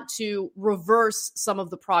want to reverse some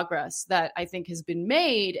of the progress that I think has been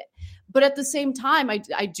made. But at the same time,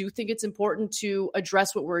 I do think it's important to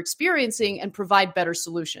address what we're experiencing and provide better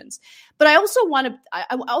solutions. But I also want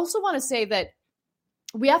to say that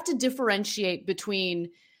we have to differentiate between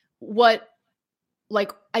what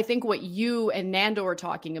you and Nando are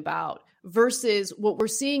talking about versus what we're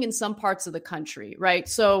seeing in some parts of the country, right?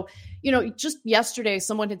 So, just yesterday,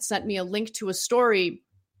 someone had sent me a link to a story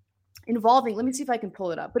involving, let me see if I can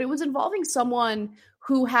pull it up, but it was involving someone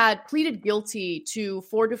who had pleaded guilty to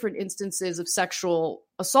 4 different instances of sexual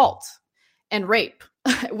assault and rape,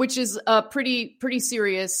 which is a pretty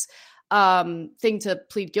serious thing to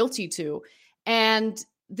plead guilty to. And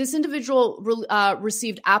this individual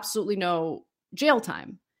received absolutely no jail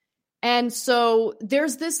time. And so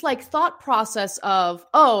there's this like thought process of,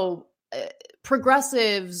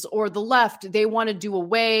 progressives or the left, they want to do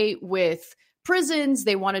away with prisons.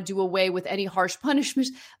 They want to do away with any harsh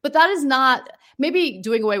punishments. But that is not, maybe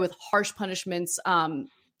doing away with harsh punishments,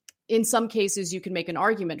 in some cases you can make an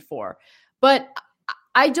argument for. But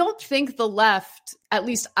I don't think the left, at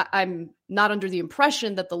least I'm not under the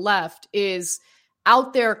impression that the left is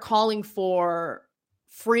out there calling for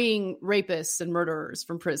freeing rapists and murderers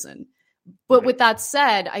from prison. But with that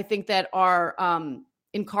said, I think that our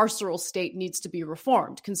incarceral state needs to be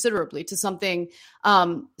reformed considerably to something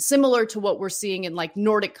similar to what we're seeing in like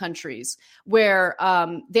Nordic countries, where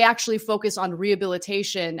they actually focus on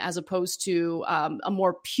rehabilitation as opposed to a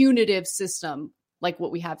more punitive system like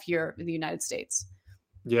what we have here in the United States.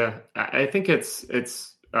 Yeah, I think it's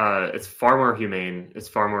far more humane, it's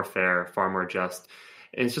far more fair, far more just,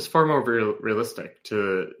 and it's just far more realistic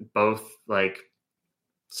to both like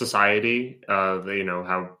society,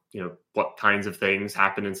 how what kinds of things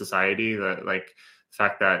happen in society, that like the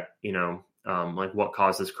fact that like what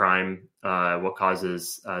causes crime, what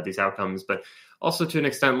causes these outcomes, but also to an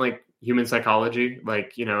extent like human psychology.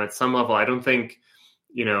 Like at some level, I don't think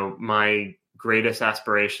my greatest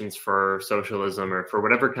aspirations for socialism or for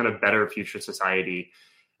whatever kind of better future society,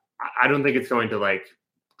 I don't think it's going to like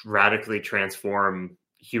radically transform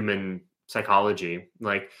human psychology.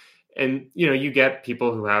 Like, and you get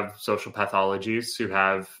people who have social pathologies, who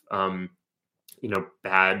have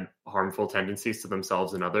bad, harmful tendencies to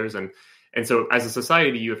themselves and others, and so as a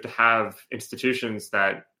society, you have to have institutions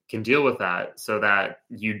that can deal with that, so that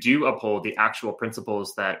you do uphold the actual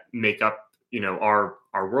principles that make up our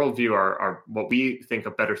worldview, our what we think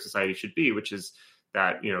a better society should be, which is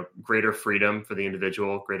that greater freedom for the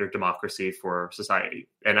individual, greater democracy for society.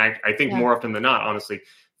 And I think more often than not, honestly,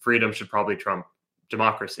 freedom should probably trump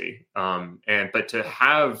democracy. But to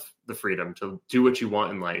have the freedom to do what you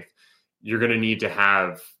want in life, you're going to need to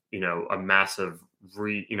have a massive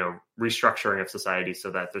restructuring of society,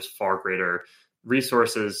 so that there's far greater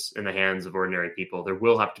resources in the hands of ordinary people. There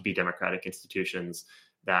will have to be democratic institutions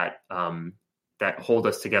that hold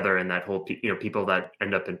us together, and that hold people that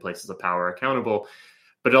end up in places of power accountable.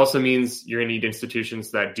 But it also means you're going to need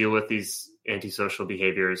institutions that deal with these antisocial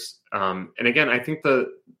behaviors. And again, I think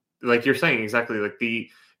like you're saying, exactly, like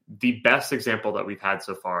the best example that we've had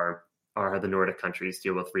so far are the Nordic countries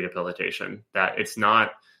deal with rehabilitation. That it's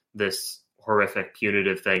not this horrific,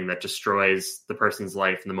 punitive thing that destroys the person's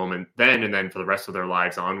life in the moment then, and then for the rest of their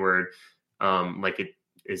lives onward, like it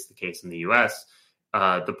is the case in the U.S.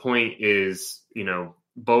 The point is,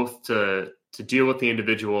 both to deal with the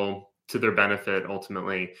individual to their benefit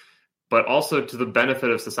ultimately, but also to the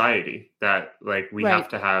benefit of society. That like we have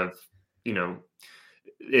to have,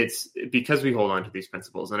 it's because we hold on to these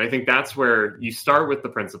principles. And I think that's where you start with the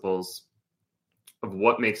principles of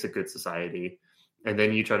what makes a good society. And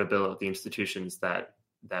then you try to build out the institutions that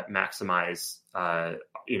maximize,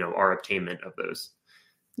 our attainment of those.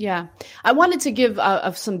 Yeah. I wanted to give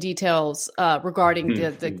some details regarding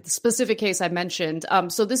the specific case I mentioned.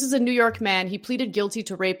 So this is a New York man. He pleaded guilty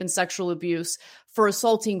to rape and sexual abuse for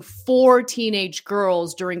assaulting 4 teenage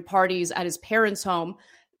girls during parties at his parents' home.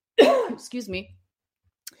 Excuse me.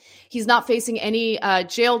 He's not facing any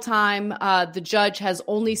jail time. The judge has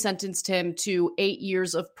only sentenced him to 8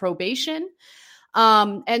 years of probation.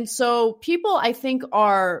 And so people, I think,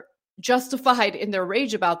 are justified in their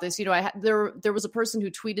rage about this. There was a person who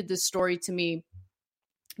tweeted this story to me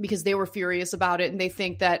because they were furious about it, and they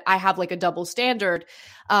think that I have like a double standard.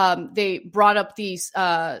 They brought up the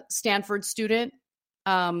Stanford student.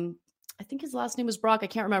 I think his last name was Brock. I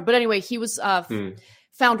can't remember. But anyway, he was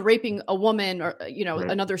found raping a woman or,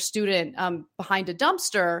 another student behind a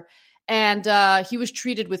dumpster. And he was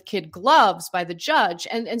treated with kid gloves by the judge.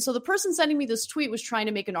 And so the person sending me this tweet was trying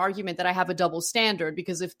to make an argument that I have a double standard,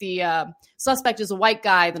 because if the suspect is a white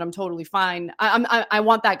guy, then I'm totally fine. I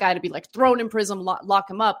want that guy to be like thrown in prison, lock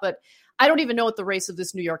him up. But I don't even know what the race of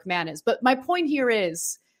this New York man is. But my point here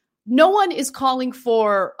is no one is calling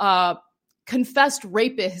for confessed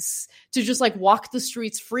rapists to just like walk the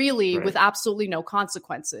streets freely with absolutely no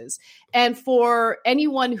consequences. And for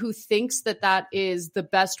anyone who thinks that that is the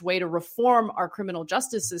best way to reform our criminal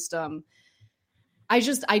justice system,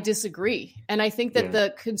 I disagree. And I think that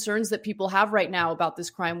the concerns that people have right now about this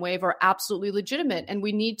crime wave are absolutely legitimate, and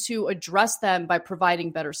we need to address them by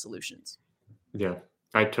providing better solutions. Yeah,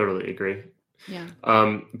 I totally agree. Yeah.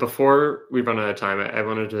 Before we run out of time, I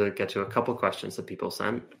wanted to get to a couple questions that people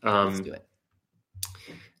sent. Let's do it.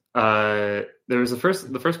 There was the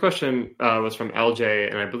first question was from LJ,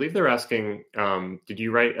 and I believe they're asking, did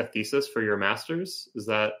you write a thesis for your master's? Is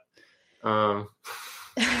that I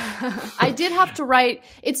did have to write.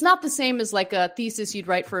 It's not the same as like a thesis you'd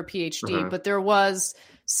write for a PhD, but there was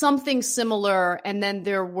something similar. And then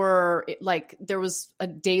there was a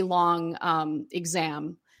day-long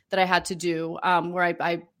exam that I had to do, where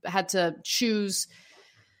I had to choose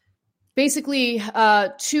basically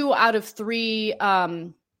 2 out of 3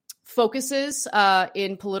 focuses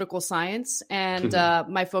in political science. And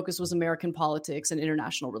my focus was American politics and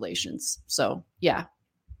international relations. So, yeah.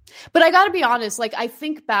 But I got to be honest, like I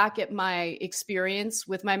think back at my experience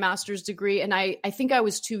with my master's degree, and I think I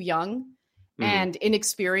was too young and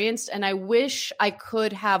inexperienced, and I wish I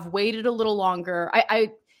could have waited a little longer.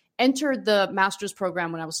 I entered the master's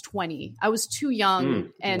program when I was 20. I was too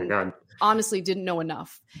young and honestly didn't know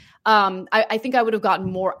enough. I think I would have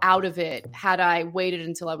gotten more out of it had I waited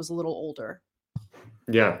until I was a little older.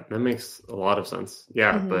 Yeah, that makes a lot of sense.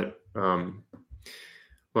 Yeah, but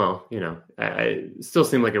well, I still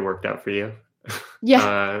seem like it worked out for you.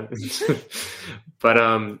 Yeah. But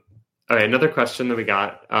all right, another question that we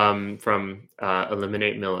got from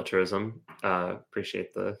Eliminate Militarism.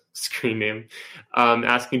 Appreciate the screen name.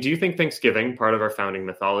 Asking, do you think Thanksgiving, part of our founding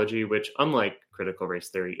mythology, which unlike critical race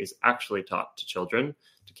theory is actually taught to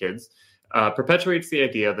kids, perpetuates the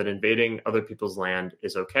idea that invading other people's land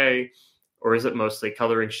is okay, or is it mostly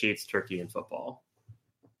coloring sheets, turkey, and football?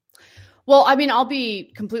 Well, I mean, I'll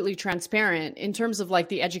be completely transparent. In terms of like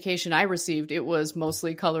the education I received, it was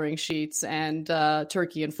mostly coloring sheets and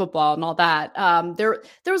turkey and football and all that. There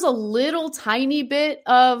was a little tiny bit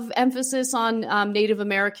of emphasis on Native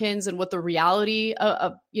Americans and what the reality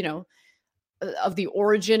of the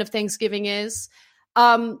origin of Thanksgiving is.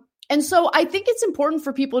 And so I think it's important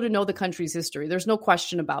for people to know the country's history. There's no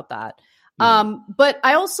question about that. But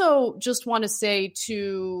I also just want to say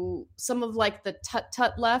to some of like the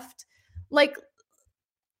tut left, like,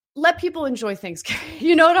 let people enjoy Thanksgiving.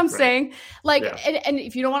 You know what I'm saying? Like, and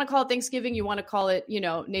if you don't want to call it Thanksgiving, you want to call it,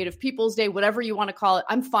 Native Peoples Day, whatever you want to call it.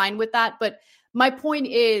 I'm fine with that. But my point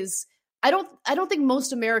is, I don't think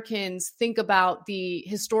most Americans think about the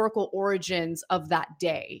historical origins of that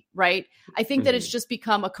day, right? I think that it's just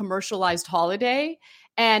become a commercialized holiday.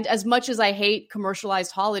 And as much as I hate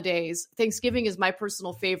commercialized holidays, Thanksgiving is my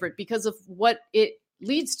personal favorite because of what it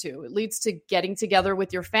leads to. It leads to getting together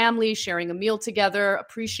with your family, sharing a meal together,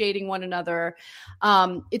 appreciating one another.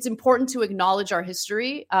 It's important to acknowledge our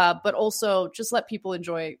history, but also just let people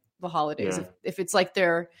enjoy the holidays if it's like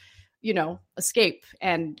their, escape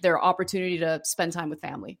and their opportunity to spend time with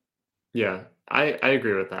family. Yeah, I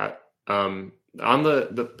agree with that. On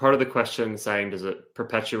the part of the question saying, does it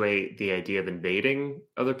perpetuate the idea of invading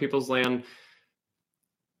other people's land?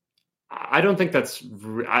 I don't think that's,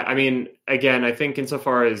 I mean, again, I think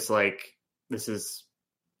insofar as like, this is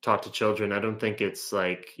taught to children. I don't think it's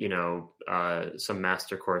like, some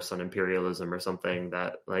master course on imperialism or something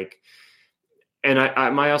that like, and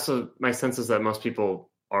my sense is that most people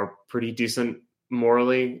are pretty decent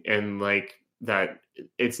morally, and like that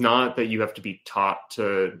it's not that you have to be taught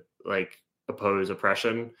to like oppose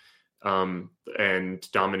oppression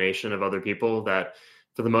and domination of other people. That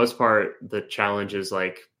for the most part, the challenge is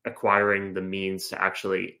like acquiring the means to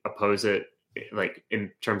actually oppose it, like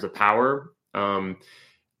in terms of power.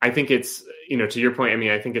 I think it's, to your point, I mean,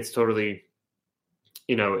 I think it's totally,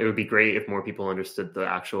 it would be great if more people understood the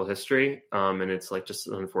actual history. And it's like just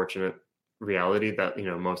an unfortunate reality that,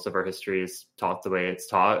 most of our history is taught the way it's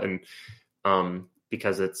taught. And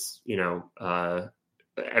because it's,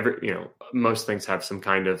 most things have some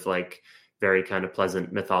kind of like very kind of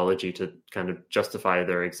pleasant mythology to kind of justify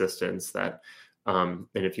their existence, that, and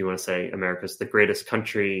if you want to say America's the greatest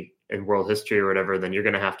country in world history or whatever, then you're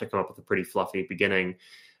going to have to come up with a pretty fluffy beginning.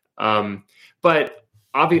 But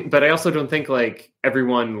I also don't think like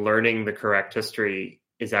everyone learning the correct history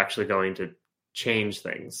is actually going to change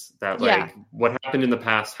things. That like what happened in the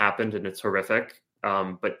past happened and it's horrific.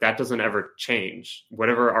 But that doesn't ever change.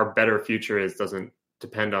 Whatever our better future is doesn't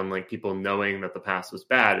depend on like people knowing that the past was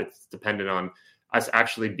bad. It's dependent on us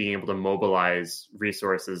actually being able to mobilize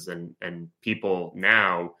resources and people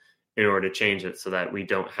now in order to change it, so that we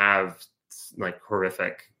don't have like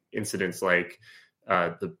horrific incidents like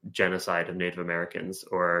the genocide of Native Americans,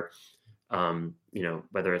 or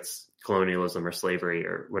whether it's colonialism or slavery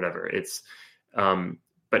or whatever. It's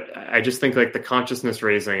but I just think like the consciousness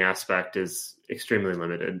raising aspect is extremely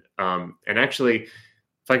limited. And actually,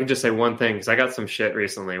 if I can just say one thing, because I got some shit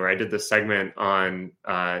recently where I did this segment on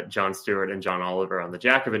Jon Stewart and John Oliver on the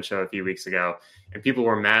Jacobin show a few weeks ago, and people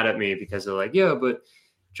were mad at me because they're like, yeah, but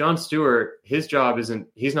Jon Stewart, his job isn't,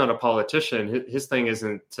 he's not a politician. His thing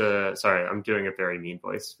isn't to, sorry, I'm doing a very mean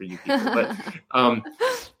voice for you people, but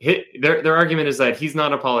their argument is that he's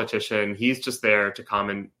not a politician. He's just there to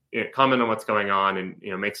comment on what's going on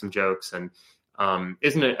and, make some jokes. And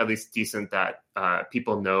isn't it at least decent that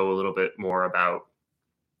people know a little bit more about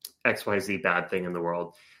XYZ bad thing in the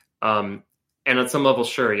world? And at some level,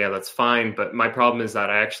 sure, yeah, that's fine. But my problem is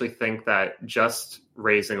that I actually think that just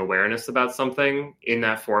raising awareness about something in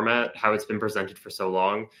that format, how it's been presented for so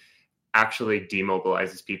long, actually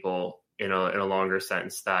demobilizes people in a longer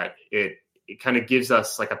sense. That it kind of gives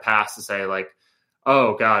us like a pass to say like,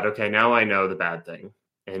 oh God, okay, now I know the bad thing.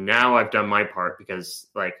 And now I've done my part because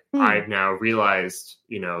like I've now realized,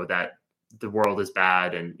 that the world is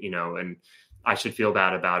bad and, and I should feel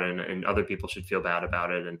bad about it and other people should feel bad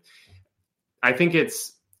about it. And I think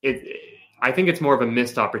it's more of a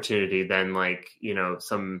missed opportunity than like,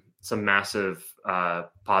 some massive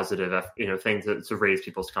positive, thing to raise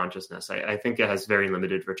people's consciousness. I think it has very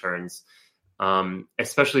limited returns,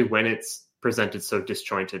 especially when it's presented so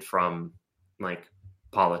disjointed from like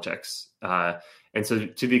politics. And so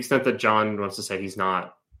to the extent that John wants to say he's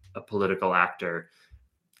not a political actor,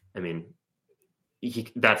 I mean,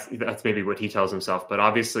 that's maybe what he tells himself, but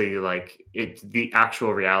obviously like it's the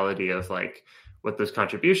actual reality of like what those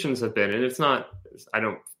contributions have been. And it's not, I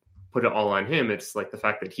don't put it all on him. It's like the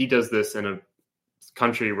fact that he does this in a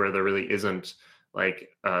country where there really isn't like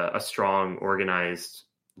a strong organized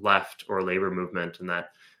left or labor movement, and that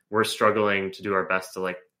we're struggling to do our best to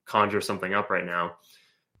like conjure something up right now.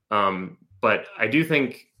 But I do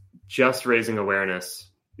think just raising awareness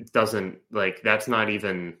doesn't like, that's not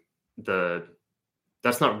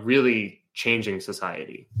really changing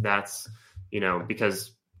society. That's,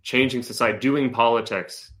 because changing society, doing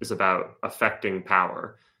politics is about affecting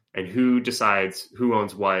power and who decides who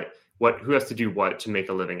owns what, who has to do what to make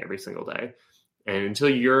a living every single day. And until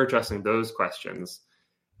you're addressing those questions,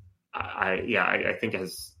 I think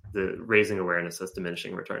as the raising awareness has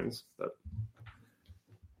diminishing returns, but.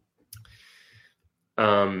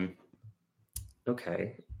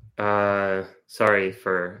 Okay. Sorry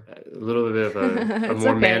for a little bit of a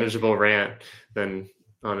more manageable rant than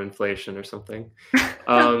on inflation or something.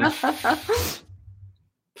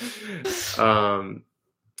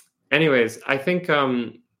 Anyways, I think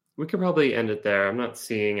we could probably end it there. I'm not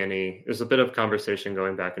seeing there's a bit of conversation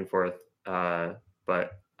going back and forth,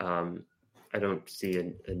 but I don't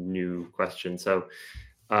see a new question. So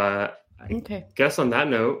I guess on that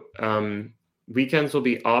note, weekends will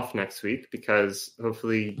be off next week because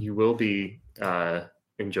hopefully you will be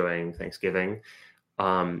enjoying Thanksgiving.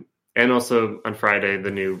 And also on Friday,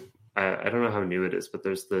 the new, I don't know how new it is, but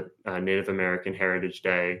there's the Native American Heritage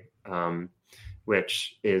Day,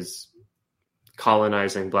 which is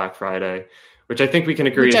colonizing Black Friday, which I think we can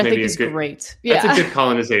agree Which is I maybe think a is good. great. That's Yeah. a good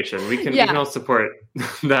colonization. We can all support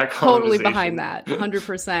that colonization. Totally behind that,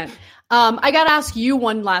 100%. I got to ask you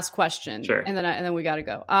one last question, Sure. and then we got to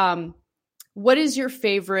go. What is your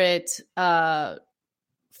favorite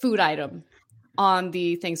food item on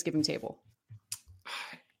the Thanksgiving table?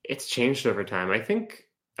 It's changed over time. I think.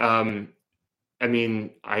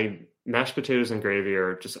 Mashed potatoes and gravy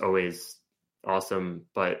are just always awesome,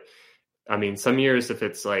 but I mean, some years if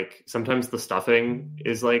it's like sometimes the stuffing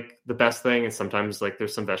is like the best thing, and sometimes like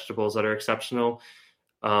there's some vegetables that are exceptional.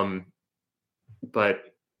 But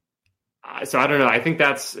so I don't know. I think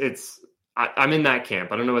I'm in that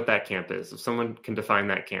camp. I don't know what that camp is. If someone can define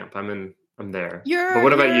that camp, I'm there. But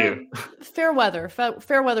what about you? Fair weather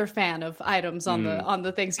fan of items on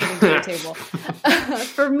the Thanksgiving dinner table.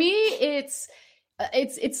 For me,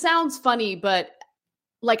 it sounds funny, but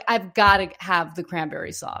like I've got to have the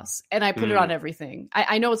cranberry sauce, and I put it on everything.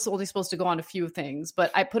 I know it's only supposed to go on a few things,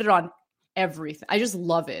 but I put it on everything. I just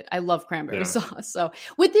love it. I love cranberry sauce. So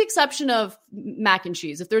with the exception of mac and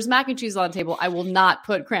cheese, if there's mac and cheese on the table, I will not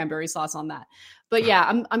put cranberry sauce on that. But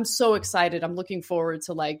yeah, I'm so excited. I'm looking forward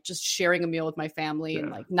to like just sharing a meal with my family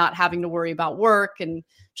and like not having to worry about work and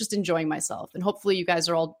just enjoying myself. And hopefully you guys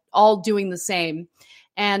are all doing the same.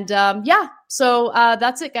 And so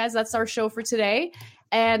that's it, guys. That's our show for today.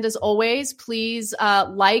 And as always, please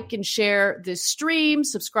like and share this stream,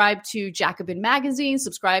 subscribe to Jacobin Magazine,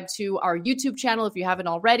 subscribe to our YouTube channel if you haven't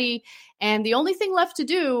already. And the only thing left to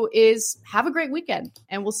do is have a great weekend.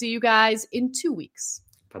 And we'll see you guys in 2 weeks.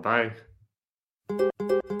 Bye-bye.